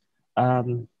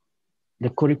 The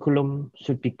curriculum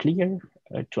should be clear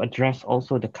to address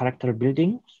also the character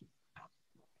building,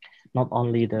 not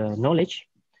only the knowledge.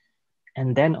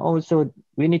 And then also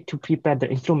we need to prepare the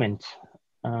instruments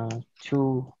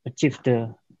to achieve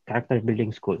the character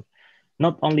building school.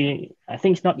 Not only, I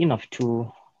think it's not enough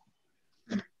to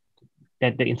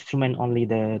that the instrument only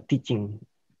the teaching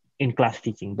in class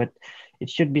teaching, but it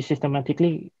should be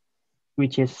systematically,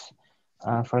 which is,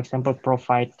 for example,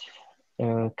 provide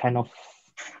kind of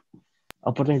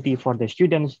opportunity for the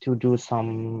students to do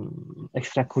some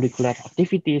extracurricular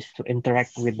activities, to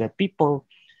interact with the people,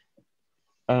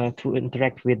 to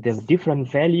interact with the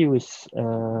different values,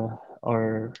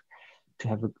 or to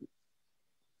have a,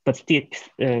 but still,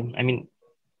 I mean,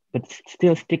 but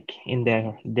still stick in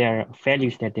their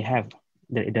values that they have,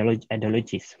 their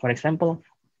ideologies. For example,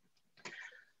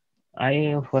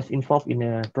 I was involved in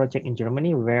a project in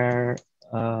Germany where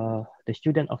the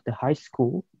student of the high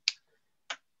school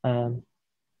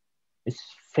is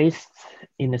faced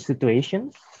in a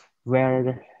situation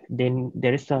where then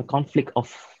there is a conflict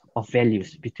of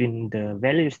values between the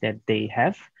values that they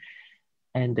have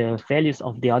and the values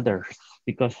of the others,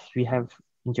 because we have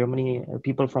in Germany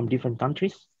people from different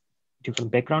countries,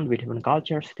 different background with different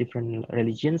cultures, different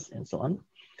religions, and so on.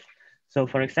 So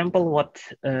for example, what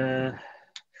the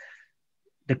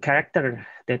character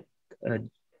that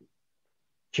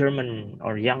German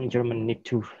or young German need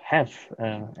to have,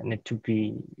 need to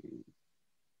be,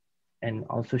 and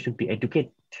also should be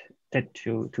educated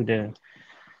to the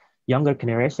younger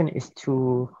generation, is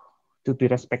to be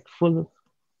respectful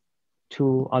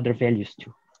to other values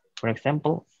too. For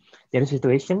example, there is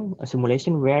a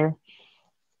simulation where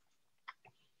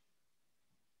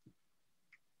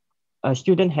a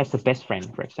student has a best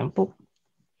friend, for example,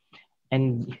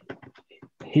 and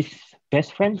his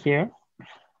best friend here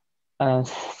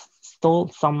stole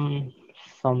some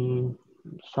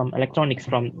electronics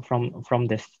from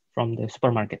the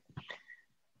supermarket,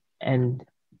 and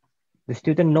the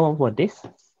student know about this,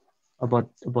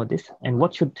 and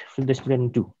what should the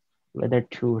student do? Whether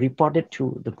to report it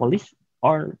to the police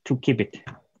or to keep it,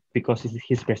 because it's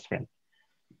his best friend,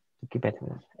 to keep it.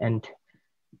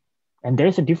 And there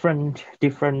is a different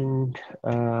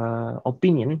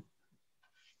opinion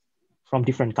from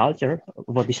different culture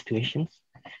about these situations.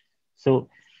 So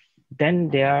then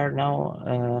they are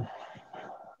now,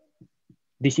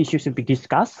 this issue should be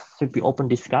discussed, should be open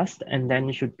discussed, and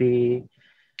then should be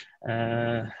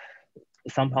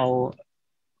somehow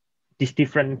these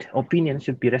different opinions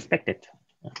should be respected.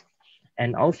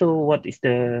 And also, what is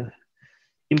the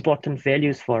important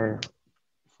values for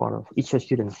each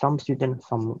student? Some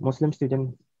Muslim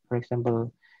student, for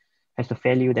example, has a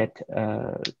value that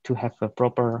to have a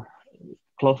proper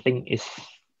clothing is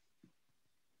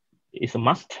a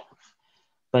must,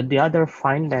 but the other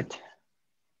find that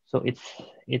so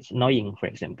it's annoying, for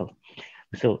example.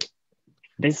 So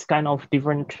this kind of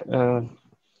different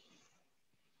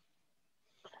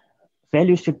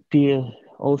values should be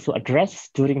also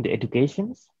addressed during the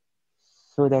educations,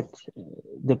 so that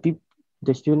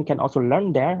the student can also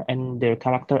learn there and their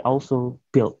character also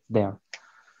built there.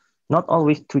 Not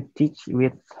always to teach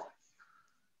with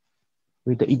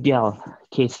the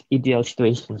ideal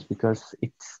situations, because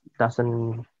it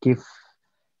doesn't give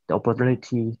the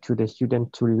opportunity to the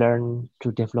student to learn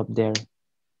to develop their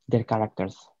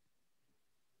characters.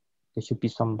 There should be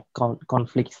some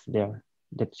conflicts there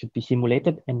that should be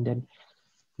simulated, and then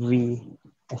we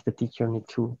as the teacher need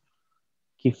to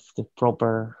give the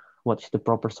proper, what is the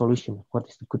proper solution, what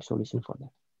is the good solution for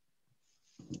that.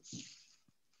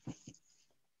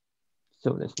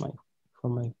 So that's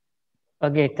from my.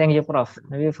 Okay, thank you, Prof.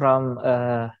 Maybe from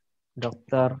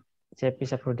Dr. JP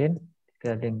Safruddin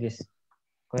regarding this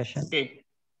question. Okay.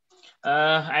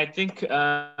 I think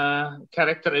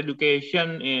character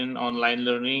education in online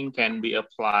learning can be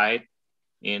applied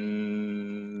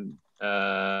in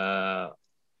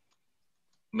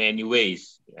many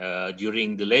ways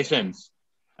during the lessons.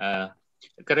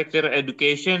 Character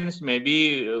educations,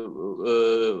 maybe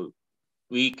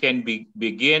we can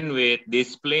begin with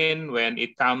discipline when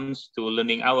it comes to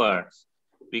learning hours,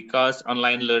 because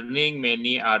online learning,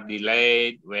 many are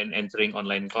delayed when entering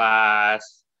online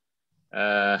class.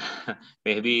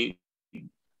 Maybe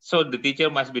so the teacher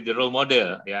must be the role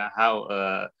model, yeah,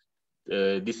 how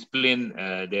discipline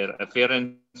their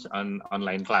appearance on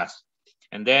online class.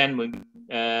 And then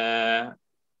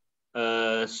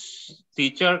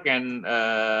teacher can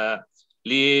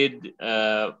lead,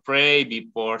 pray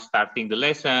before starting the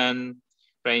lesson.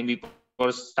 Praying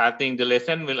before starting the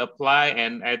lesson will apply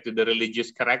and add to the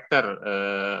religious character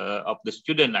of the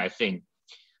student, I think.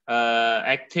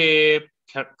 Active,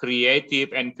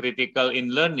 creative and critical in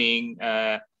learning,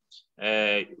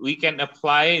 we can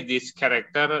apply this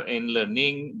character in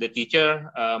learning. The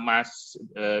teacher must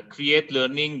create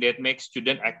learning that makes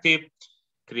student active,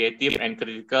 creative, and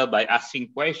critical by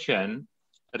asking questions,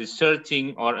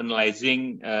 researching, or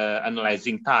analyzing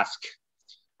tasks.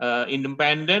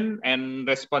 Independent and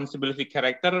responsibility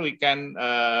character we can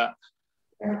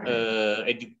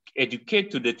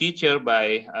educate to the teacher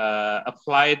by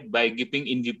applied by giving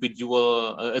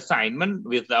individual assignment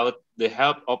without the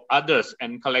help of others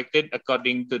and collected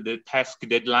according to the task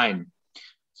deadline.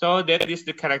 So that is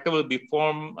the character will be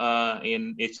formed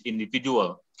in each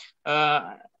individual.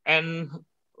 And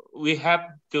we have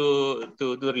to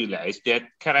realize that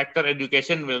character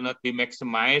education will not be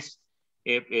maximized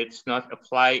if it's not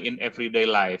applied in everyday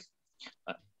life.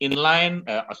 Online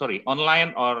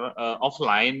or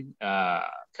offline,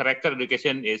 character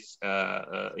education is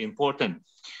important.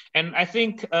 And I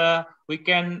think we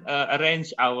can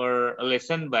arrange our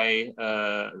lesson by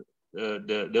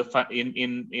in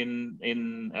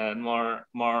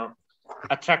more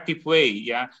attractive way,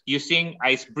 yeah, using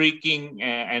ice breaking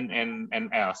and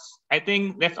else. I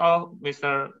think that's all,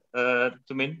 Mr.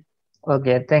 Tumin.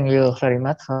 Okay, thank you very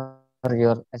much for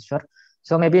your answer.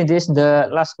 So maybe this is the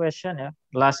last question, yeah,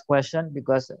 last question,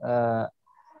 because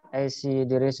I see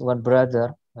there is one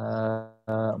brother,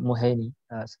 Muhaini.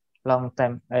 Long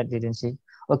time I didn't see.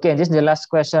 Okay, this is the last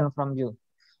question from you.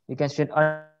 You can switch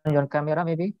on your camera,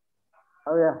 maybe.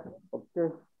 Oh ya,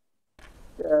 oke.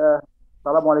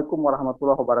 Assalamualaikum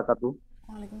warahmatullahi wabarakatuh.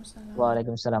 Waalaikumsalam.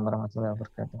 Waalaikumsalam warahmatullahi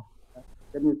wabarakatuh.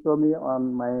 Can you show me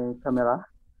on my camera?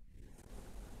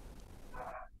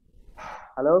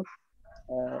 Hello?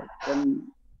 Can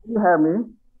you hear me?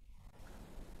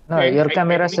 No, your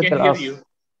camera is still off. You.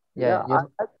 Yeah,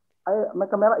 my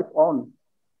camera is on.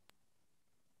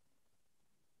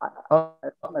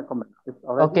 My camera is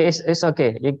already. Okay, it's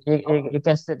okay. You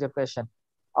can state your question.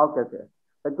 Okay.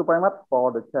 Thank you very much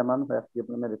for the chairman who has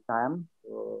given me the time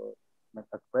to make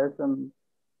a question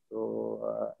to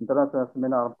international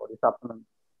seminar for this afternoon.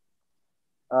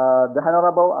 The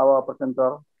Honorable, our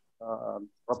presenter,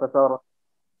 Professor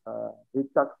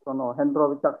Hendro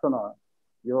Wicaksono,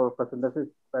 your presentation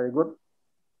is very good.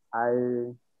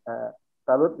 I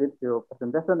salute with your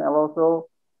presentation, and also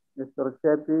Mr.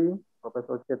 Cepi,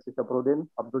 Professor Cepi Saprudin,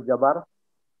 Abdul Jabbar.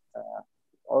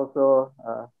 Also,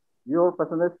 your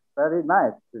presentation is very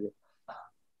nice.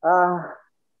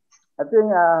 I think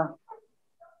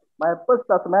my first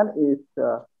statement is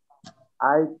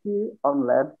IT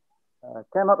online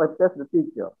cannot replace the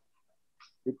teacher,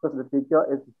 because the teacher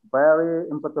is very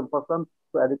important person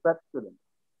to educate students,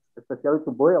 especially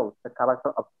to build the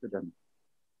character of students.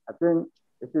 I think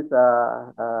this is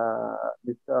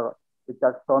Mr.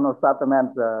 Wicaksono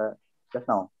statement just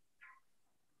now.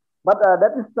 But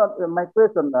that is not my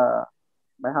question,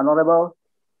 my Honorable.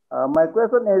 My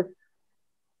question is,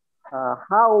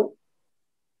 how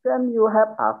can you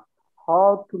help us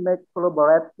how to make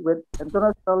collaborate with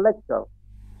international lecture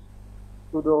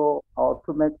to do or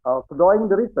to make to doing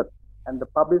the research and to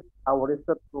publish our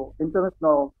research to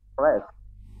international press?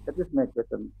 That is my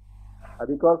question.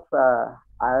 Because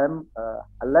I am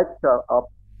a lecturer of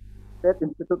State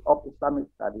Institute of Islamic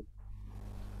Studies.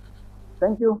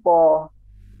 Thank you for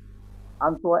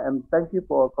answer and thank you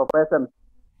for cooperation.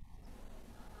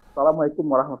 Assalamualaikum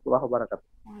warahmatullahi wabarakatuh.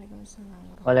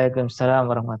 Waalaikumsalam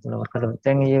warahmatullahi wabarakatuh.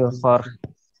 Thank you for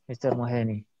Mr.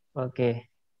 Moheni. Okay,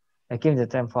 I give the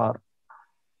time for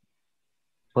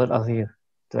both of you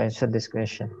to answer this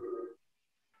question.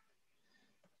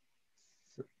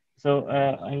 So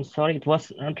I'm sorry, it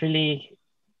was not really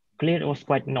clear. It was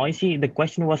quite noisy. The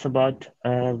question was about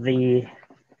the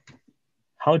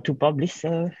how to publish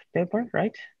a paper,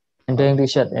 right? And doing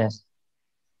research, yes.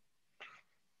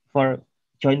 For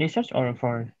joint research or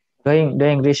for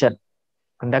doing research,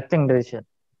 conducting the research.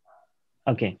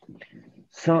 Okay,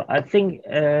 so I think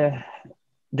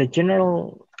the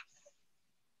general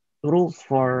rules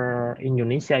for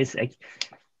Indonesia is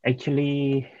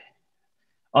actually,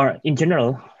 or in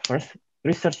general, first,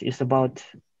 research is about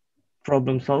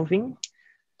problem solving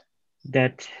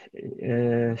that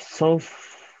solve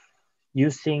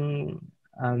using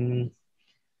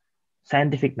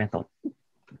scientific method.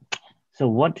 So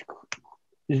what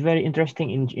is very interesting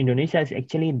in Indonesia is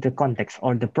actually the context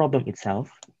or the problem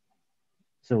itself.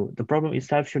 So the problem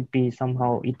itself should be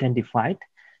somehow identified,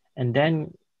 and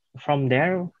then from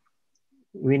there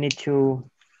we need to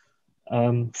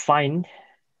find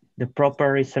the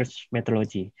proper research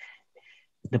methodology.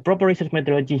 The proper research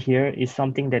methodology here is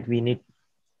something that we need,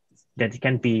 that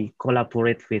can be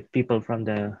collaborate with people from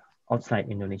the outside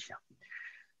Indonesia.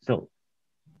 So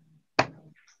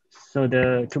So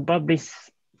to publish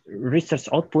research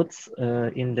outputs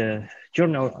in the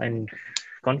journal and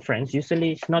conference,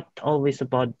 usually it's not always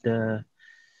about the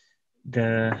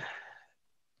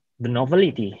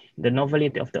novelty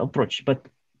of the approach, but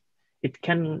it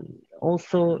can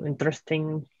also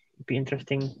be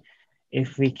interesting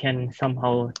if we can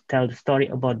somehow tell the story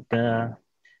about the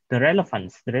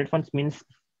relevance. The relevance means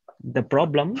the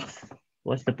problems.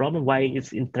 What's the problem? Why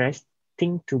it's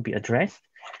interesting to be addressed,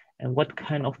 and what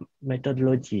kind of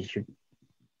methodology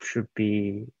should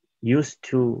be used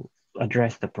to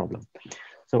address the problem.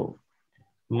 So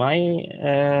my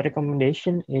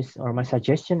recommendation is, or my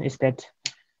suggestion is that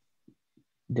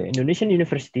the Indonesian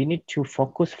university need to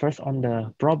focus first on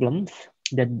the problems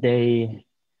that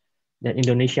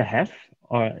Indonesia have,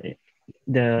 or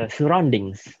the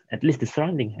surroundings, at least the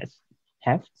surrounding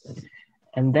have,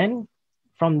 and then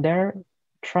from there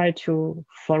try to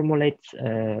formulate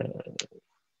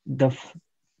the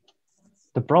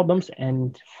problems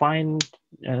and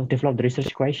develop the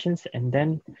research questions, and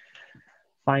then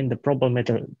find the proper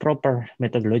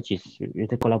methodologies with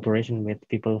the collaboration with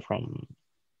people from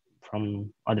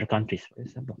other countries, for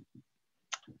example.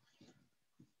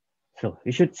 So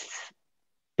you should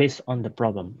based on the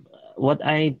problem. What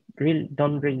I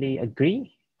don't really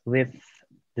agree with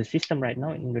the system right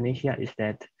now in Indonesia is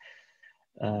that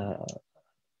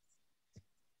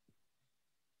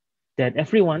that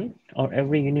everyone or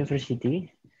every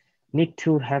university need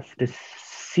to have the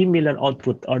similar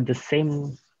output or the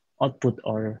same output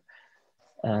or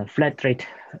flat rate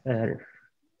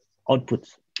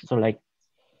outputs. So like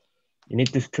you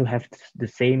need to have the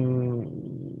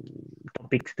same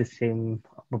topics, the same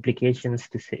publications,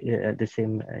 the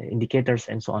same indicators,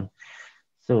 and so on.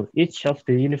 So each of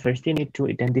the university need to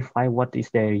identify what is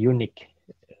their unique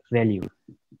value,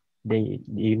 the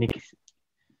unique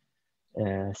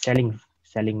selling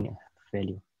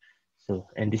value. So,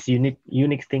 and this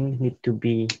unique thing need to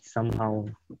be somehow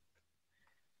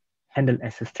handled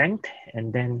as a strength,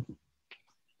 and then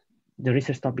the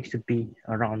research topic should be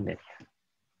around it,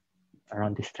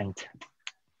 around the strength.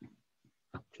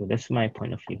 So that's my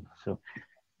point of view. So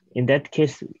in that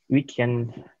case, we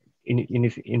can,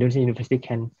 Indonesian university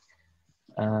can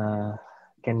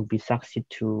be succeed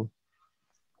to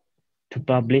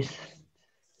publish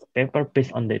paper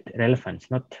based on the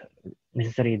relevance, not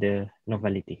necessarily the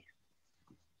novelty.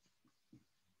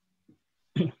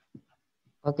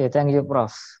 Okay, thank you,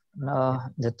 Prof.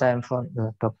 Now the time for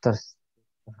the doctors.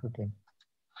 Okay,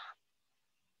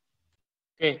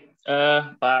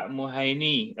 Pak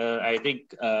Muhaini, I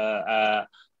think I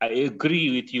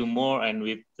agree with you more and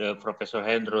with Professor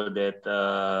Hendro that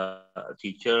a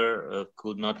teacher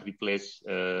could not replace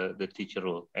the teacher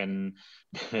role. And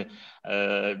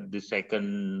the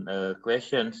second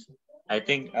questions, I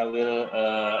think I will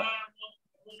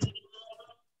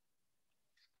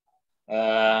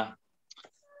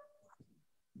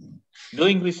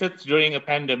doing research during a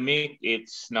pandemic,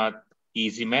 it's not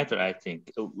easy matter, I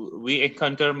think. We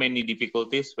encounter many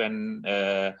difficulties when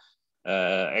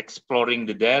exploring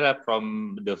the data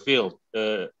from the field.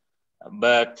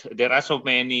 But there are so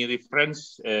many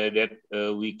reference that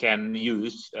we can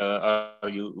use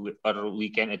or we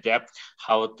can adapt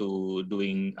how to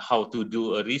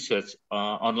do a research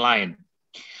online.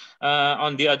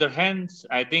 On the other hand,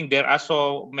 I think there are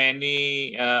so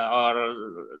many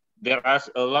there are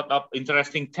a lot of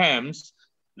interesting terms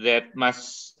that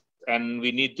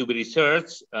we need to be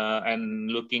researched and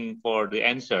looking for the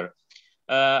answer.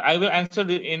 I will answer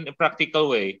it in a practical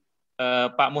way.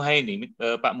 Pak Muhaini,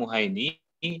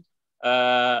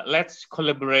 let's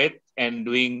collaborate and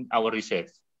doing our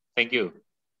research. Thank you.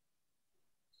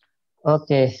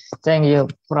 Okay, thank you,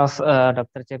 Prof.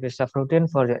 Dr. C.P. Safruddin,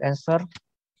 for your answer.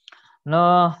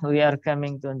 Now we are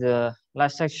coming to the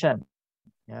last section,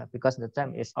 because the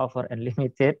time is over and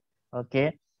limited.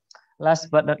 Okay, last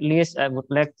but not least, I would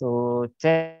like to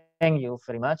thank you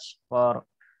very much for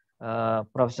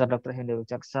Professor Dr. Hendro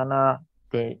Wicaksana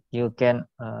that you can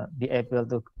be able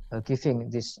to giving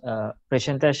this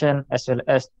presentation, as well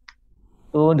as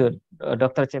to the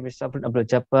Dr. C.P. Safruddin Abdul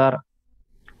Jabbar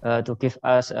to give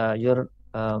us your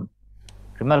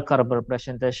remarkable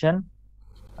presentation.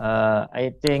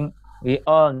 I think we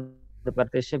all, the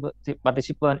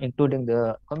participant, including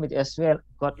the committee as well,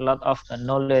 got a lot of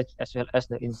knowledge as well as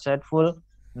the insightful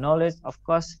knowledge, of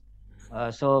course,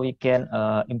 so we can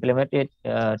implement it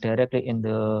directly in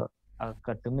the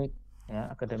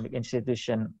academic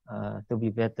institution to be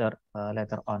better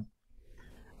later on.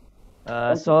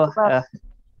 Thank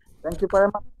you very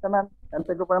much, Chairman, and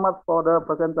thank you very much for the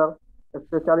presenter,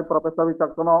 especially Professor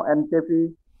Wicaksana and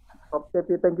KP. Prof.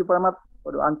 KP, thank you very much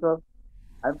for the answer.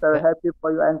 I'm very happy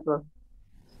for your answer.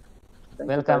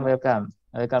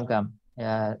 Welcome.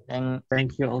 Yeah, and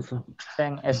Thank you also.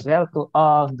 thank as well to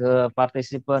all the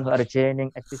participants who are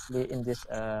joining actively in this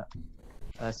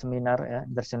seminar,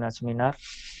 international seminar.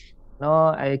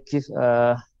 Now I give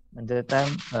the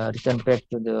time return back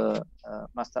to the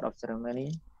master of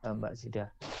ceremony, Mbak Zida.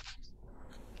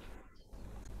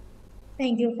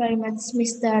 Thank you very much,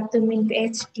 Mr. Tumin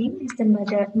PhD, is the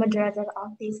moderator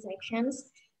of these sections.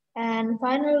 And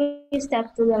finally,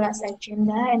 step to the last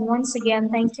agenda. And once again,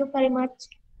 thank you very much,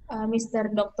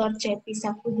 Mr. Dr. C.P.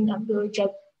 Sapudin Abdul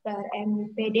Jabbar,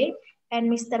 MPD,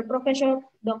 and Mr. Professor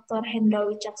Dr. Hendra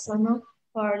Wicaksono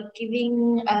for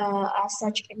giving us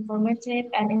such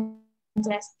informative and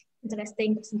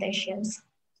interesting presentations.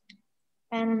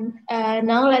 And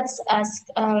now let's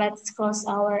close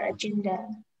our agenda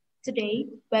today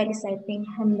by reciting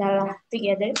Hamdalah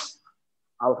together.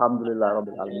 Alhamdulillah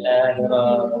Rabbil Alamin.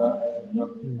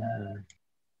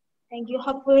 Thank you.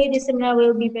 Hopefully this seminar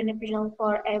will be beneficial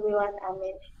for everyone.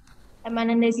 Amin.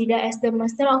 Amananda Zida as the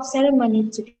master of ceremony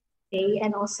today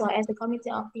and also as the committee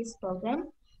of this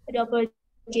program, the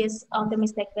apologies of the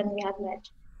mistaken we have made.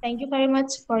 Thank you very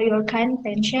much for your kind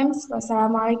attention.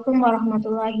 Wassalamualaikum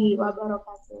warahmatullahi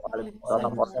wabarakatuh.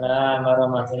 Waalaikumsalam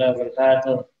warahmatullahi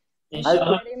wabarakatuh. Nice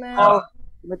to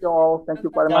meet you all. Thank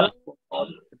you very much.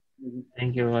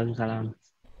 Thank you. Waalaikumsalam.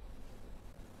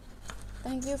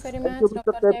 Thank you very Thank much, you, Mr.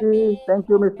 Dr. Tepi. Cepi. Thank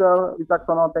you, Mr.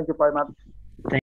 Wicaksono. Thank you very much.